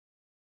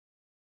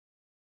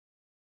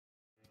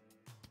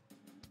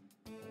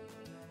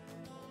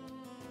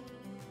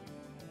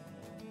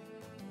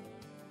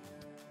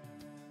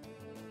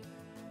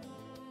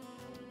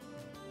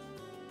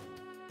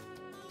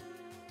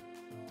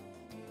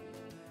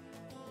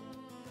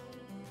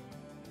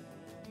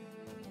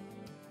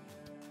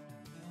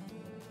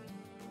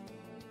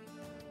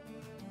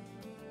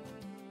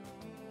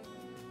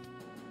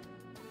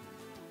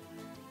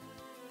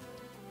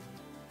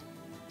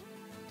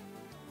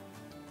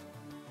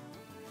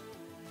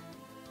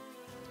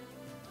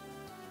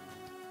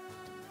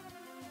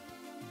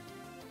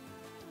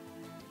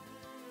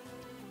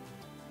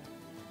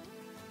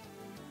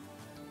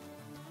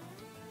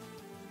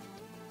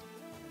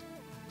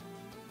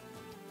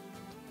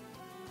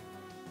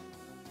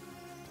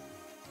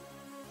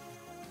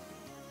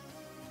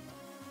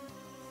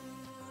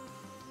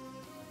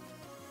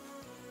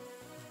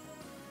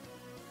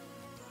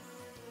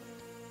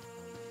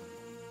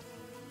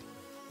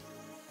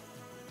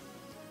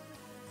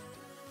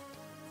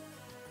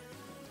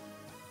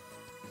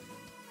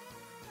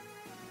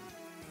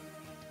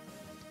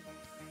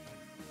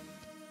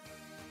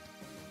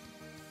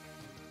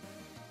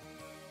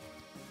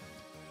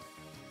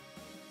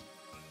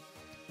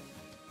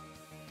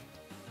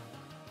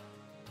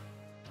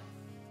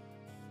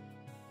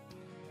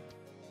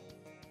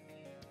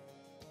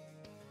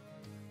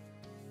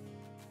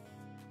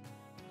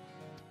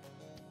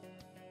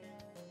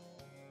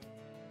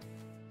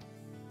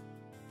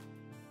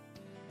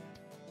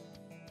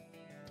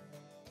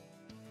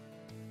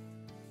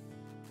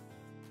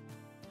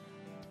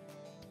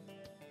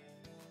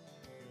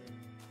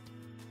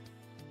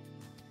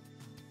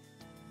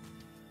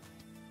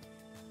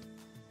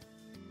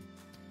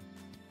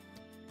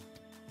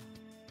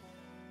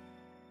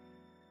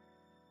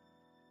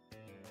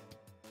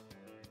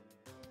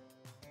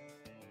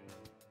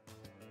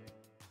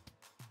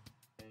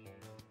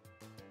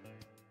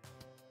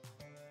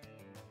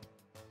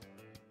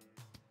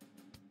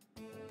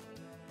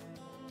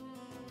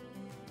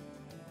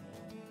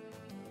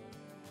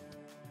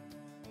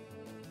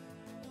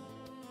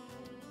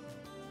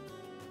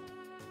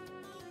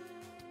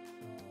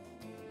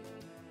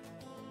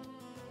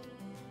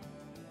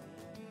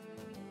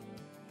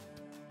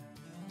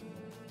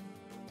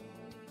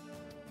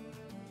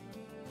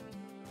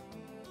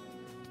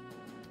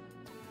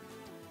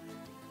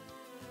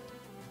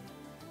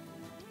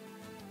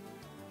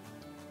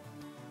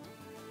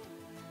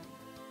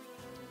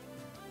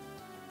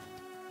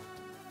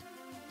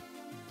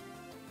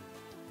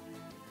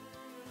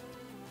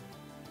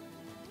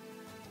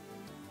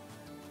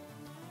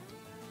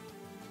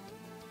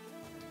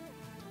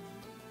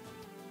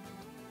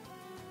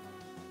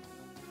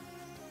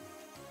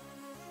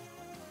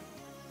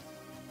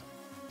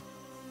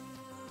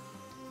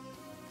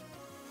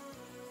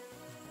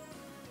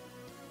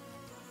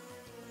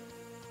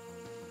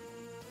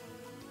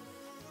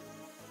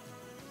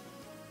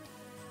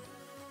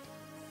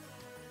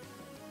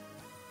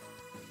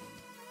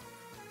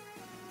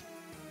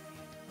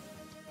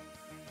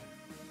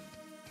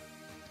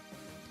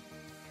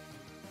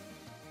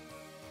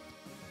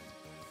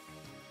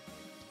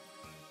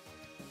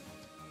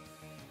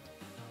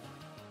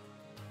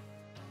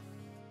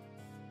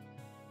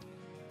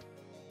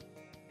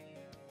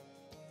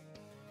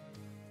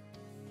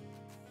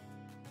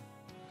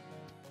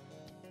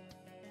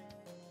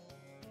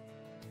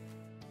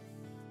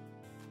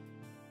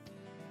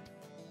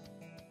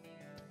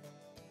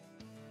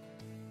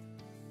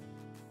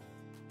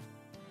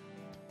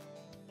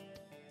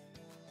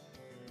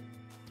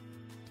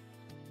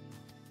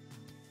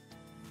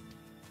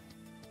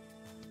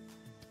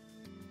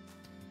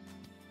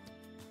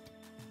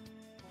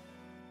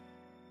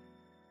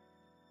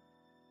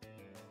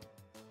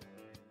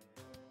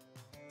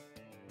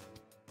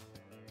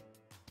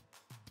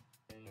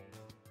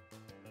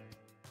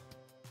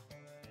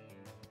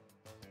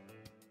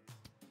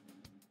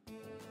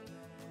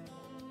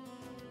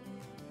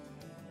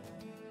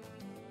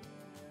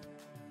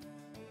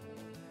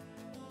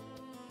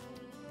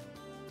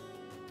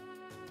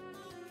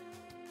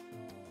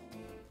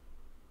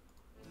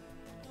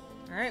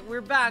 Alright,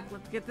 we're back.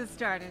 Let's get this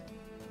started.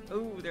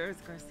 Oh, there's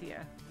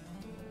Garcia.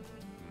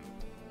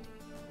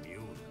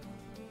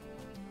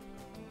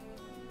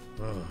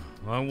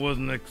 I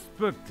wasn't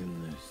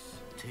expecting this.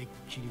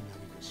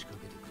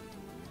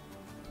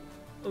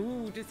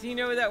 Ooh, does he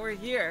know that we're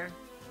here?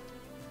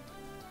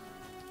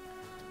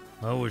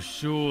 I was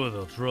sure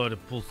they'll try to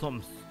pull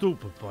something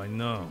stupid by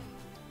now.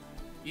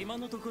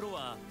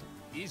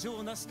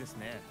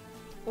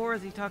 Or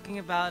is he talking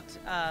about,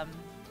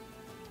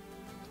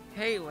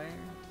 Haywire?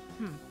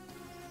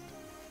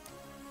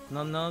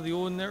 Not none of the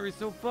ordinary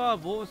so far,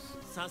 boss.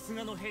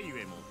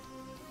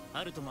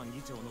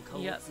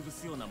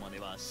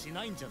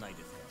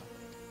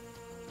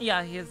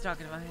 Yeah, he is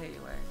talking about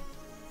Haywire.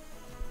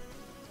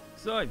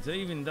 Besides,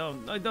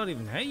 I don't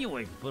even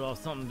Haywire could put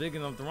off something big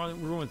enough to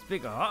ruin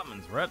Speaker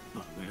Hartman's rep.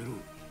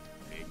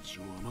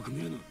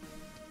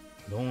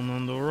 Don't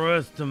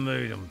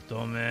underestimate him,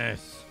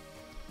 dumbass.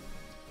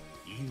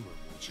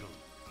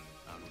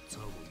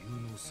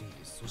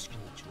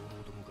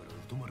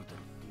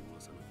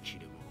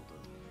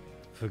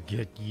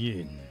 Forget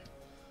Yin.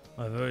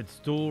 I've heard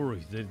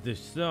stories that this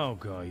Sao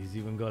guy has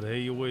even got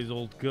Hayway's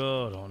old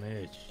guard on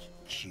edge.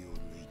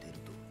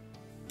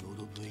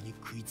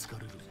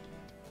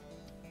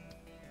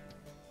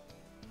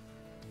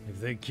 If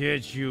they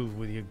catch you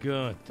with your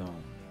guard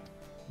down,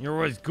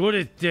 you're as good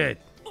as dead.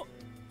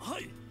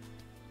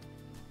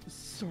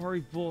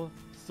 Sorry, boss.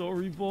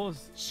 Sorry,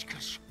 boss.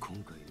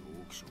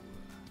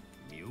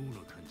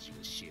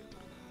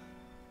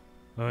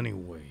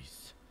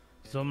 Anyways,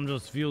 something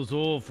just feels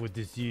off with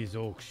this year's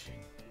auction.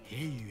 I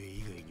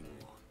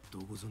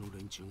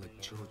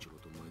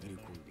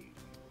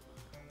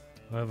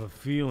have a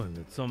feeling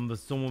that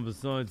someone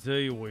besides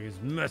Hayway is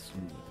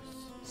messing with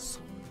us.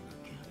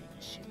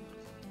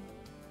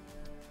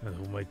 That's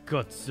what my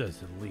gut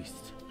says, at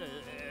least.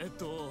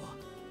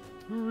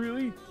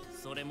 Really?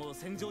 それも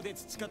戦場で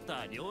培っ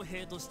た傭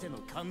兵としての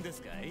勘で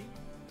すかい?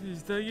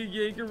 Is that your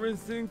Jaeger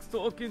instincts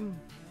talking?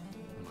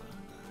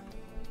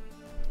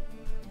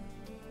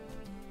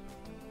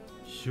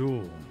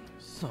 Sure,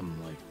 something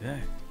like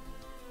that.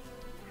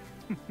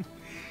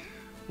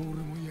 俺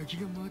も焼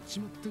きが回っち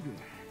まったか。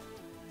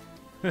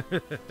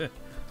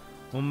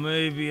Well,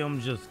 maybe I'm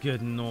just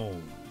getting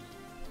old.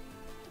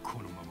 こ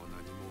のまま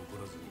何も起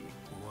こらずに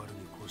終わるに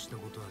越した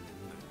ことはねえ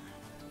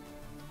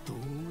んだが、どう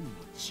にも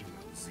違う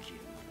ぜ。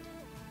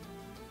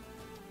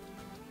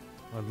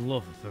 I'd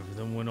love if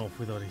everything went off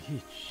without a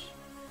hitch,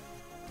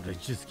 but I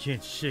just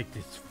can't shake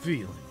this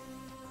feeling.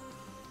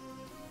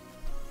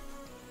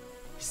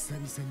 久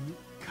々に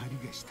狩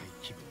りがしたい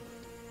気分。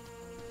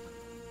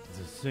 It's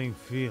the same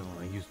feeling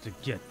I used to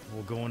get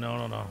before going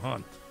out on a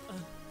hunt.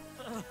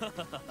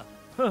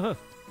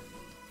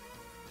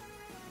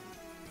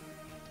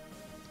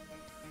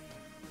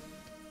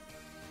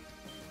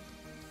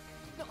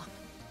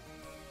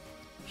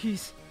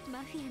 He's マ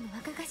フィアの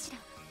若頭。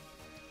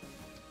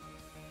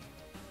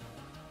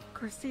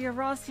 Garcia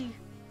Rossi.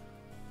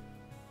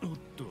 おっ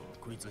と、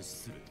こいつは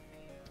失礼。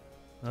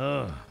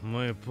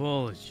 My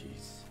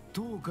apologies.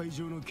 当会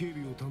場の警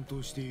備を担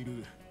当してい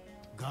る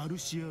ガル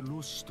シア・ロ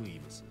ッシと言い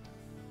ます。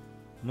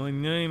 My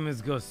name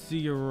is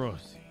Garcia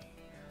Rossi.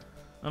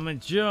 I'm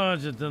in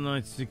charge of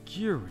tonight's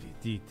security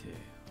detail.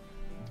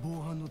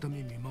 防犯のた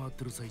め見回っ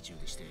てる最中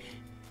でして、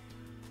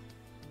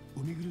お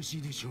見苦し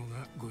いでしょう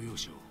がご容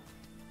赦を。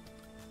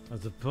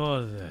 As a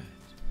part of that,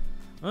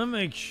 I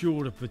make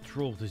sure to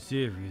patrol this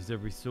areas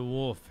every so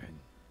often.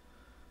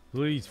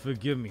 Please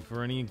forgive me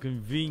for any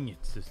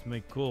inconvenience this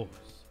may cause.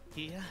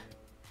 いや、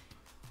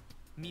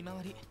見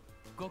回り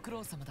ご苦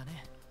労様だ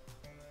ね。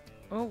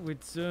 Oh,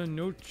 it's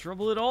no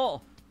trouble at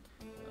all.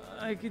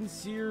 I can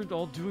see you're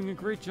all doing a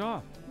great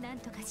job. なん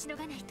とかしの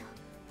がないと。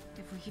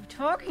 If we keep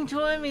talking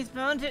to him, he's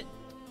bound to...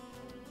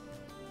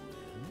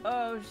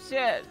 Oh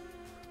shit.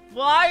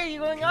 Why are you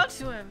going up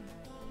to him?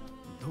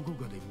 どこ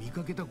かで見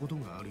かけたこと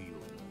があるよう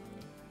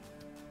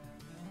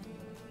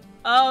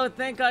な。 Oh,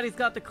 thank God he's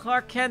got the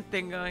Clark Kent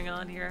thing going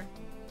on here.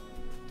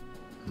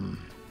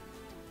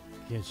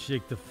 Can't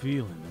shake the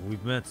feeling that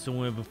we've met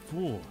somewhere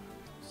before,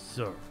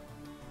 sir.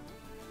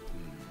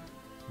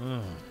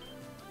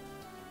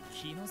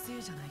 気のせ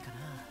いじゃないかな。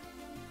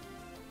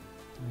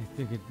 I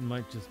think it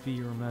might just be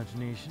your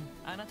imagination.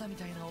 あなたみ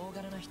たいな大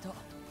柄な人、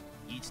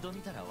一度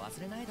見たら忘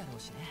れないだろ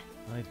うしね。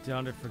 I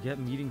doubt I'd forget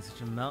meeting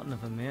such a mountain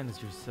of a man as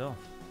yourself.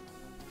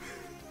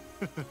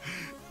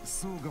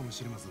 そうかも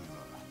しれませんが。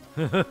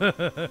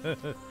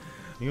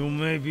 You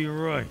may be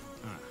right.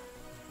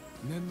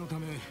 念のた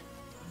め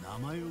名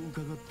前を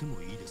伺っても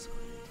いいですか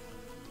ね。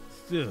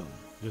 Still,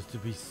 just to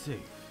be safe.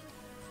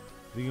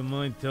 Do you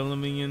mind telling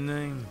me your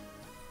name?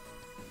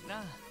 な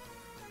あ、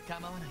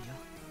構わないよ。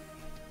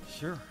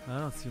 Sure, I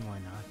don't see why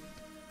not.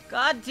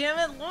 God damn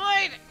it,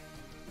 Lloyd!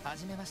 は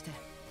じめまして、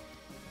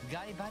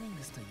ガイ・バニン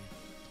グスという。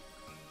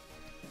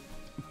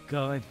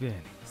 Guy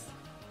Bennings.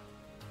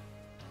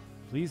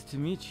 Pleased to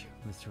meet you,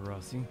 Mr.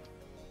 Rossi.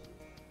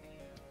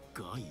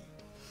 ガイ。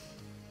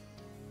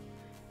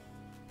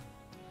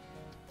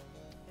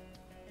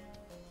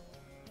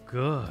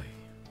 Guy. あっ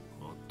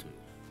て、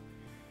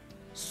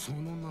そそ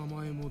の名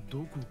前もど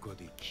こか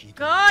で聞い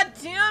た。 God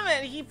damn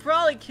it! He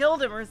probably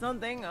killed him or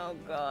something. Oh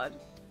god.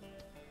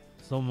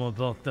 Something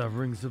about that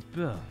rings a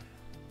bell.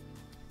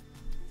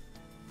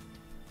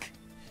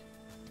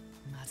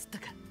 まずった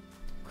か。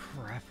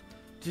 Crap.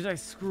 Did I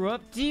screw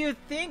up? Do you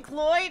think,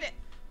 Lloyd?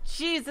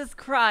 Jesus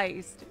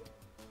Christ.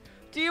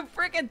 Do you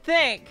freaking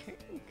think?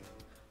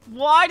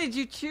 Why did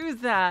you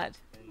choose that?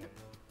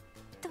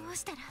 どう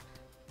したら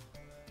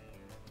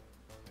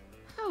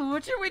Oh,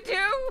 what should we do?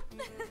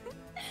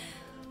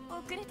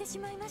 遅れてし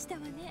まいました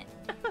わね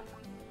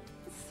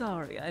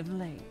Sorry, I'm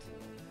late.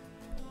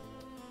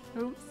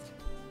 Oops.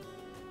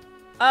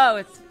 Oh,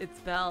 it's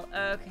Belle.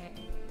 Okay.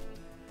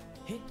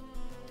 え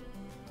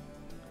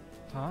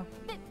Huh?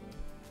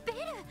 ベル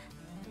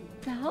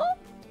Belle?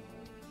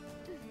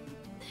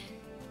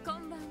 こ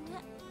んばん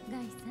はガ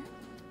イ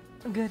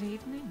さん Good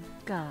evening,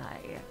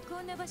 Guy.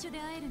 こんな場所で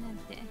会えるなん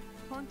て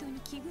本当に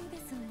奇遇で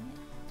すわね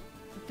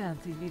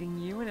Fancy meeting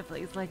you in a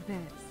place like this.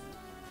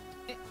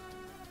 え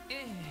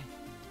え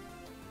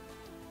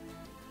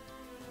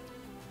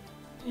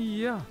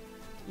Yeah.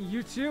 You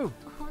too.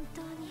 本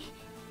当に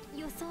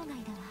予想外だわ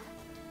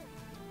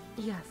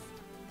Yes.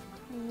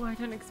 Quite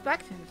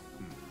unexpected.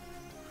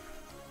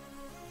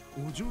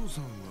 お嬢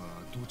さんは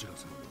どちら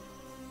さ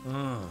ん？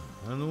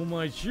 I know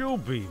my she'll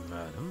be,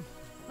 madam.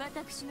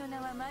 私の名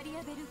はマリ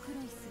アベル・ク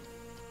ロイス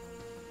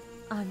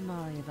I'm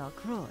Maria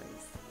Valcroix.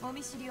 お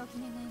見知りおき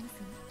願います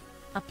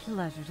わ A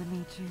pleasure to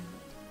meet you.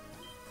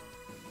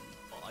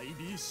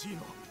 IBC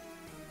の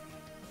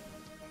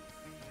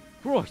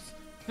Christ,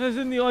 as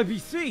in the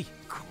IBC.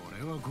 こ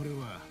れは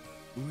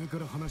上か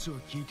ら話は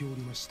聞いてお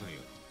りましたよ。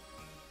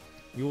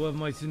 You have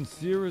my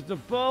sincerest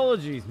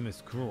apologies,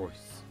 Miss Croyce.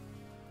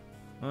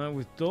 I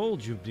was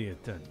told you'd be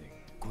attending.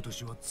 今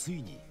年はつ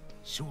いに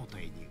招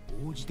待に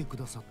応じてく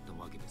ださった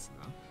わけです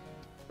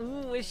な。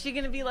 Ooh, is she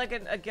gonna be like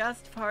a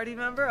guest party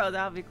member? Oh,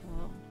 that would be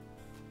cool.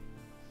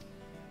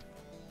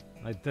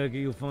 I take it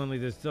you finally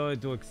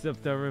decided to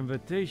accept our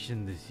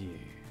invitation this year.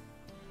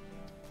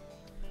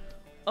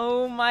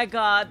 Oh my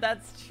god,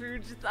 that's true,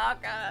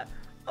 Chisaka.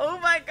 Oh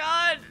my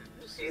god,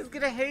 she's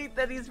gonna hate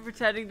that he's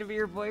pretending to be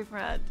her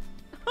boyfriend.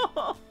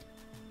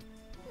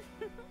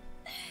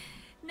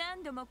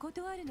 何度も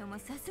断るのも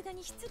さすが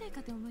に失礼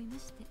かと思いま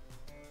して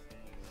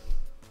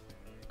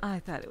I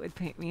thought it would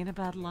paint me in a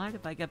bad light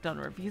if I kept on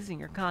refusing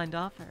your kind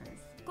offers.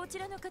 こち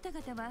らの方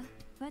々は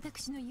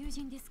私の友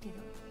人ですけど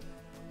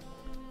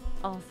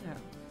Also,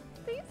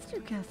 these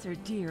two guests are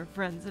dear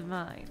friends of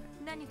mine.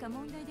 何か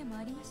問題でも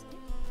ありまし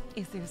て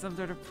Is there some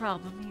sort of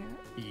problem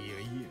here? いや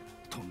いや、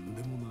とん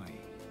でもない。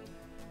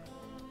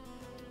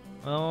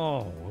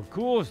 Oh, of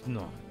course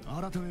not.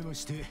 改めま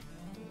して、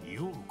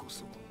ようこ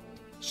そ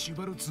シュ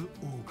バルツ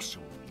オークショ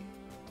ンに。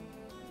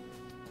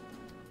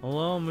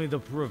 Allow me the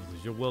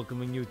privilege of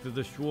welcoming you to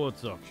the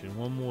Schwarze auction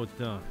one more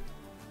time.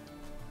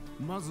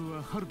 まず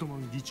はハルトマ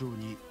ン議長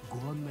にご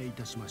案内い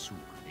たしましょう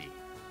かね。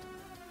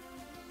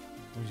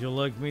 Would you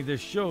like me to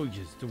show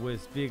you to where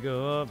Speaker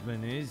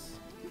Hoffman is?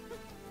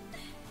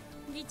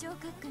 議長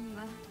閣下に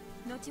は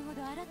後ほ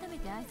ど改め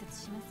て挨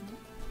拶しますね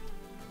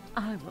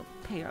I will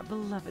pay our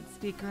beloved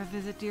speaker a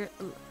visit, dear.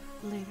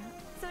 Later.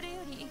 それ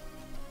より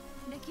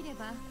できれ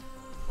ば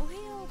お部屋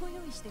をご用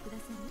意してくだ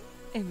さ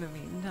い In the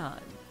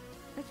meantime,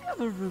 if you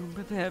have a room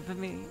prepared for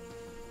me.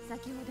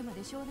 先ほどま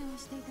で商談を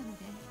していたので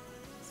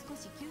少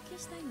し休憩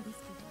したいのです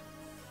けど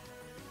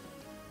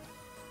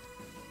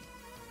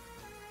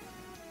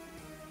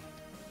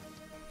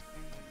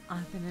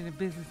I've been in a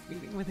business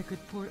meeting with a good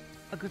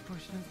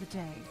portion of the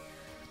day,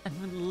 and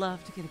would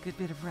love to get a good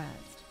bit of rest.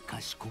 か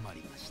しこま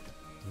りました。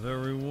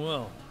 Very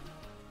well.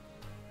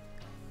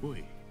 お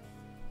い、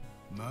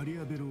マリ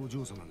アベルお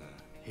嬢様が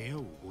部屋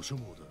をご所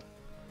望だ。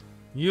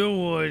 You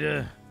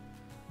would,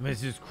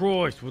 Mrs.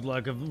 Croyce would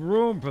like a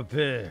room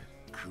prepared.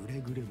 く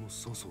れぐれも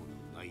粗相の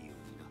ないようにな。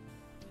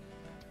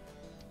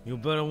 You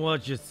better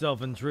watch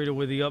yourself and treat her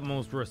with the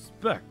utmost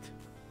respect.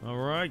 All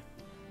right?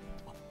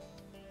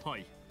 は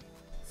い、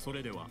そ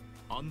れでは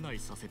案内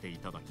させてい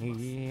ただきま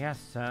す。 Yes,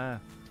 sir.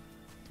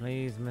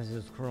 Please,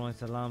 Mrs.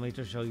 Croyce, allow me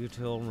to show you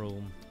to your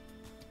room.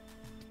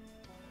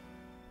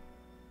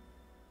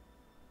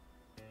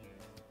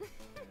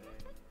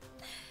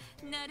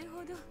 なる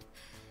ほど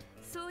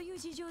そういう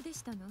事情で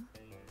したの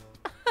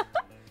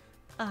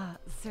Ah,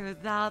 so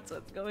that's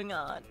what's going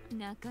on.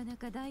 なかな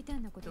か大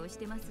胆なことをし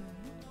てますわね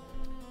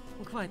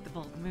Quite the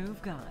bold move,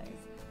 guys.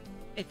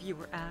 If you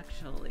were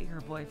actually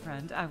her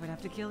boyfriend, I would have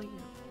to kill you.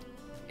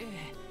 え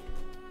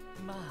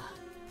えまあ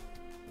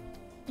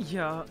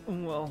Yeah,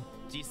 well,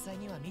 実際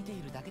には見て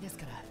いるだけです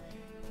か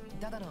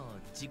らただの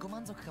自己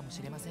満足かも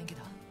しれませんけ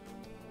ど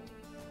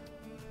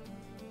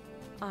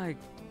Oh,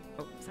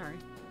 sorry.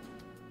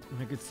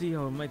 I could see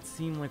how it might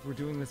seem like we're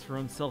doing this for our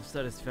own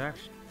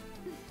self-satisfaction.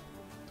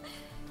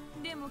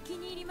 でも気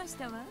に入りまし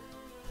たわ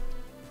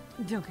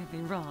Don't get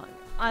me wrong.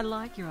 I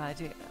like your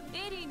idea.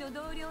 エリーの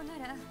同僚な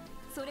ら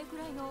それく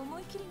らいの思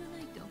い切りが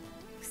ないと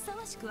ふさ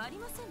わしくあり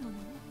ませんものね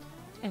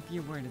If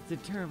you weren't as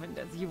determined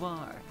as you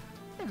are,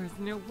 there is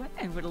no way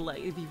I would let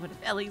you be one of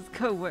Ellie's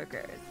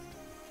co-workers.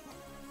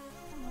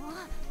 もう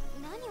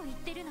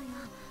ってるのよ。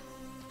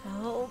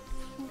 Belle,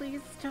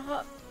 please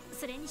stop.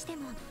 それにして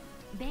も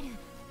ベル、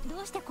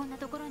どうしてこんな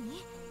ところ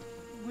に？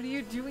 What are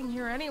you doing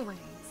here anyway?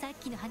 さっ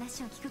きの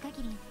話を聞く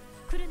限り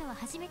来るのは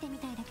初めてみ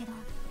たいだけど。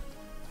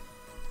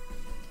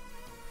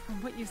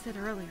 From what you said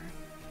earlier,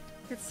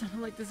 it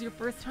sounded like this is your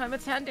first time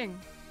attending.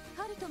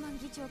 ハルトマン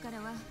議長から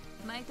は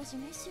毎年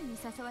熱心に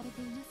誘われ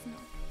ています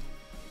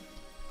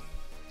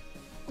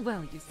の。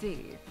 Well, you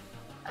see,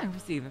 I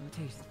receive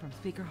invitations from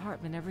Speaker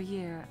Hartman every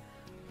year,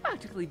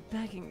 practically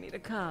begging me to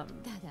come.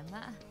 ただ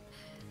まあ、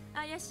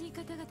怪しい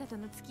方々と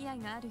の付き合い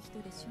がある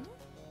人でし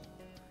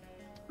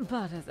ょ。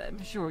 But as I'm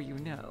sure you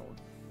know,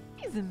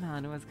 he's a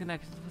man who has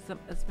connections with some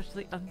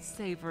especially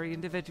unsavory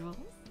individuals.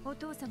 お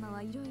父様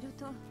はいろいろ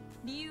と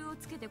理由を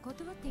つけて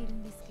断っている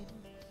んですけど。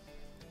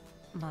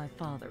 My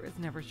father is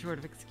never short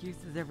of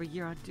excuses every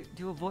year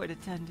to avoid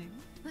attending.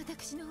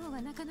 私の方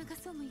はなかなか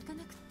そうもいか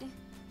なくて。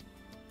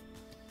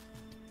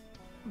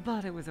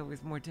 But it was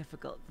always more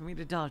difficult for me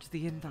to dodge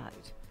the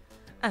invite.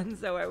 And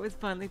so I was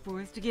finally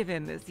forced to give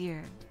in this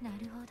year. な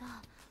るほど。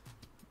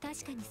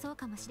確かにそう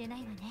かもしれな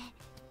いわね。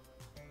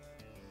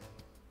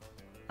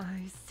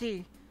 I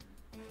see.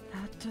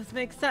 That does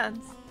make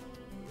sense.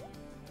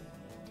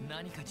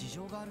 何か事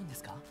情があるんで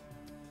すか？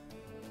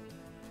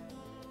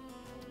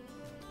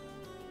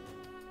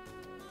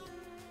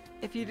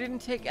 If you didn't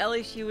take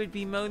Ellie, she would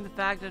bemoan the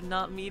fact of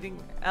not meeting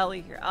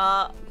Ellie here.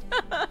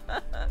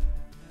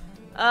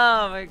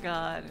 Oh my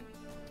god.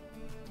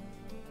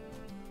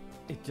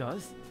 It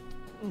does?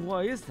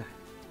 Why is that?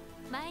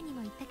 前に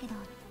も言ったけど、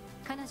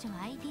彼女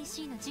は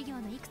ITC の授業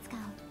のいくつか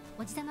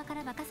をおじさまか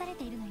ら任され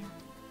ているのよ。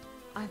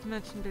 I've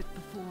mentioned it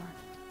before,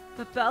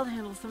 but Belle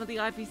handles some of the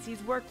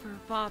IPC's work for her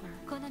father.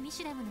 このミ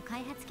シュラムの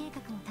開発計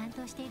画も担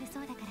当しているそ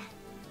うだか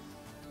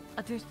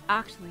ら。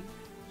 Actually,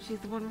 she's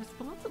the one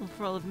responsible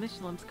for all of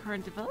Michelin's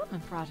current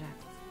development projects.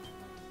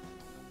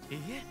 え？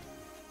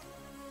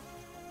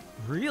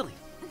 Really?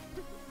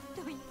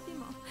 と言って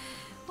も、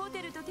ホ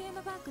テルとテー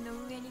マパークの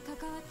運営に関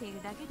わってい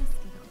るだけです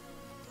け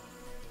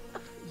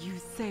ど。 You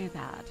say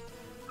that.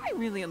 I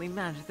really only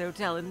manage the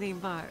hotel and theme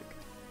park.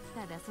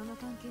 ただその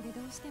関係で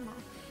どうしても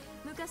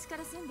昔か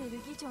ら住んでいる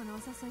議長のお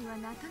誘いは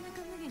なかな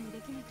か無限にで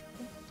きなくて。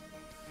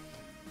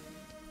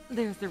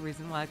 There's the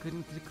reason why I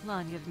couldn't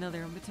decline yet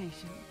another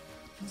invitation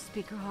from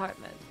Speaker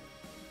Hartman,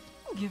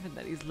 given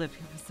that he's lived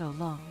here for so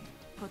long.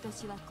 今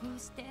年はこう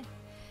して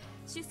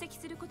出席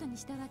することに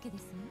したわけで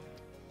すね。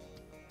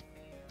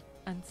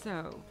 And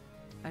so,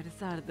 I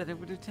decided that I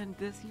would attend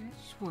this year's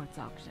Schwarze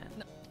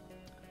auction.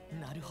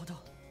 なるほど。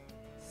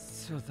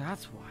 So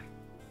that's why.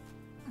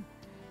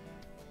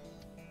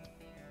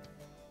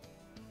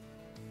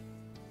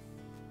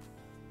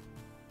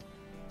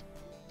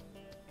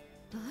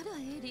 あら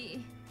エ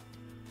リ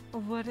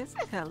What is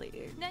it, Ellie?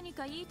 ー、何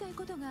か言いたい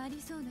ことがあ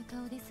りそうな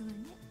顔ですわね。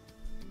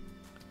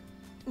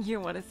 You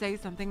want to say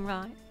something,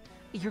 right?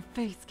 Your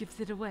face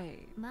gives it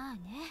away. まあ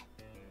ね。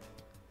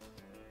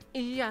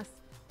 Yes.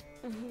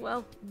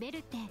 Well, ベル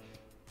って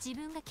自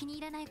分が気に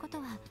入らないこと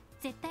は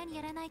絶対に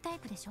やらないタイ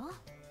プでしょ？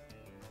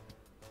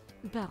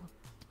 Belle,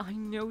 I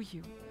know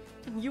you.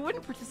 And you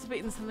wouldn't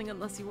participate in something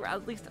unless you were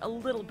at least a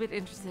little bit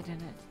interested in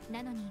it.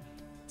 なのに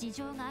事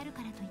情がある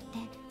からといって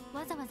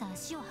わざわざ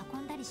足を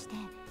運んだりして。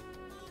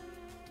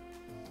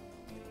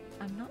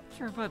 I'm not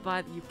sure if I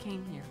buy that you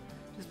came here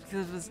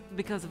just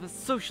because of a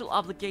social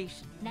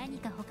obligation. 何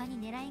か他に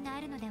狙いが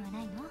あるのでは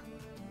ないの？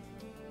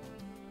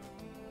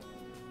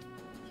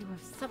 You have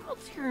some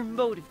ulterior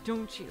motive,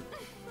 don't you?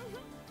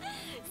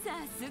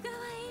 さすがは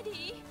エリ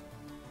ー。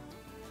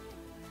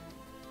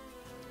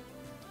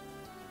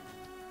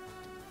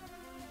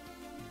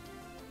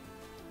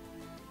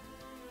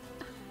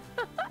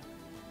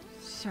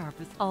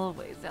 Sharp as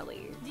always,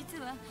 Ellie. 実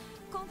は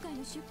今回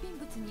の出品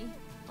物に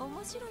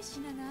面白い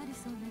品がある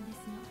そうなんで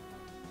す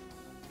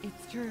の。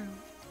 It's true.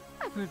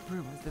 I've heard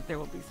rumors that there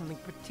will be something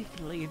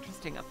particularly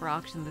interesting up for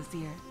auction this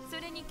year.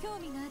 それに興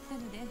味があった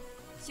ので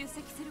出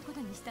席すること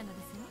にしたので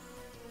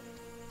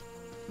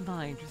すよ。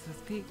 My interest was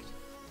piqued,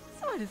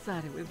 so I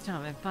decided it was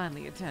time I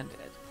finally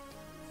attended.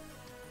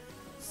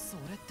 そ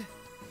れって。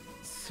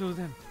 So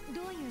then,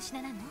 どういう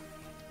品なの？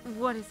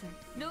 What is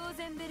it? ロー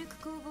ゼンベルク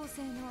工房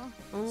製の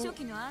初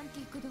期のアンテ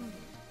ィークドール。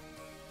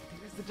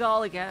 There's the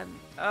doll again.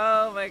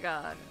 Oh my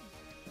god.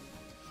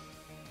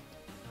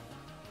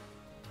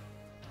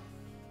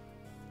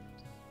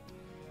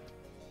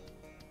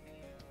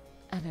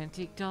 An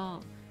antique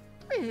doll,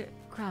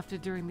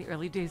 crafted during the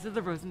early days of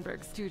the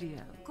Rosenberg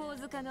studio. 構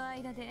図家の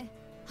間で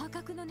破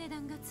格の値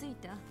段がつい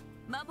た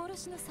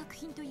幻の作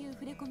品という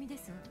触れ込みで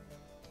すわ。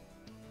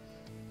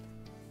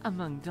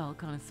 Among doll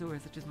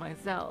connoisseurs such as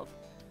myself,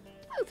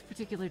 those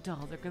particular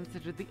dolls are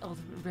considered the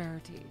ultimate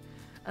rarity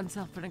and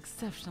sell for an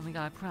exceptionally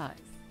high price.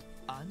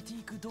 アンティ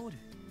ークドール。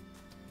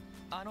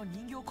あの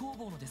人形工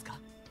房のですか？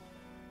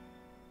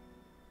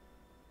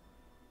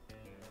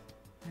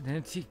 an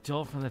antique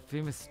doll from the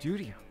famous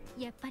studio.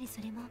 やっぱりそ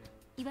れも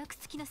曰く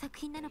付きの作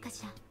品なのか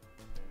しら。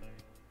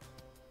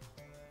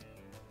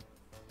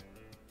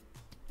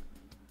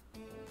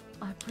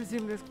 I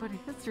presume there's quite a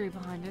history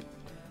behind it,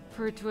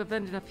 for it to have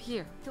ended up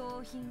here.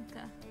 盗品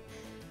か。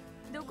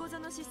どこぞ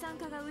の資産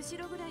家が後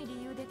ろ暗い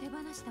理由で手放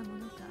したも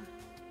のか。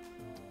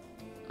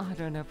I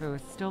don't know if it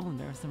was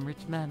stolen or some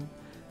rich men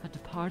had to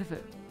part of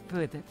it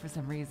with it for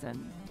some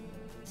reason.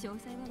 詳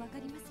細はわか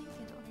りませんけ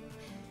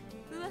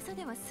ど、噂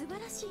では素晴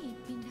らしい一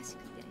品らし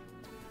くて。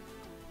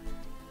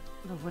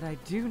But what I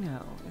do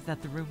know is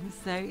that the rumors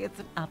say it's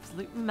an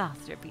absolute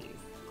masterpiece.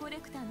 コレ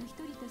クターの一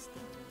人として、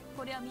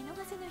これは見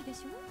逃せないで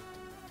しょ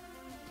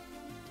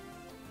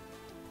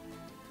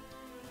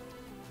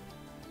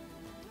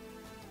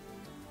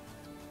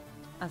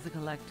？As a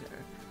collector,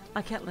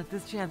 I can't let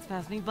this chance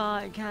pass me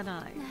by, can I? な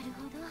る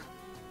ほど。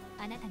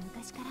あなた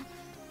昔から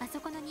あ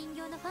そこの人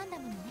形のファンだ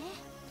ものね。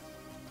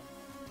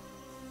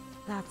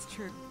That's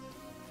true.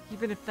 You've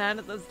been a fan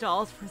of those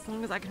dolls for as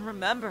long as I can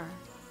remember.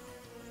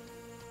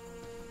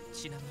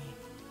 ちなみに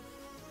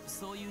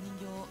そういう人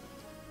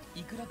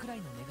形いくらくらい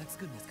の値がつ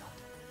くんですか？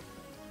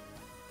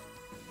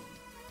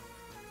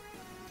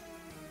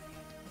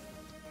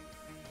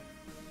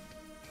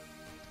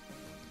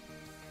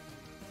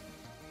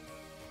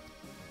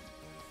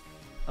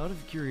 Out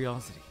of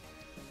curiosity,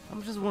 how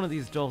much does one of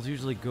these dolls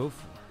usually go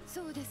for?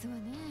 そうですわ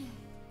ね。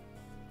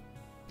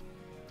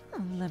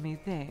Let me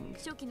think.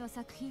 初期の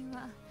作品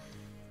は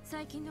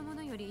最近のも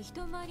のより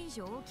一回り以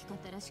上大きかっ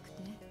たらしく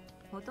て、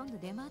ほとんど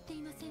出回って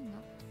いませんの。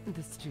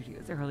The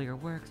studio's earlier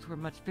works were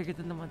much bigger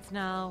than the ones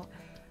now,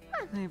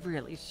 and they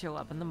rarely show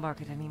up in the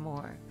market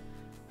anymore.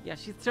 Yeah,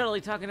 she's totally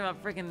talking about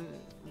freaking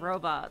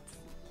robots.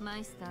 マ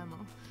イスターも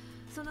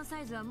そのサ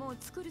イズはもう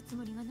作るつ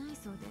もりがない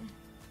そうで、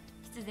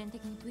必然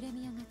的にプレ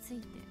ミアがつい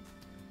て。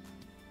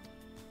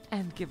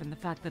And given the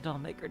fact the doll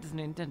maker doesn't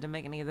intend to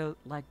make any of those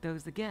like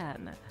those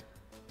again,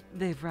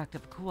 they've racked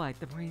up quite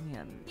the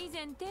premium. 以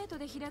前帝都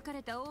で開か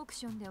れたオーク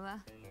ションでは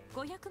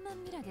500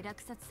万ミラで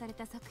落札され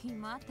た作品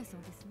もあったそ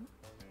うですよ。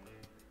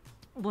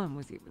One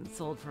was even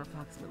sold for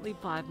approximately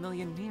 5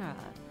 million lira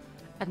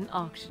at an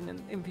auction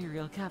in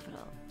Imperial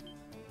Capital.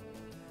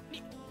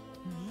 人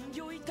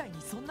形一体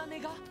にそんな値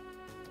が？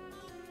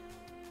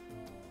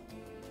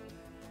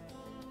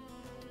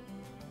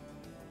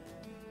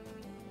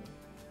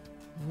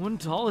 One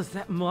doll is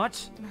that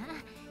much? まあ、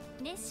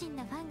熱心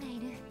なファンがい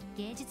る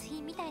芸術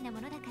品みたいな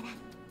ものだから。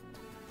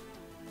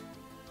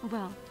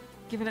Well,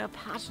 given how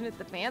passionate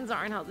the fans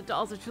are and how the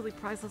dolls are truly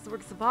priceless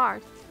works of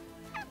art,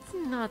 it's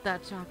not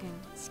that shocking.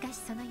 しかし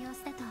その様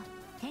子だと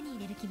手に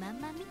入れる気満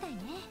々みたい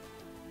ね。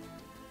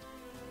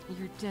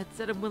You're dead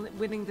set on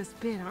winning this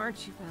bid,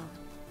 aren't you, Belle?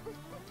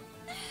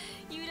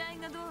 由来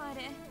がどうあ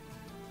れ、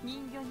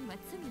人形には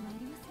罪はあ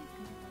りませんか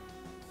ら。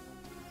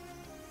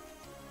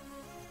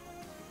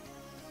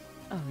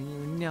Oh, you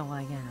know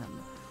I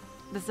am.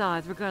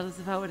 Besides, regardless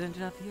of how it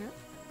ended up here,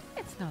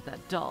 it's not that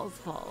doll's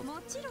fault.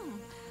 もちろん、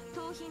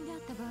盗品であっ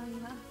た場合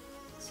は、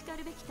しか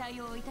るべき対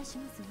応をいたし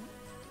ますわ。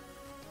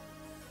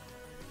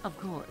Of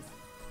course.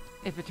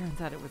 If it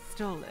turns out it was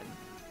stolen,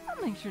 I'll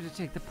make sure to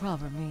take the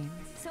proper means.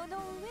 その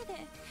上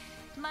で、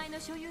前の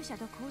所有者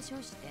と交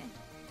渉して、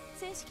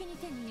正式に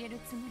手に入れる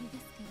つもりで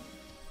す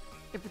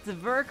けど。If it's a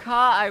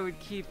Verka, I would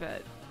keep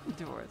it.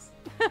 Doors.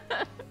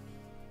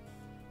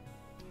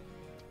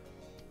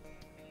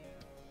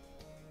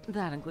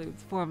 That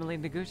includes formally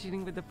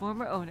negotiating with the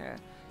former owner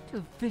to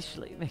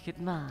officially make it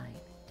mine.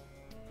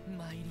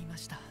 参りま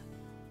した。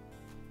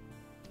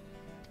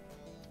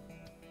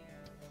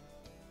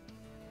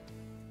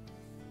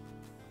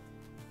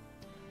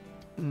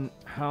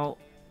How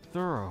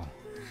thorough?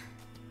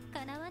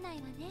 叶わない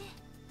わね。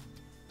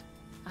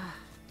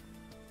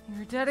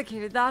You're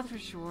dedicated, that's for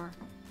sure.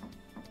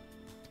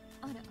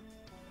 あら。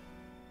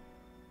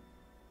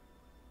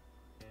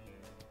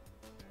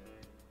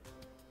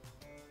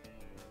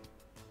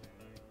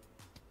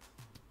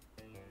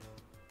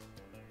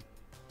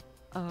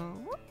Oh?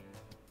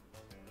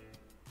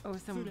 Oh,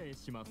 失 some... 礼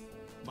します。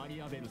マ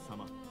リアベル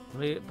様。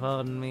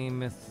 Pardon me,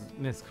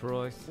 Miss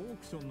Croix. オー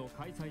クションの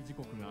開催時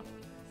刻が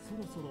そ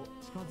ろそろ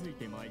近づい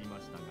てまいりま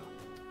したが。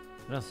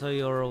 Just so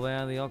you're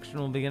aware, the auction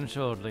will begin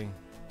shortly.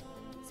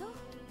 そう、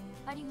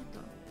ありがと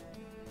う。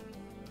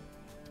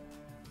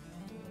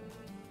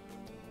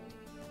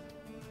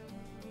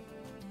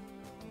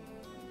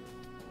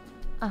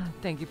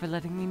Thank you for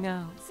letting me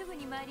know. すぐ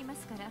に参りま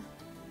すから、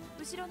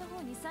後ろの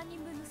方に3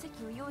人分の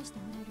席を用意して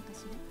もらえるか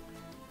し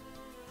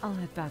ら。I'll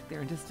head back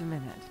there in just a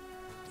minute.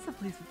 So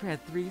please prepare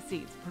 3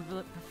 seats,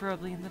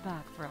 preferably in the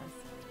back for us.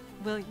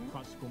 Will you?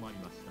 かしこまり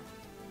ました。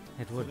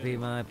 It would be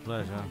my 手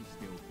配 pleasure. しておきま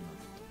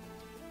す。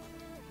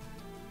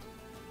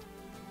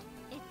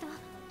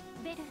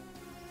ベル。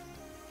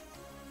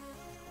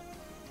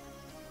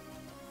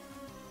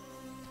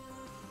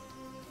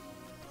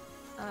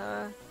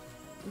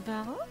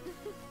Belle?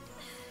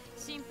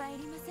 心配い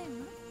りませんわ。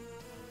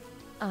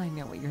 I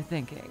know what you're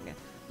thinking.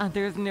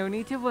 There's no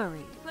need to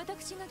worry.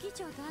 私が議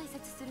長と挨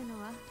拶する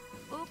のは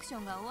オークショ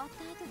ンが終わっ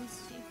た後で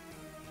すし。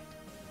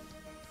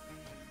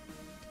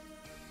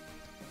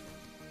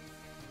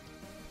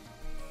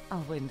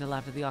I'll wait until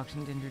after the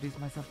auction to introduce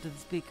myself to the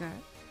speaker.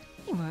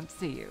 He won't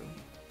see you.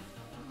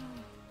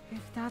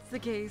 If that's the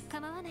case...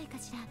 構わないか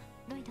しら、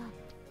ロイド。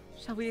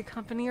Shall we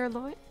accompany her,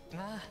 Lloyd?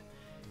 ああ、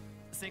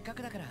せっか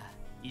くだから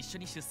一緒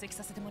に出席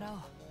させてもらおう。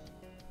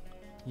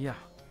 Yeah,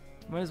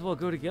 might as well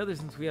go together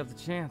since we have the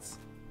chance.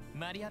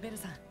 マリアベル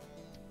さん、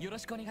よろ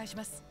しくお願いし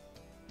ます。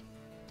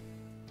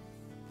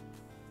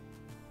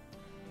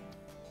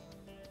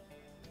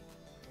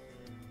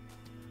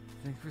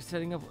 Thanks for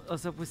setting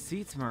us up with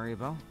seats,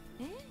 Maribel.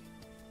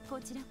 こ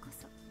ちらこ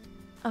そ。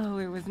 Oh,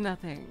 it was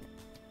nothing.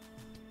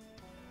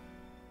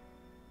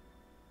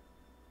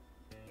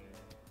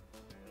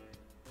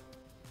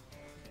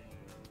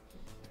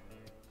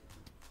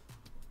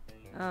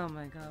 Oh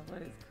my god,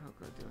 what is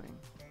Coco doing?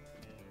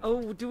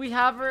 Oh, do we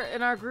have her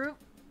in our group?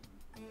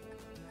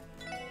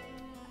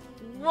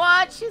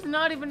 What? She's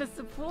not even a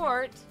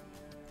support.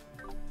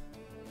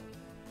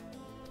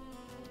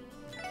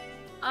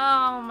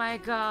 Oh my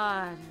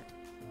god.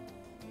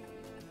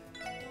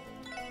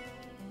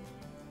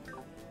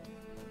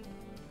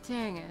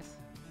 Dang it.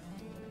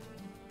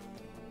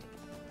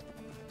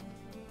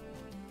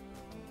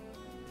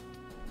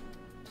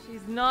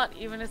 She's not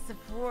even a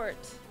support.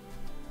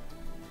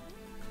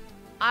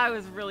 I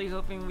was really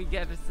hoping we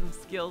get some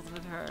skills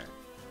with her.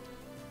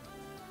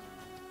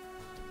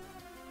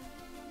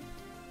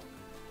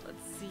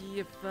 Let's see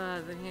if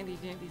the handy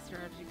dandy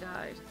strategy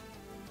guide.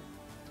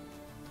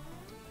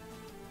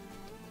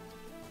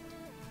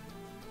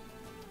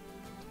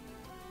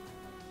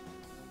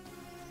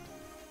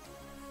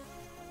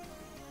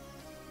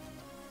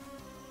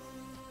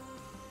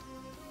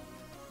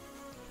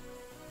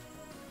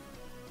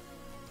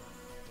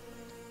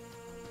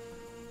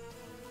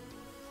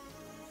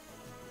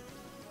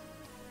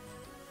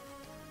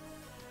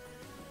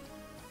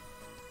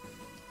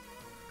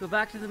 Go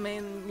back to the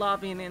main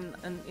lobby and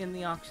in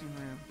the auction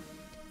room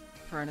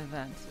for an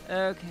event.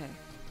 Okay.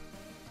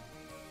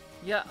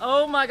 Yeah,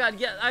 oh my god,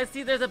 yeah, I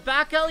see there's a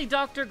back alley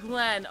Dr.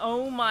 Glenn.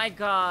 Oh my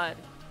god.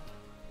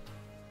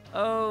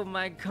 Oh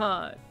my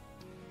god.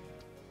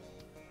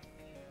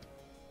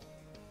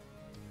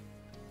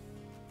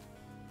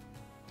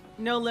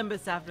 No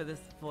Limbus after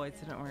this void,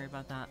 so don't worry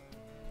about that.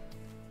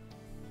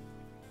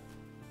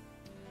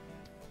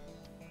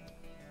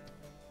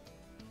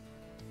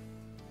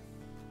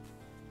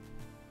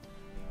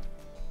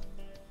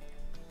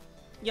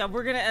 Yeah,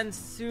 we're gonna end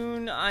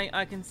soon.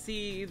 I can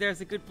see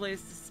there's a good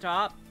place to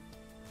stop.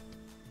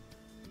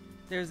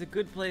 There's a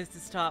good place to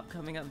stop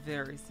coming up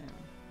very soon.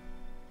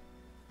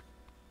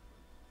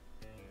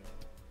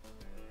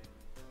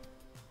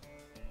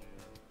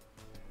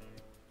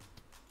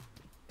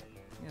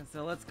 Yeah,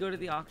 so let's go to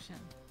the auction.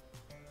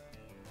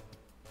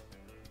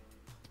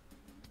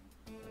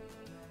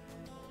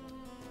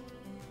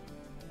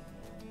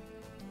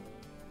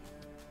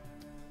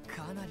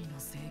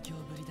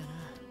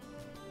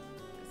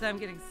 I'm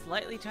getting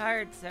slightly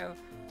tired, so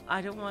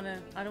I don't want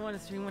to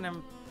stream when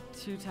I'm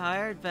too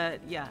tired,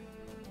 but yeah.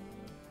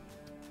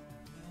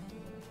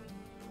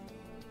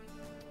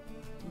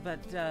 But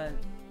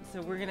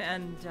so we're gonna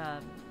end.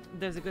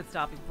 There's a good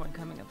stopping point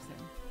coming up soon.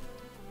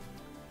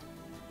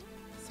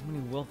 So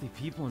many wealthy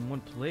people in one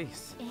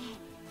place.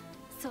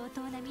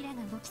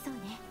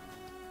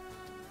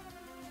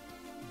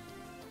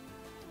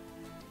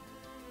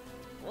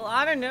 Well,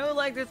 I don't know,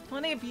 like there's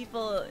plenty of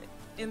people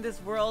in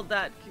this world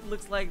that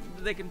looks like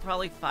they can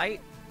probably fight.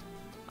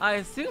 I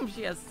assume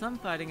she has some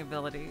fighting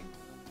ability.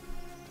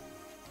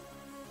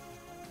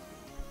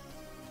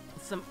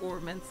 Some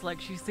ornaments,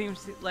 like she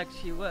seems like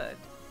she would.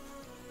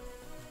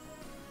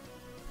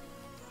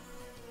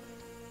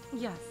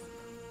 Yes,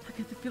 I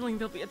get the feeling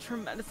there'll be a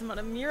tremendous amount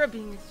of Mira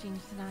being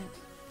exchanged tonight.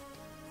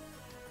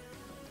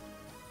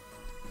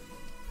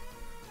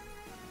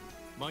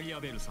 Maria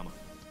Bell様、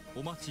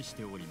お待ちし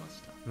ておりま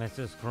した。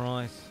 Mrs.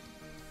 Croix,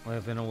 we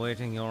have been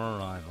awaiting your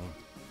arrival.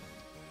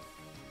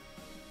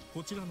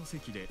 こちらの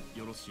席で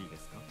よろしいで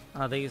すか?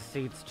 Are these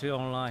seats to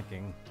your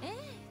liking?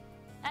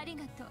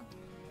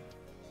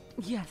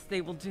 Yes,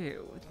 they will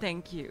do.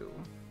 Thank you.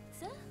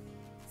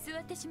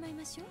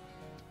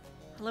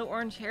 Hello,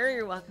 Orange Hair.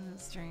 You're welcome to the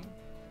stream.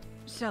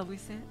 Shall we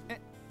sit?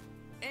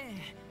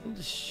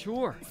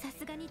 Sure.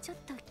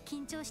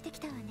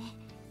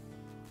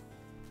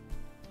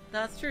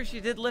 That's true. She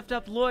did lift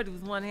up Lloyd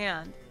with one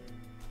hand.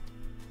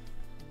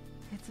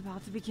 It's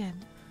about to begin.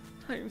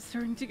 I am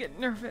starting to get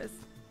nervous.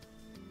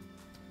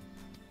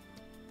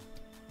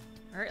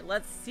 Alright,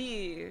 let's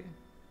see.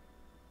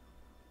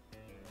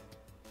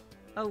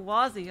 Oh,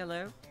 Wazy,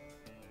 hello.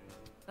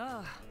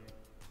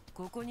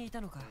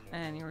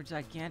 And your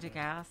gigantic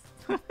ass.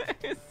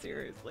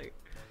 Seriously.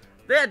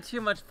 They had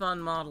too much fun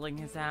modeling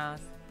his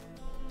ass.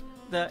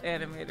 The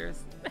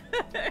animators.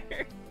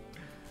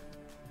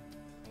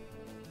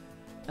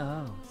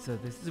 Oh, so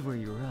this is where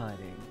you're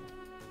hiding.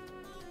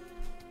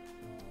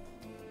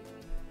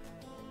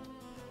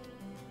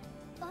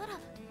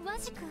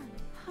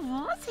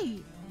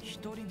 Wazy!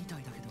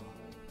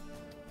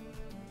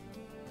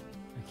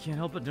 I can't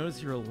help but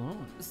notice you're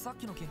alone.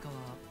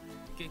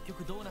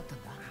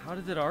 How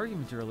did that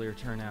argument earlier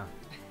turn out?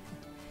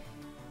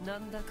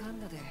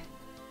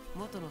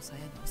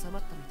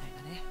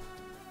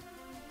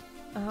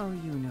 Oh,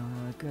 you know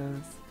how it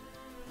goes.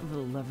 A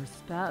little lover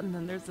spat, and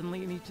then they're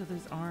suddenly in each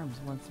other's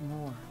arms once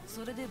more.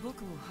 それで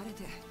僕も晴れ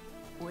て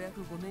お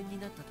役御免に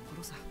なったとこ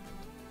ろさ。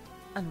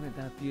 And with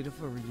that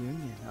beautiful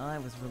reunion, I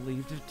was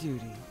relieved of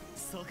duty.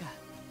 そうか。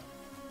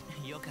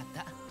よかっ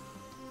た。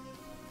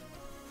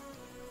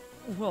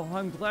 Well,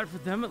 I'm glad for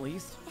them at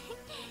least.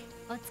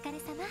 お疲れ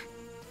様。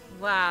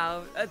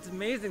 Wow, that's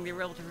amazing they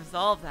were able to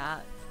resolve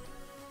that.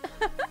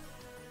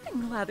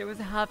 I'm glad there was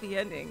a happy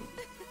ending.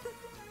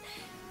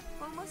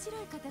 面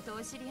白い方と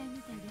お知り合いみ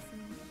たいです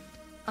ね。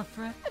 A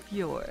friend of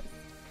yours.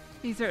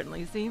 He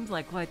certainly seems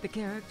like quite the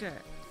character.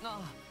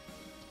 ああ、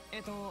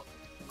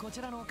こ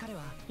ちらの彼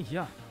は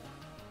Yeah.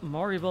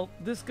 Maribel,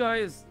 this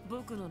guy is...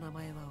 僕の名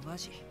前はワ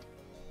ジ。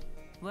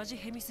ワジ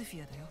ヘミスフ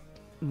ィアだよ。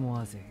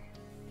 Wazy.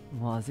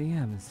 Wazy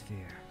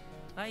Hemisphere.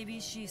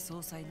 IBC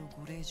総裁の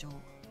ご令嬢。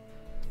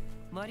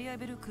マリア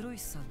ベル・クロイ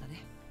スさんだ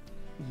ね。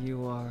 You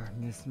are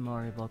Miss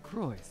Maribel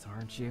Croix,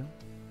 aren't you?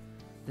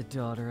 The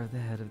daughter of the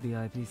head of the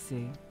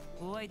IPC?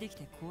 お会いでき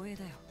て光栄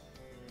だよ。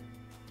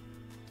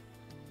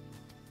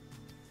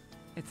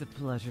 It's a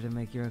pleasure to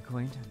make your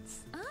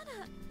acquaintance. あら、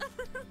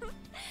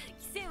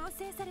規制を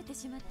制されて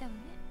しまったわね。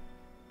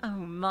 Oh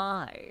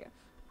my.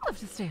 I'll have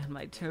to stay on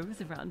my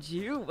toes around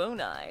you,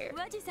 won't I?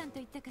 ワジさんと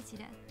言ったかし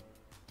ら。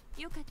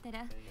よかった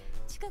ら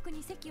近く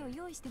に席を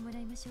用意してもら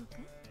いましょうか。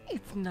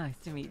 It's nice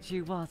to meet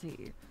you,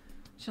 Wazy.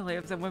 Shall I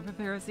have someone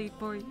prepare a seat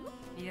for you?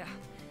 いや、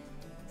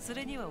そ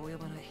れには及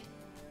ばない。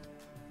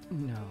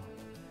 No,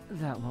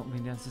 that won't be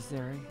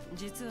necessary.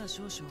 実は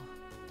少々、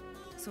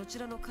そち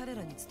らの彼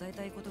らに伝え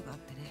たいことがあっ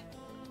てね。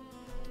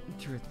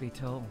 Truth be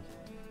told,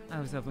 I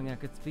was hoping I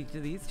could speak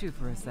to these two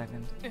for a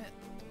second.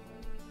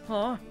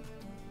 Huh?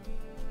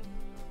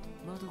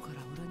 窓から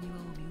裏庭を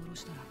見下ろ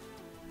したら、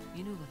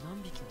犬が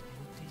何匹も眠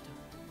っていた。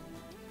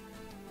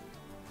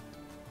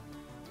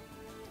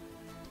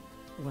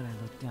 When I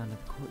looked down at the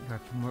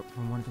courtyard from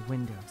one of the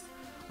windows,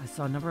 I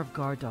saw a number of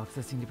guard dogs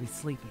that seemed to be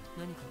sleeping.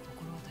 何か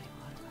心当たり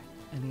はあるか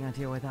い？ Any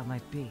idea why that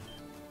might be?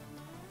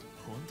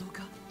 本当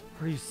か？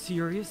 Are you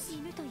serious?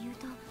 犬という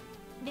と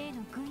例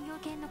の軍用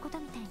犬のこと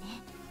みたいね。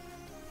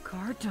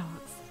 Guard dogs.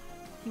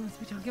 He must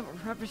be talking about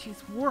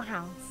Rebushi's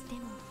warhounds. で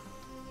も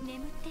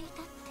眠ってい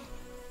たって。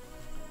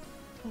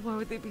 But why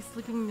would they be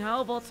sleeping now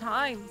of all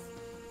times?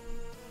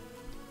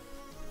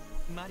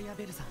 マリア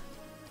ベルさん、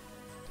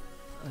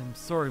 I'm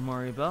sorry,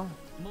 Maribel.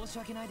 申し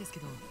訳ないですけ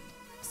ど、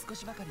少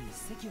しばかり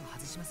席を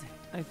外します。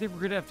 I think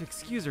we're gonna have to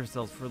excuse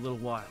ourselves for a little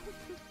while.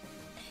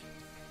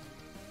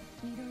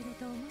 いろいろ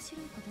と面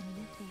白いことに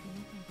なっている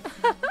みたい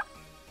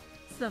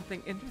ですね。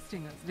 Something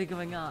interesting must be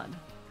going on.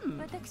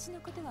 私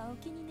のことはお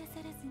気になさ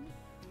らずに。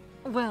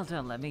 Well,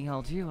 don't let me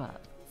hold you up.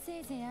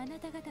 せいぜいあな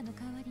た方の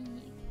代わり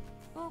に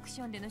オーク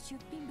ションでの出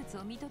品物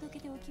を見届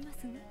けておきま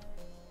すが。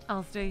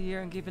 I'll stay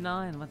here and keep an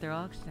eye on what they're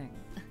auctioning.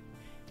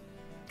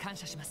 感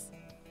謝します。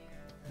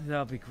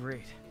 That'll be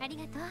great. あり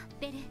がとう、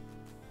ベル。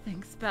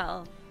 Thanks,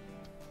 Belle.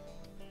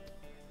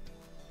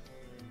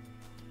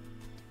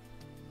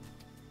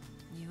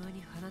 庭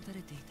に放た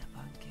れていた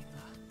番犬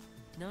が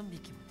何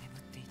匹も眠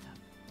っていた。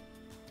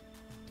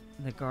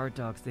 The guard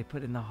dogs they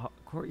put in the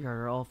courtyard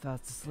are all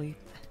fast asleep.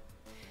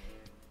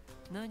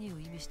 何を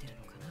意味してる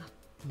のか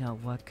な？ Now,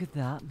 what could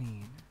that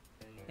mean?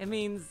 It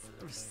means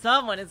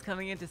someone is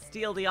coming in to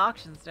steal the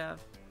auction stuff.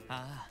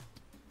 ああ、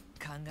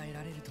考え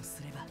られると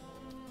すれば。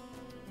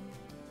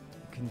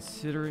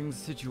 Considering the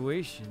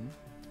situation...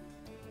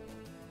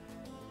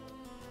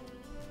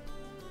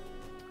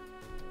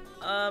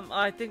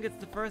 I think it's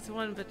the first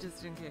one, but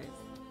just in case.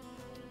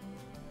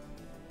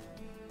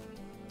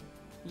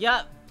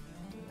 Yup.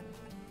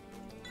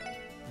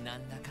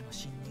 何らかの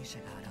侵入者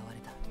が現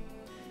れた。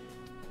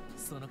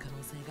その可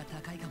能性が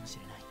高いかもし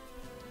れない。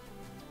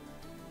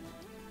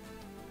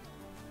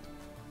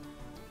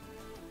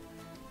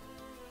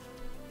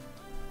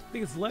 I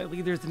think it's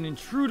likely there's an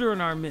intruder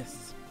in our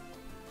midst.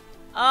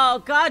 Oh,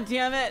 god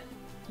damn it.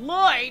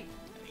 Lloyd!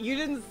 You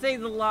didn't say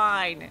the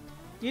line.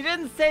 You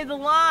didn't say the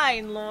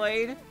line,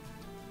 Lloyd.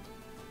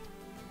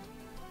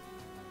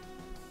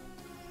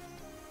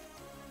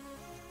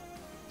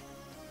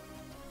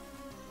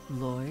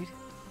 Lloyd?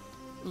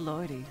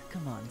 Lloydie,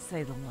 come on,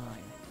 say the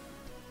line.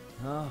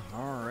 Oh,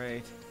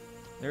 alright.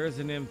 There's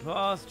an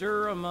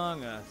imposter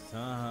among us.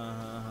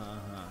 な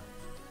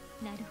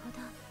るほど、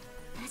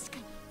確か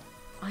に。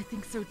 I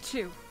think so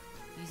too. い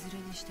ずれ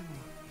にしても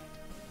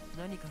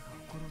何かが起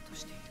ころうと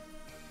している。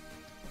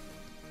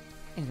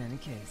 In any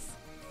case,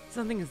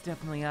 something is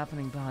definitely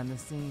happening behind the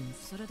scenes.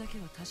 それだけ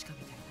は確か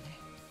みたいだね。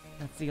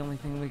 That's the only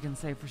thing we can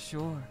say for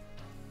sure.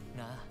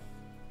 なあ、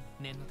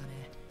念のため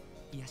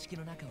屋敷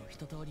の中を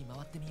一通り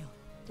回ってみよう。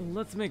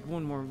 Let's make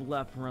one more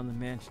lap around the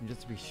mansion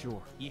just to be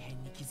sure. 異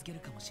変に気づけ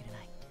るかもしれな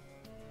い。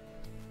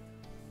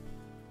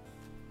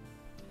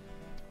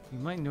 We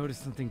might notice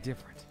something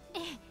different.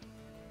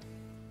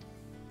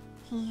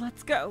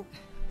 Let's go.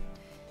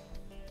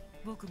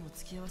 僕も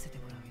付き合わせて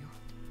も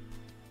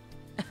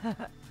らう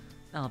よ。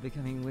 I'll be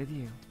coming with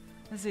you.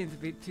 That seems to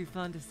be too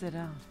fun to sit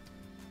out.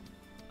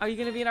 Are you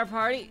gonna be in our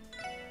party?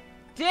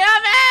 Damn it!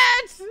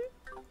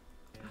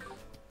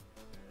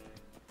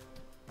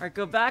 Alright,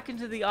 go back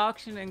into the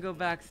auction and go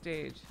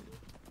backstage.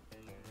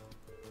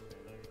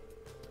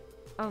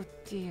 Oh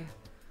dear.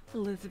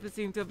 Elizabeth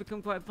seemed to have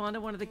become quite fond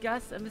of one of the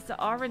guests, Mr.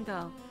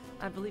 Arundel,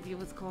 I believe he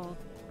was called.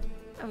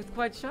 I was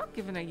quite shocked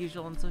given her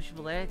usual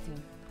unsociable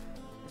attitude.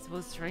 I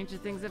suppose stranger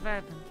things have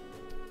happened.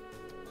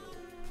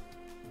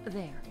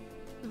 There.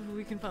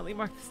 We can finally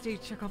mark the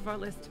stage check off our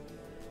list.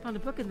 Found a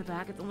book in the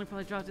back, it's only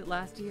probably dropped it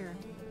last year.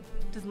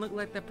 Doesn't look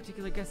like that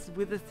particular guest is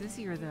with us this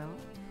year though.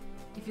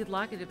 If you'd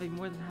like it, I'd be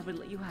more than happy to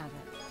let you have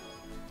it.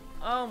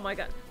 Oh my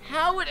god.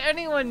 How would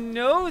anyone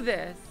know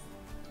this?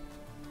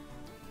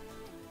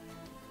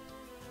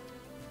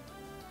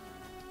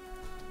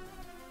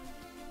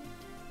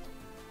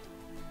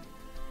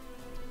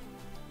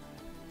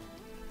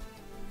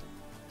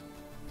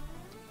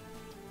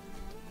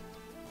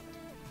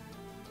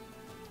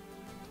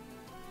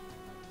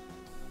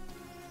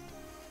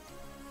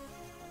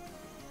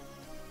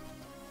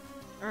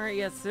 Alright,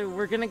 yeah, so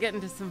we're gonna get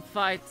into some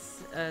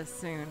fights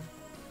soon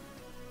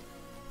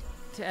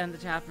to end the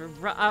chapter.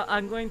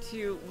 I'm going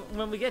to,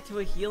 when we get to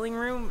a healing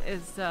room,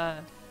 is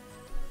what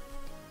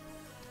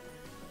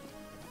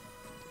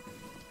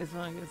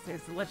I'm gonna say.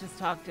 So let's just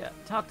talk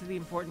to the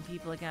important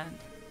people again.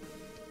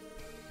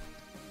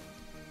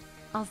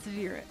 I'll stay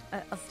here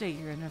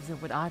and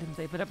observe what items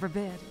they put up for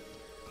bid.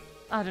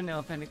 I don't know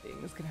if anything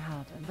is gonna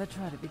happen, but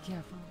try to be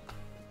careful.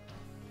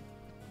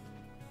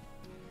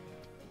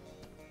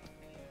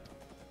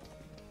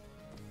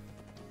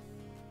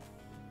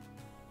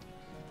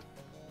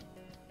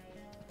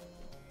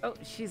 Oh,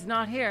 she's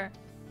not here.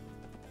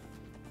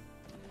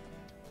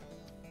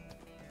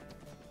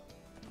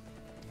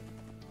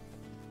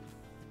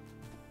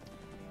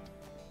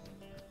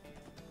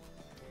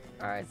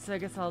 Alright, so I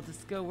guess I'll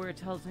just go where it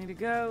tells me to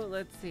go.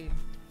 Let's see.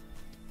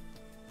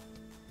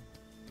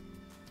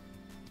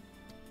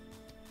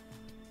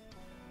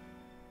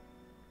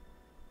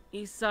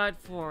 East Side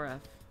 4F.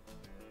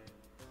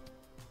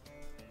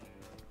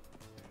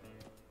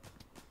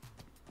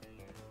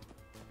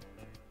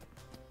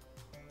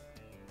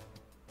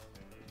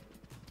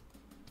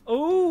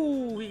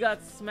 Oh, we got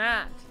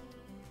smacked.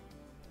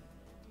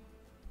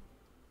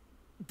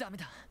 ダメ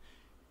だ。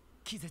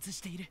気絶し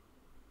ている。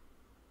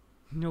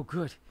 No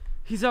good.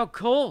 He's out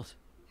cold.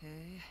 へ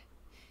え。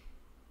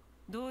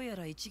どうや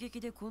ら一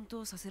撃で混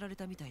沌させられ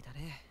たみたいだ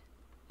ね。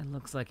 It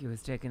looks like he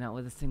was taken out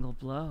with a single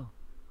blow.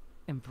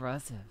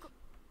 Impressive.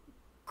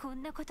 こ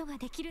んなことが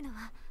できるの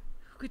は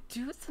Who could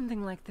do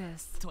something like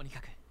this? とに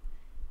かく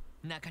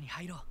中に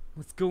入ろう。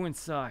 Let's go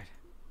inside.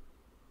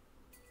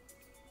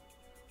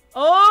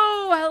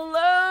 Oh,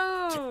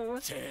 hello!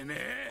 てめ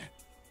え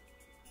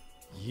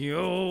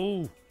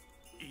Yo!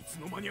 いつ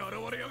の間に現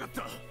れやがっ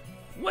た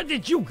When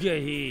did you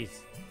get here?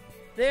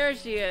 There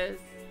she is.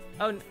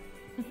 Oh, no.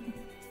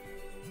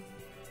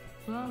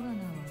 我が名は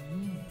イ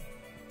ン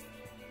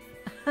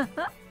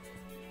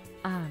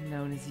I'm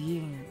known as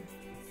Yin.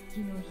 月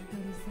の光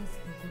さす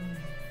とこ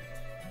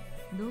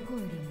ろにどこへ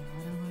でも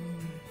現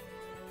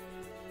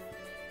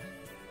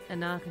れる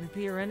And I can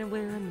appear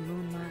anywhere in the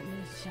moonlight and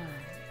the shine.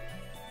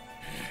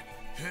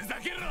 ふざ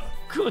けろ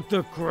Cut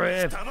the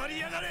crap! たまり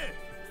やがれ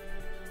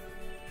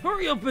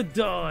Hurry up and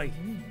die!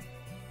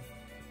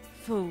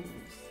 Fools.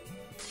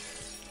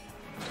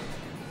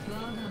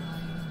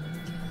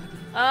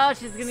 Oh,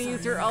 she's gonna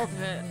use her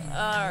ultimate.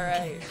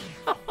 Alright.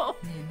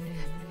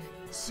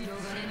 白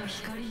金の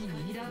光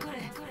に抱か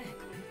れ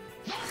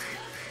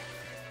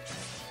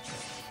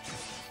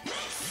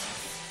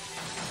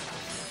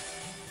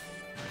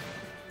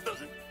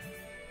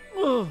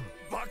Ugh,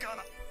 バカ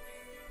な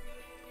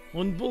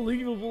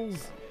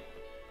unbelievables!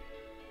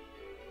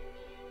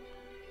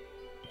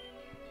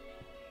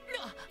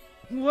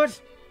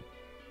 What?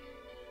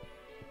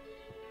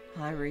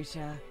 Hi, Risha.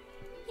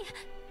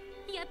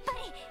 やっぱり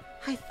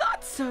I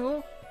thought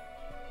so.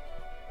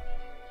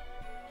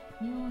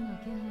 妙な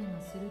気配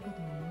がするけどね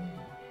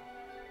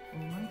お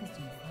前た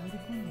ちも入り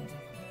込んでい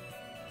た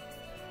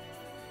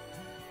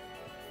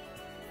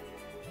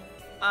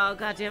Oh,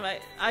 goddamn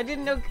it. I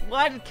didn't know.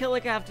 Why did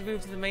Killick have to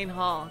move to the main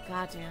hall?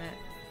 God damn it.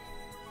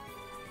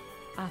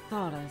 I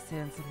thought I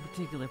sensed some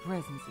particular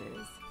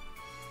presences.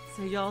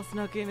 So y'all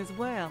snuck in as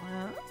well,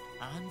 huh?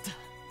 あんた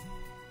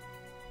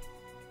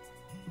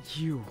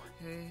You.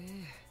 へ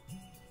え。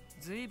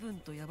随分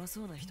とヤバ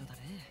そうな人だね。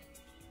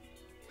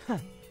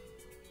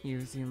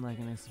 You seem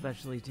like an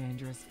especially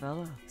dangerous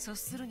fellow. 察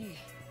するに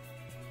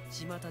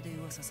巷で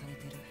噂され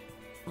てる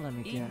Let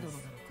me イン guess. ドのな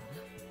のか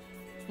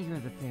You're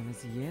the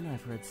famous Yin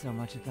I've heard so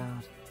much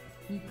about.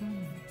 いかに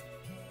も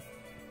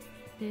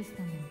テス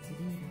タメンツリー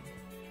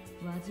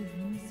ダーワジ・ヘ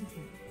ムスフ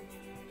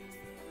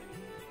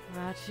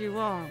Right you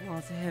are,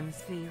 was a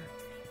hemisphere.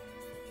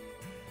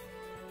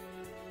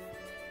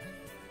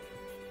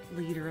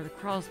 Leader of the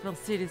Crossbell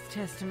City's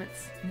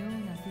Testaments. 妙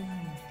な気配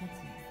の一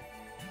つ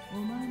お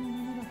前の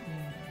ものだったよ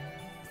うだね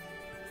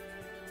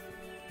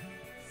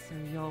So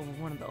y'all were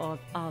one of the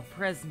odd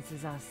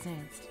presences I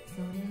sensed.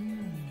 それ以外に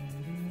も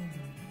いるよう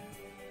だ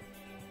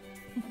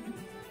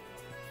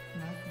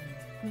まさ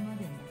に熊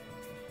伝だ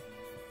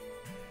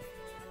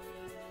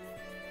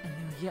And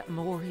there are yet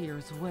more here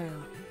as well.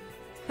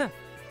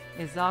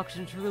 His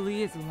auction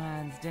truly is a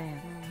lion's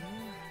den.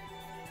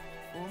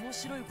 面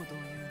白いことを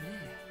言う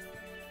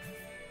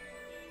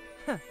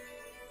ね。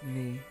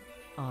Me?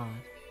 Odd.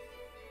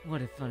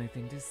 What a funny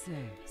thing to say.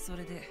 そ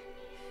れで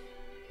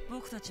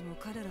僕たちも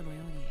彼らのよ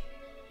うに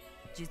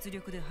実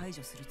力で排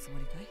除するつも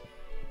りかい？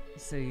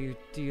 So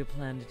do you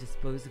plan to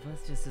dispose of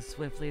us just as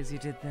swiftly as you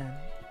did then?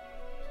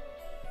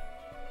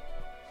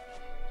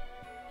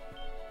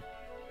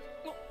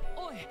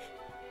 おい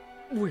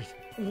Wait,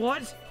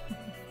 what?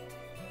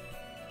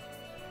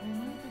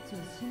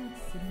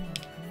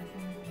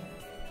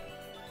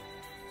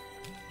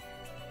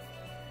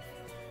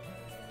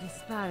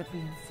 Despite it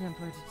being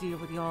simpler to deal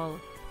with y'all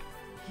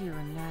here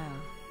and now.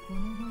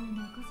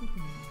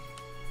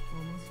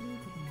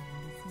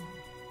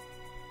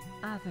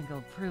 I think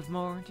it'll prove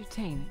more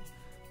entertaining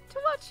to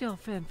watch y'all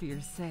fend for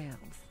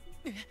yourselves.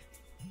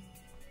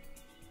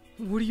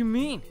 What do you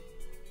mean?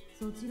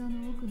 そちら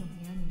の奥の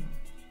部屋には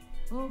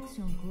オークシ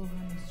ョン後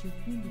半の出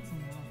品物が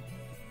あ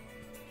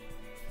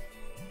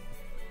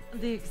る。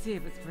 The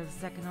exhibits for the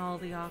second hall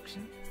of the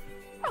auction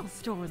are all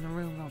stored in the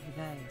room over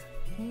there.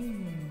 ヘイウェイに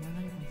流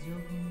れた情報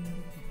によ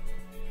る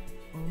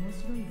と面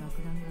白い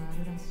爆弾があ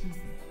るらしい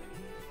ぜ。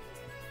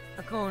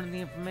 According to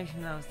the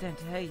information that was sent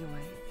to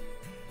Hayway,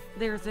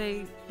 there's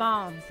a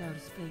bomb, so to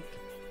speak,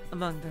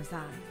 among those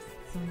items.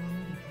 その目で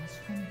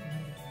確かめてみ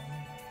るとね。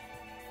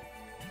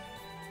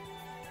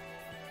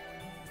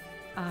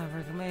 I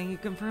recommend you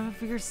confirm it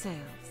for yourselves.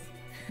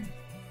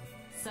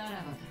 さらば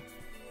だ。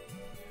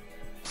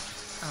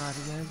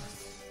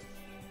 Adios.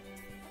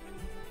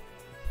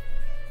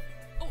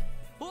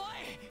 おい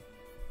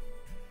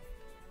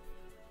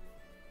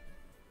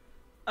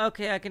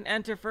Okay, I can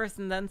enter first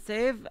and then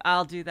save.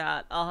 I'll do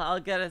that. I'll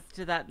get us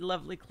to that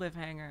lovely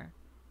cliffhanger.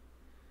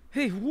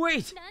 Hey,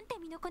 wait! なんて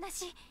身のこな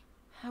し。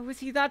 How is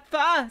he that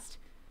fast?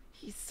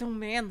 He's so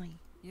manly.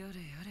 やれや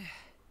れ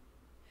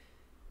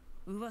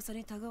噂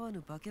にたがわ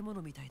ぬ化け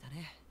物みたいだ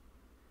ね。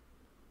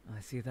 I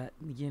see that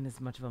Yin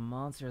is much of a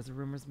monster as the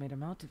rumors made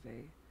him out to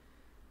be.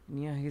 And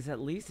yeah, he's at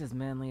least as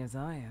manly as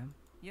I am.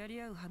 や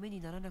り合う羽目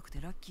にならなくて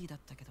ラッキーだっ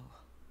たけど。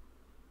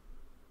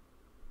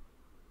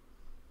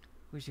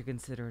 We should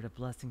consider it a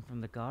blessing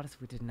from the goddess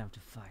we didn't have to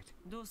fight.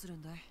 どうする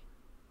んだい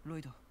ロ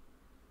イド。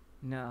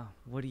 Now,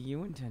 what do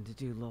you intend to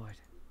do, Lloyd?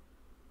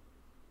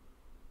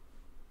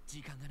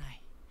 時間がな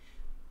い。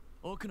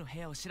奥の部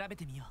屋を調べ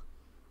てみよ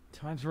う。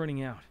 Time's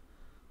running out.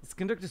 Let's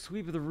conduct a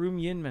sweep of the room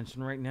Yin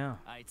mentioned right now.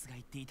 あいつが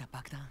言っていた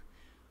爆弾、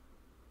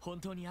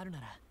本当にある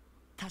なら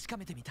確か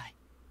めてみたい。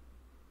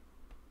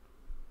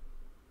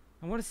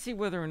 I want to see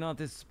whether or not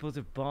this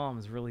supposed bomb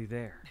is really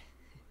there.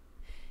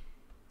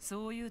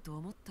 そう言うと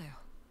思ったよ。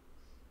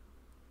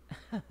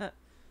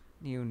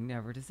 You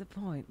never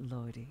disappoint,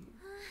 Lloydie.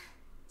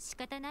 仕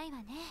方ないわ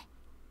ね。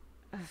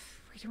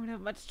 We don't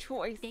have much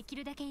choice. でき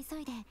るだけ急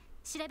いで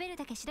調べる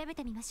だけ調べ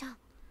てみましょう。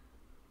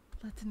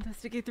 Let's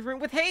investigate the room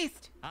with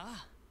haste.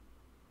 ああ、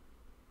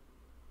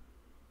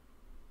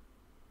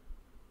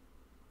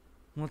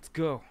 Let's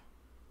go.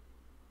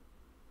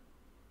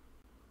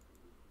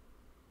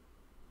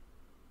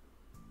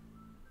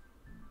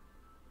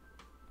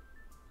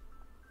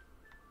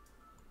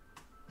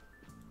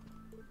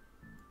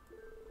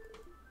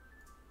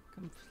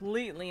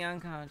 Completely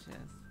unconscious.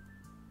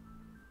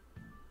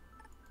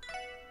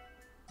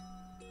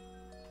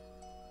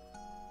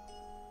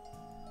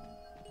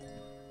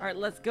 Alright,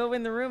 let's go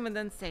in the room and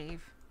then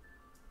save.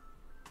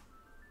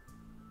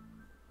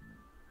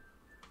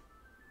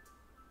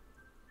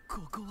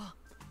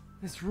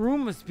 This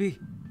room must be...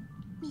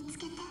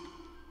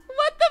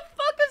 What the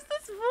fuck is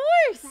this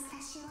voice?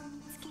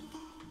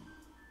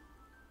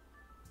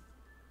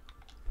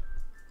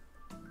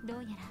 ど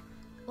うやら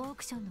オー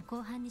クションの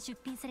後半に出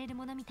品される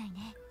ものみたい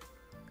ね。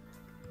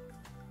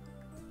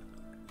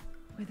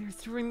 Wait, they're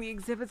storing the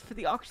exhibits for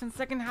the auction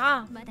second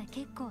half. まだ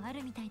結構あ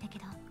るみたいだけ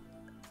ど。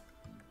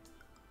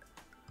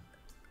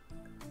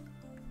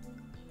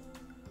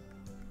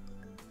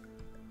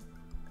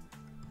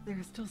 There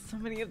are still so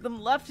many of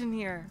them left in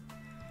here.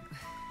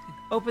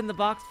 Open the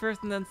box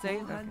first and then 後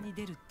save. 半 Okay. に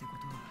出るってこ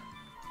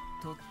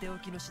とはとってお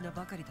きの品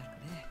ばかりだろ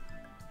うね。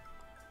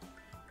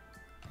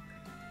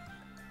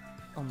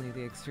 Only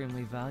the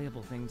extremely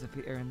valuable things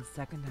appear in the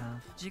second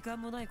half. 時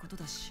間もないこと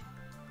だし、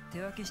手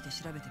分けして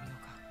調べてみよ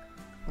うか。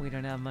 We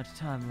don't have much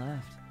time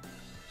left.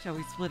 Shall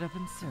we split up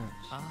and search?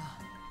 ああ、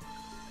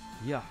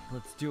 Yeah,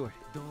 let's do it.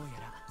 どう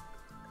やら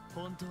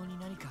本当に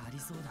何かあり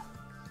そうだ。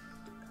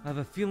 I have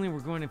a feeling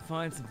we're going to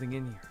find something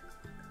in here.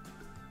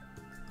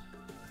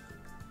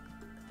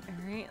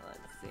 Alright,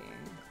 let's see.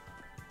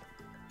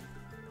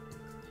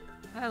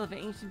 Pile of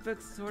ancient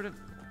books, sort of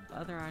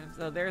other items.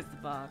 Oh, there's the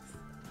box.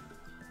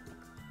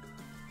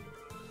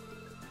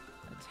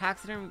 A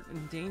taxidermy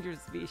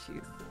endangered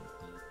species.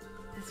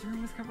 This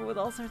room is covered with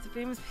all sorts of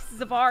famous pieces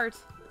of art.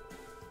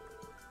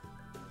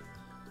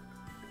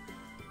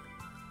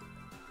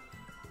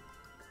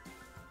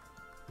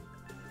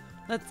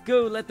 Let's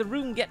go, let the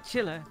room get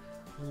chiller.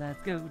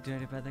 Let's go,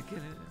 dirty by the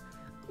killer.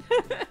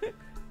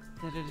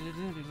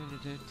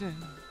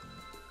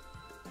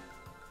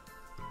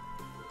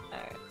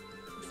 Alright,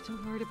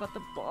 so worried about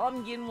the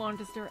bomb Yin wanted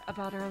to start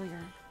about earlier.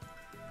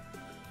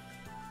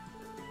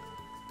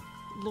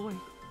 Lloyd,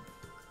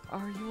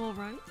 are you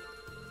alright?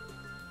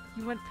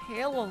 You went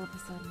pale all of a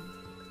sudden.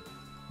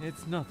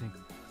 It's nothing.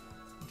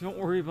 Don't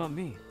worry about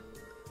me.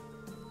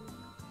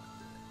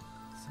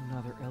 So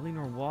neither Ellie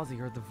nor Wazy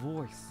heard the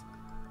voice.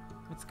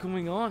 What's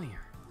going on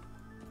here?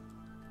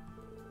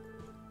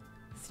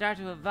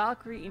 Statue of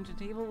Valkyrie, ancient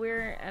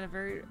tableware, and a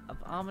very of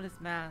ominous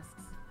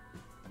masks.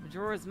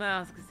 Majora's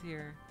Mask is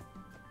here.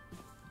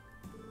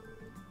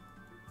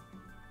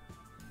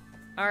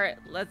 Alright,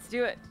 let's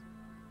do it.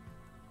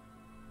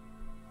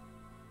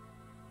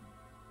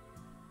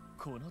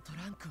 このト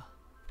ランクは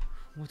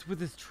What's with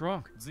this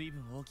trunk? 随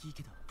分大きい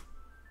けど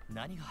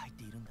何が入っ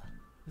ているんだ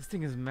This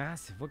thing is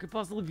massive. What could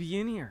possibly be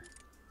in here?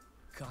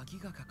 鍵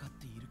がかかっ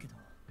ているけど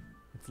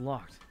It's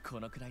locked. こ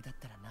のくらいだっ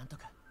たらなんと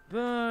か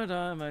But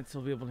I might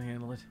still be able to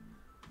handle it.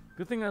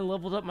 Good thing I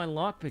leveled up my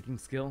lockpicking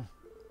skill.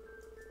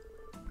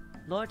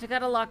 Lloyd took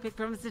out a lockpick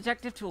from his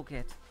detective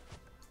toolkit.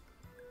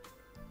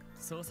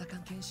 捜査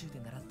官研修で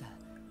習った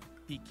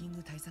ピッキン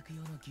グ対策用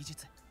の技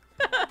術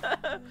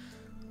Good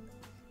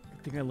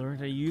thing I learned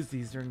how to use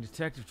these during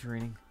detective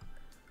training.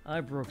 I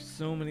broke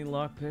so many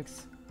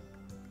lockpicks.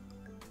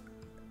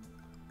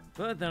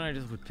 But then I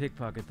just would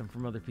pickpocket them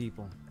from other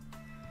people.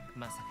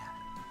 まさか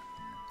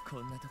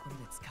こんなところ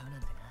で使うなん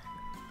てな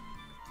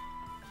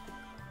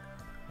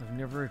I've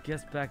never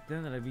guessed back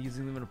then that I'd be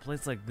using them in a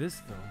place like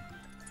this, though.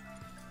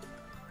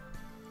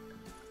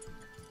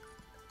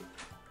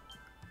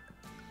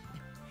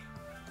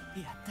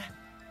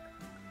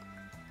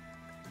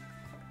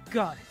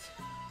 Got it.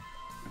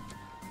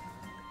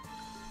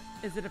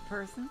 Is it a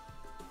person?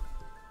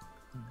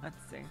 Let's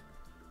see.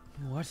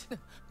 What?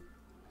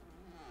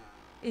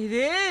 It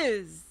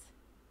is!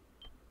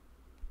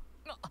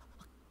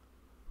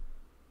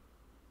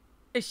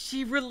 Is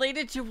she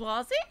related to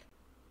Wazy?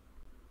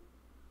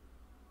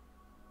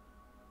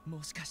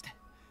 もしかして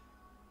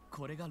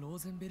これがロー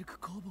ゼンベルク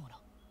工房の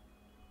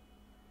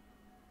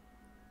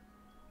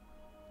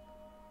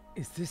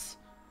Is this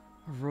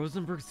a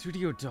Rosenberg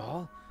Studio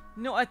doll?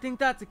 No, I think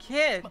that's a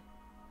kid. ま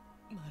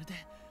るで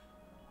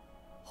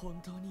本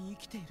当に生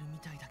きているみ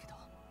たいだけど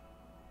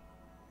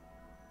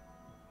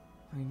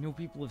I know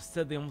people have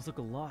said they almost look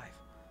alive.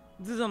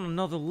 This is on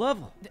another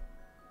level.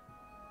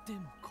 で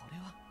もこれ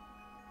は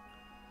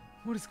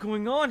What is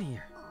going on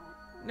here?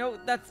 No,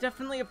 that's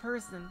definitely a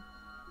person.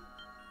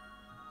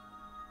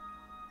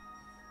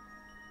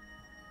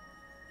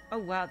 Oh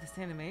wow, this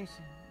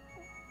animation.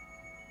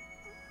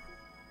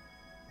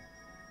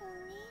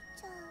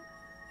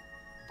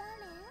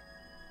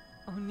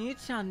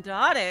 Oni-chan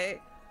Dare?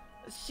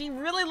 She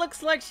really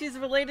looks like she's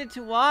related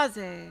to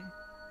Wazy.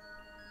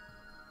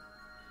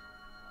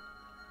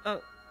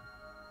 Oh.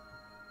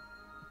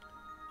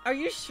 Are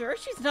you sure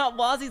she's not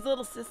Wazy's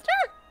little sister?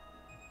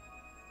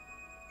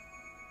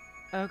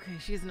 Okay,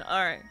 she's an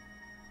alright.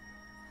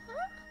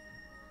 Huh?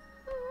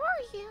 Who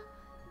are you?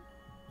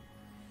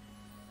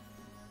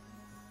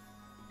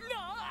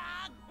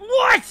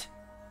 What?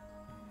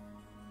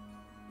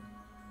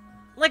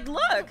 Like,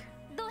 look!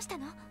 どうした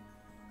の?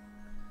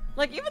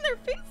 Like, even their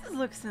faces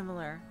look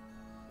similar.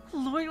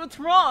 Lloyd, what's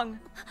wrong?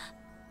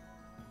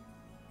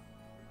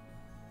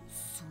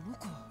 その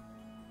子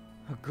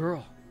A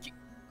girl.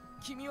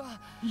 君は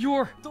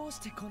You're... どう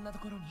してこんなと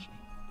ころに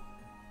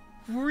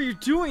What were you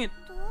doing?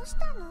 どうし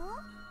たの?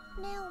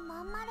 目を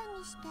まん丸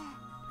にして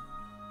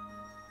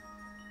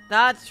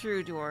That's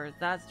true, Doors.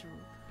 That's true.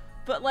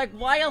 But, like,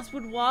 why else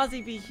would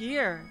Wazy be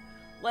here?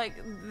 Like,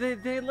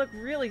 they look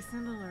really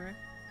similar.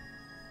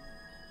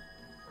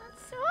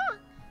 What's wrong?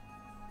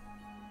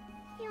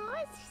 Your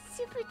eyes are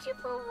super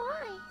duper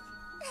wide.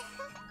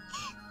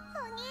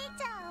 お兄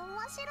ちゃん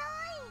面白い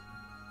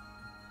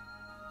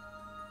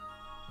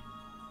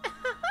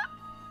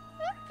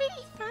That's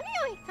pretty funny,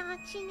 I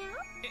thought, you know?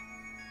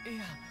 い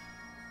や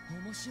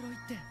面白いっ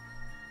て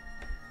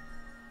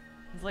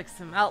It's like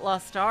some outlaw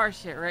star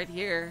shit right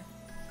here.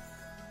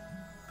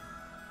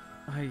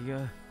 I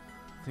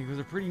think it was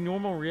a pretty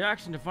normal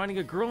reaction to finding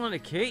a girl in a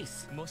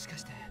case. もしか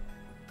して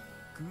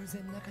偶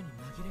然中に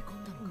紛れ込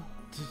んだのか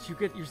Did you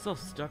get yourself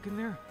stuck in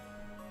there?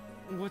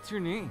 What's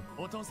your name?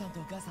 お父さん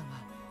とお母さん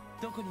は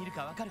どこにいる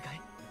かわかるか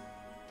い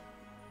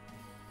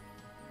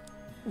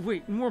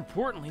Wait, more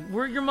importantly,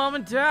 where are your mom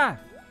and dad?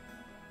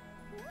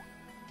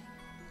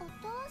 お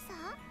父さ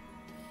ん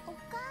お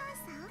母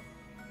さん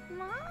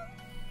Mom?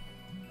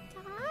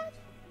 Dad?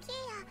 キー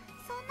ヤ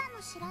そんなの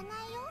知らな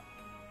いよ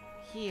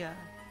Kia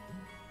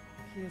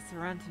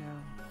Sorrento.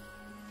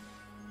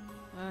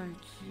 Oh,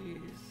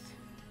 jeez.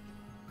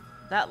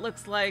 That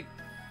looks like...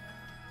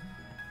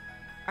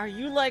 Are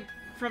you, like,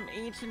 from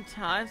ancient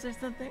times or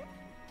something?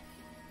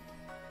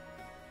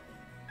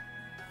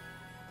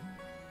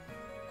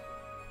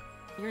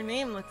 Your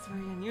name looks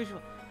very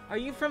unusual. Are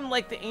you from,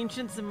 like, the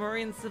ancient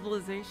Sumerian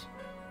civilization?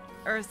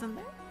 Or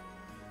something?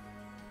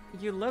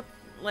 You look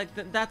like...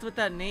 That's what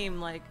that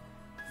name, like,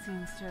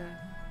 seems to...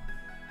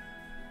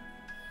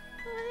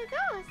 Who are the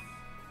ghosts?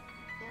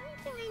 The only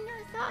thing I know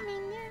is that my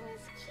name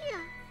is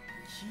Kia.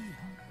 キー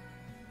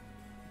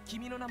ラ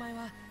君の名前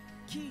は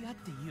キーアっ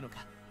ていうのか？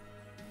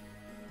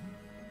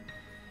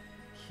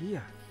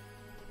 Kia,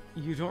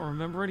 you don't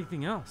remember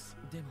anything else.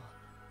 でも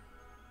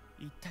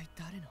一体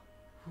誰の？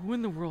 Who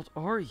in the world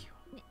are you?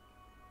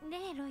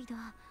 ねえロイド、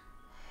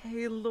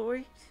 Hey,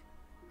 Lloyd.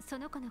 そ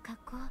の子の格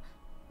好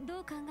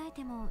どう考え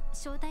ても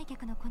招待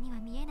客の子には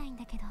見えないん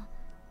だけど。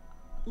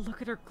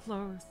 Look at her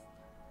clothes.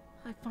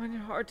 I find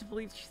it hard to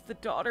believe she's the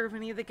daughter of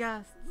any of the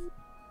guests.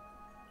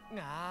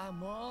 ああ、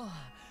も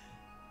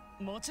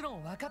うもちろ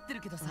ん分かって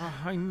るけどさ。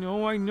I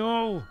know, I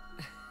know.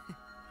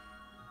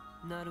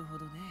 なるほ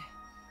どね。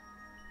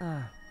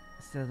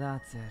 So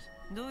that's it.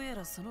 どうや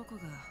らその子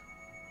が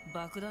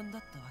爆弾だ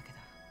ったわけだ。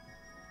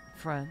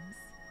 Friends,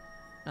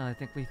 I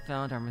think we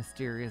found our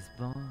mysterious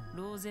bomb.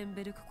 ローゼン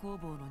ベルク工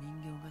房の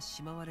人形が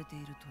しまわれてい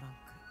るトラン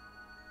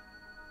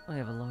ク。 I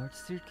have a large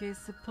suitcase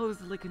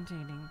supposedly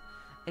containing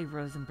a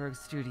Rosenberg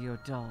studio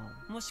doll.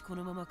 もしこ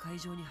のまま会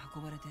場に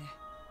運ばれて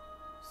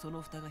そ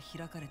の蓋が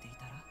開かれてい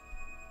たら？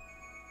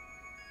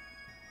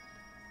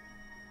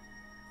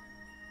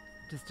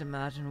 Just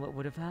imagine what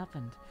would have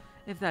happened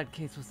if that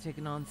case was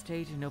taken on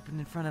stage and opened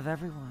in front of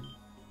everyone.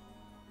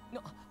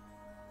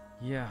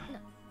 Yeah.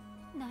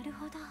 なる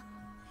ほど。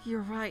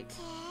 You're right. へ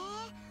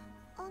え、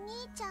お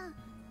兄ちゃん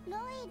ロ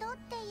イドっ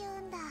て言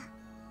うんだ。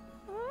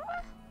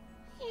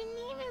Your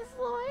name is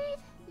Lloyd?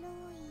 ロ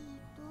イ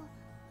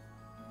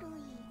ド、ロイ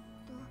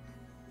ド、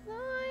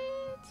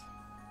Lloyd。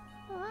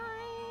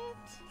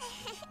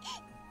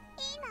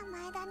いい名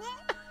前だね。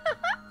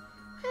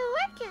I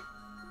like it.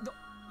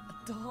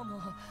 どうも。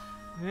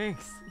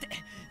 Thanks.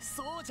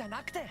 そうじゃ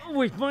なくて。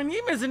 Wait, my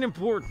name isn't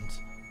important.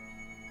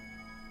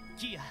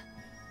 キア、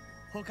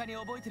他に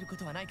覚えてるこ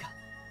とはないか？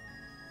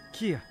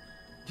 Kia,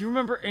 do you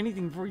remember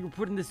anything before you were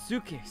put in this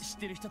suitcase? 知っ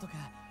てる人とか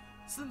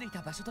住んでい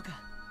た場所とか。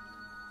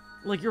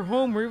 Like your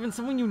home or even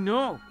someone you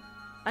know?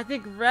 I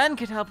think Ren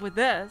could help with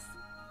this.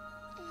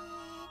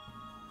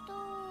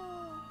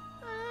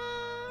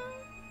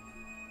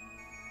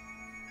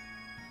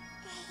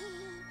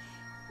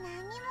 何も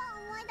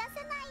思い出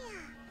せない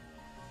や。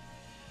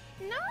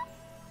No,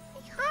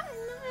 I can't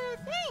remember a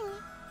thing.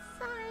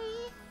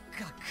 Sorry.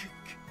 ガク。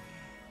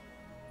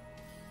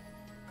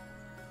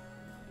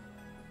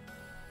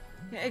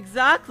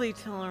 Exactly,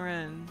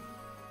 Tillerin.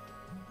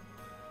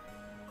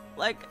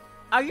 Like,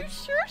 are you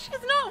sure she's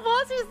not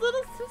Wazy's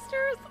little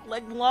sister?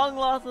 Like, long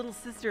lost little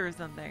sister or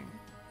something.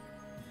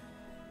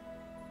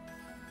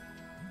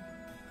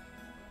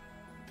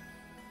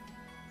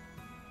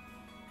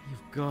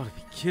 You've got to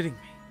be kidding me.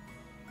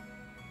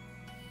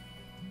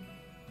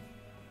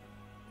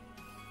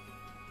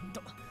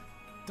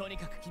 とに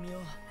かく君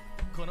を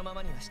このま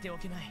まにはしてお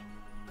けない。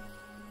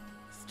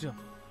 Still,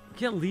 we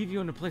can't leave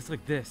you in a place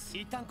like this.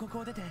 一旦ここ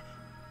を出て。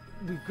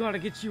 We've got to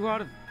get you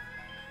out of.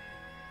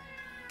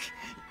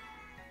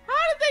 How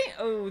did they?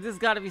 Oh, this has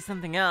got to be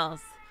something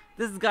else.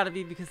 This has got to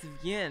be because of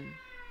Yin.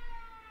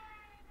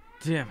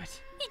 Damn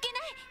it. いけな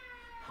い。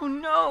 Oh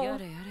no. や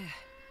れやれ。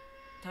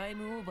タイ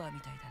ムオーバーみ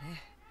たいだ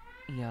ね。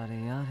 Yada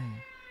yada.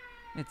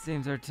 It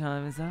seems our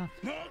time is up.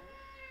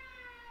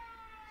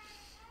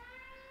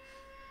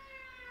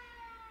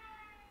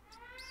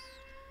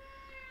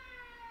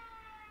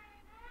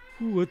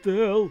 What the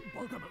hell?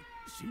 バカな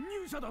侵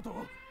入者だと。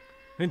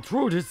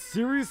 Intruders,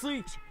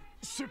 seriously?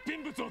 出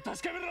品物を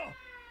確かめろ。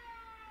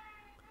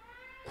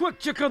 Quick,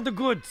 check on the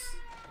goods.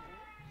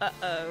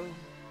 Uh-oh.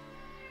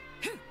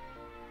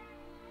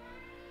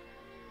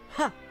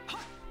 Huh.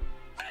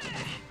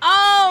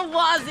 Oh,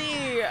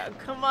 Wazy!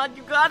 Come on,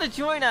 you gotta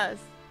join us.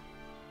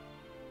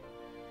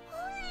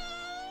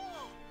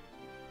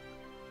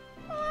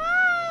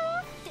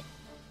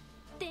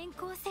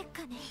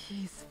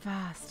 He's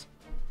fast.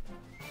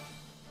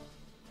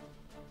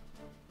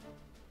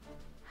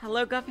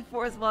 Hello, Guppy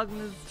Force. Welcome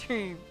to the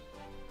stream.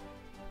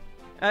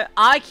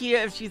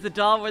 IKEA, if she's a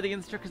doll where the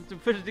instructions to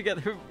put it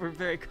together were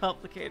very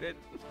complicated.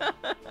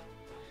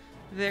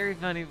 Very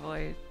funny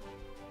voice.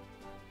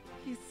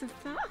 He's so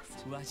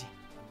fast. Wazy.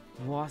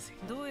 Wazy.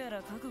 どうや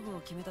ら覚悟を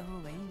決めた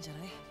方がいいんじゃ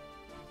ない？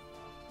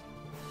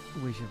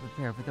 We should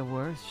prepare for the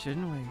worst,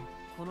 shouldn't we?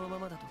 このま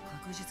まだと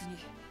確実に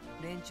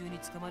連中に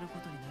捕まるこ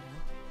とになる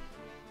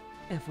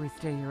よ。 If we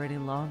stay here any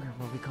longer,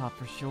 we'll be caught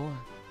for sure.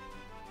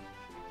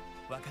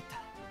 わかっ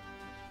た。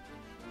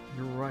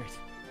 You're right.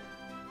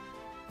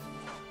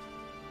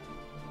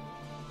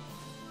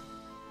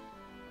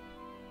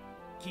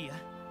 キア、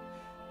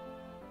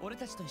俺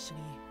たちと一緒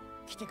に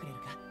来てくれる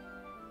か？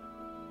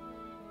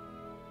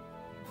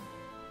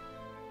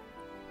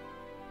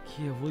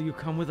 Kia, will you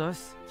come with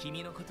us?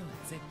 君のことは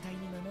絶対に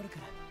守るか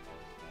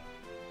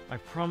ら。 I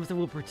promise that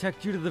we'll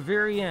protect you to the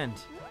very end.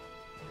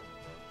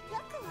 よ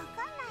くわ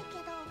かんないけ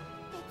ど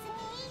別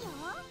にいいよ。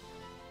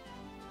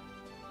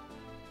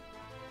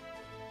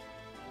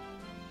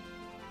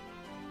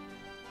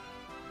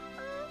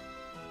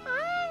 I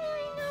don't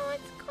really know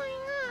what's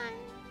going on.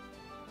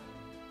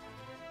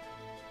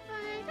 I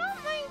don't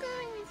mind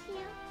going with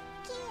you.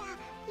 キア、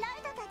ロ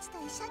イドたちと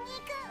一緒に行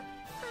く。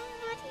I'm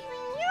not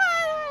even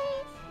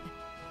yours.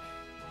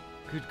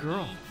 Good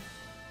girl.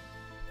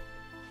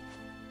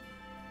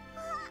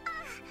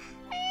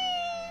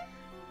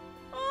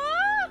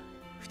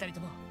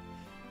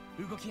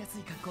 きやす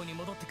い格好に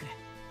戻ってくれ。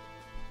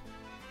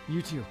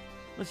 You two,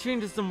 let's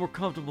change to some more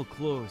comfortable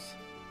clothes.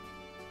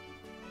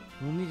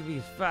 We'll need to be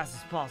as fast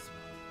as possible.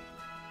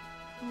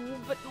 Oh,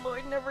 but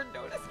Lloyd never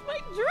noticed my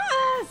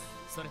dress!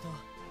 それと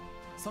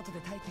外で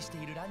待機して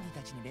いるランデ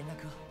ィたちに連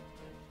絡を。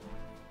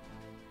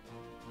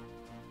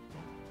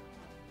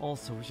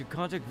 Also, we should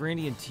contact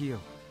Randy and Tio.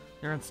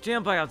 They're on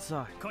standby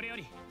outside. これよ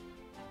り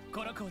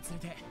この子を連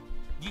れて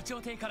議長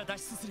邸から脱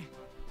出する。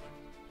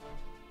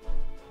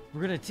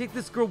 We're gonna take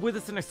this girl with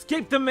us and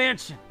escape the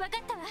mansion. わか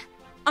ったわ。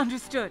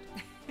 Understood.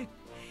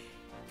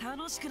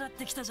 楽しくなっ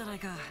てきたじゃない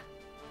か。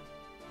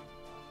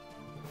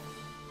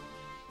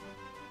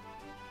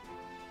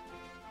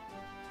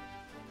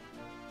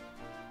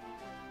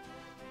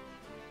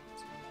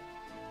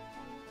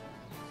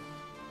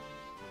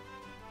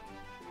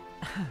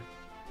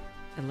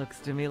 It looks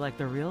to me like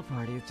the real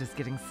party is just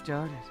getting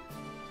started.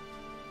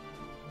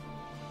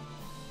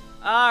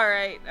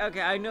 Alright,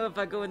 okay, I know if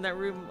I go in that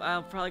room,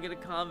 I'll probably get a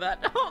combat.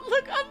 Oh,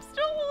 look, I'm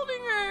still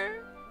holding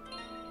her!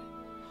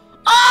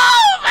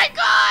 Oh my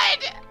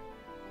god!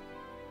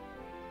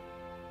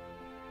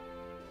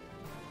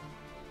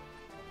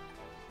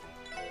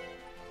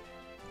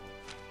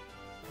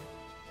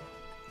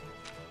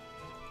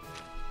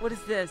 What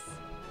is this?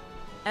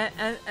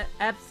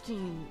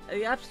 Epstein,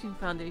 the Epstein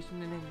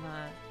Foundation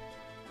enigma.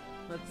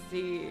 Let's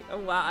see. Oh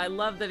wow, I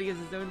love that he has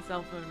his own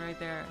cell phone right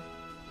there.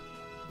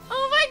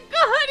 Oh my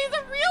god, he's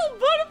a real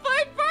bona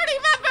fide party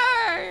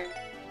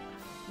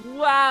member!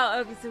 Wow,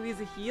 okay, so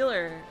he's a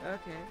healer.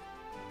 Okay.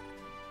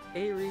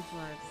 A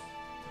reflex.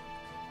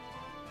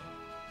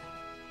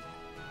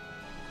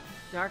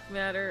 Dark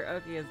matter.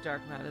 Okay, he has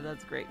dark matter.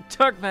 That's great.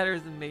 Dark matter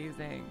is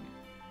amazing.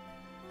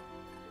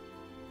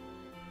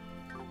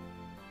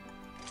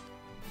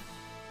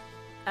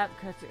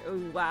 Oh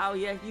wow,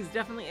 yeah, he's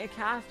definitely a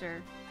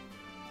caster.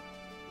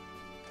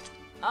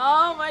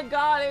 Oh my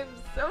god, I'm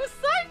so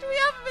psyched we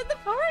have him in the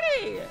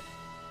party!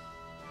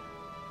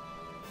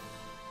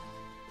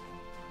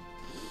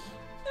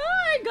 Oh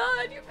my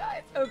god, you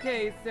guys.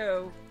 Okay,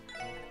 so,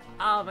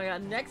 oh my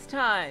god, next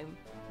time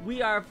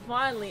we are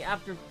finally,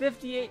 after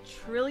 58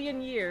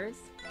 trillion years,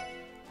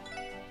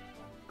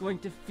 going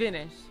to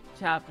finish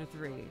chapter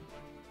 3.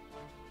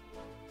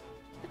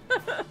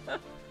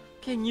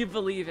 Can you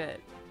believe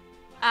it?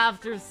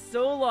 After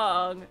so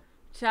long,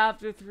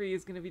 chapter 3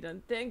 is going to be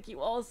done. Thank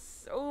you all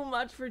so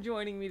much for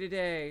joining me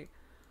today.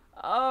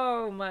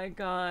 Oh my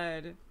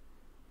god.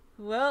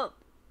 Well,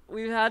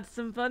 we've had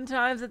some fun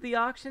times at the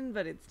auction,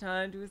 but it's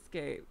time to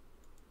escape.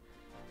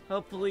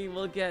 Hopefully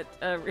we'll get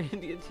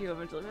Randy and Tio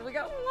eventually. We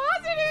got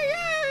Wazy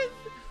yes!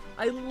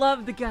 I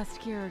love the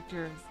guest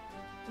characters.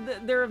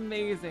 They're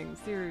amazing,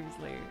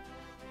 seriously.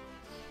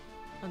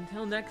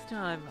 Until next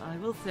time, I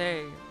will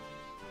say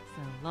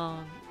so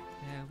long,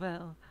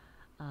 farewell.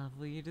 I'll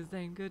leave you to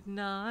say good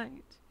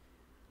night.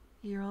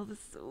 You're all the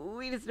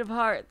sweetest of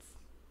hearts.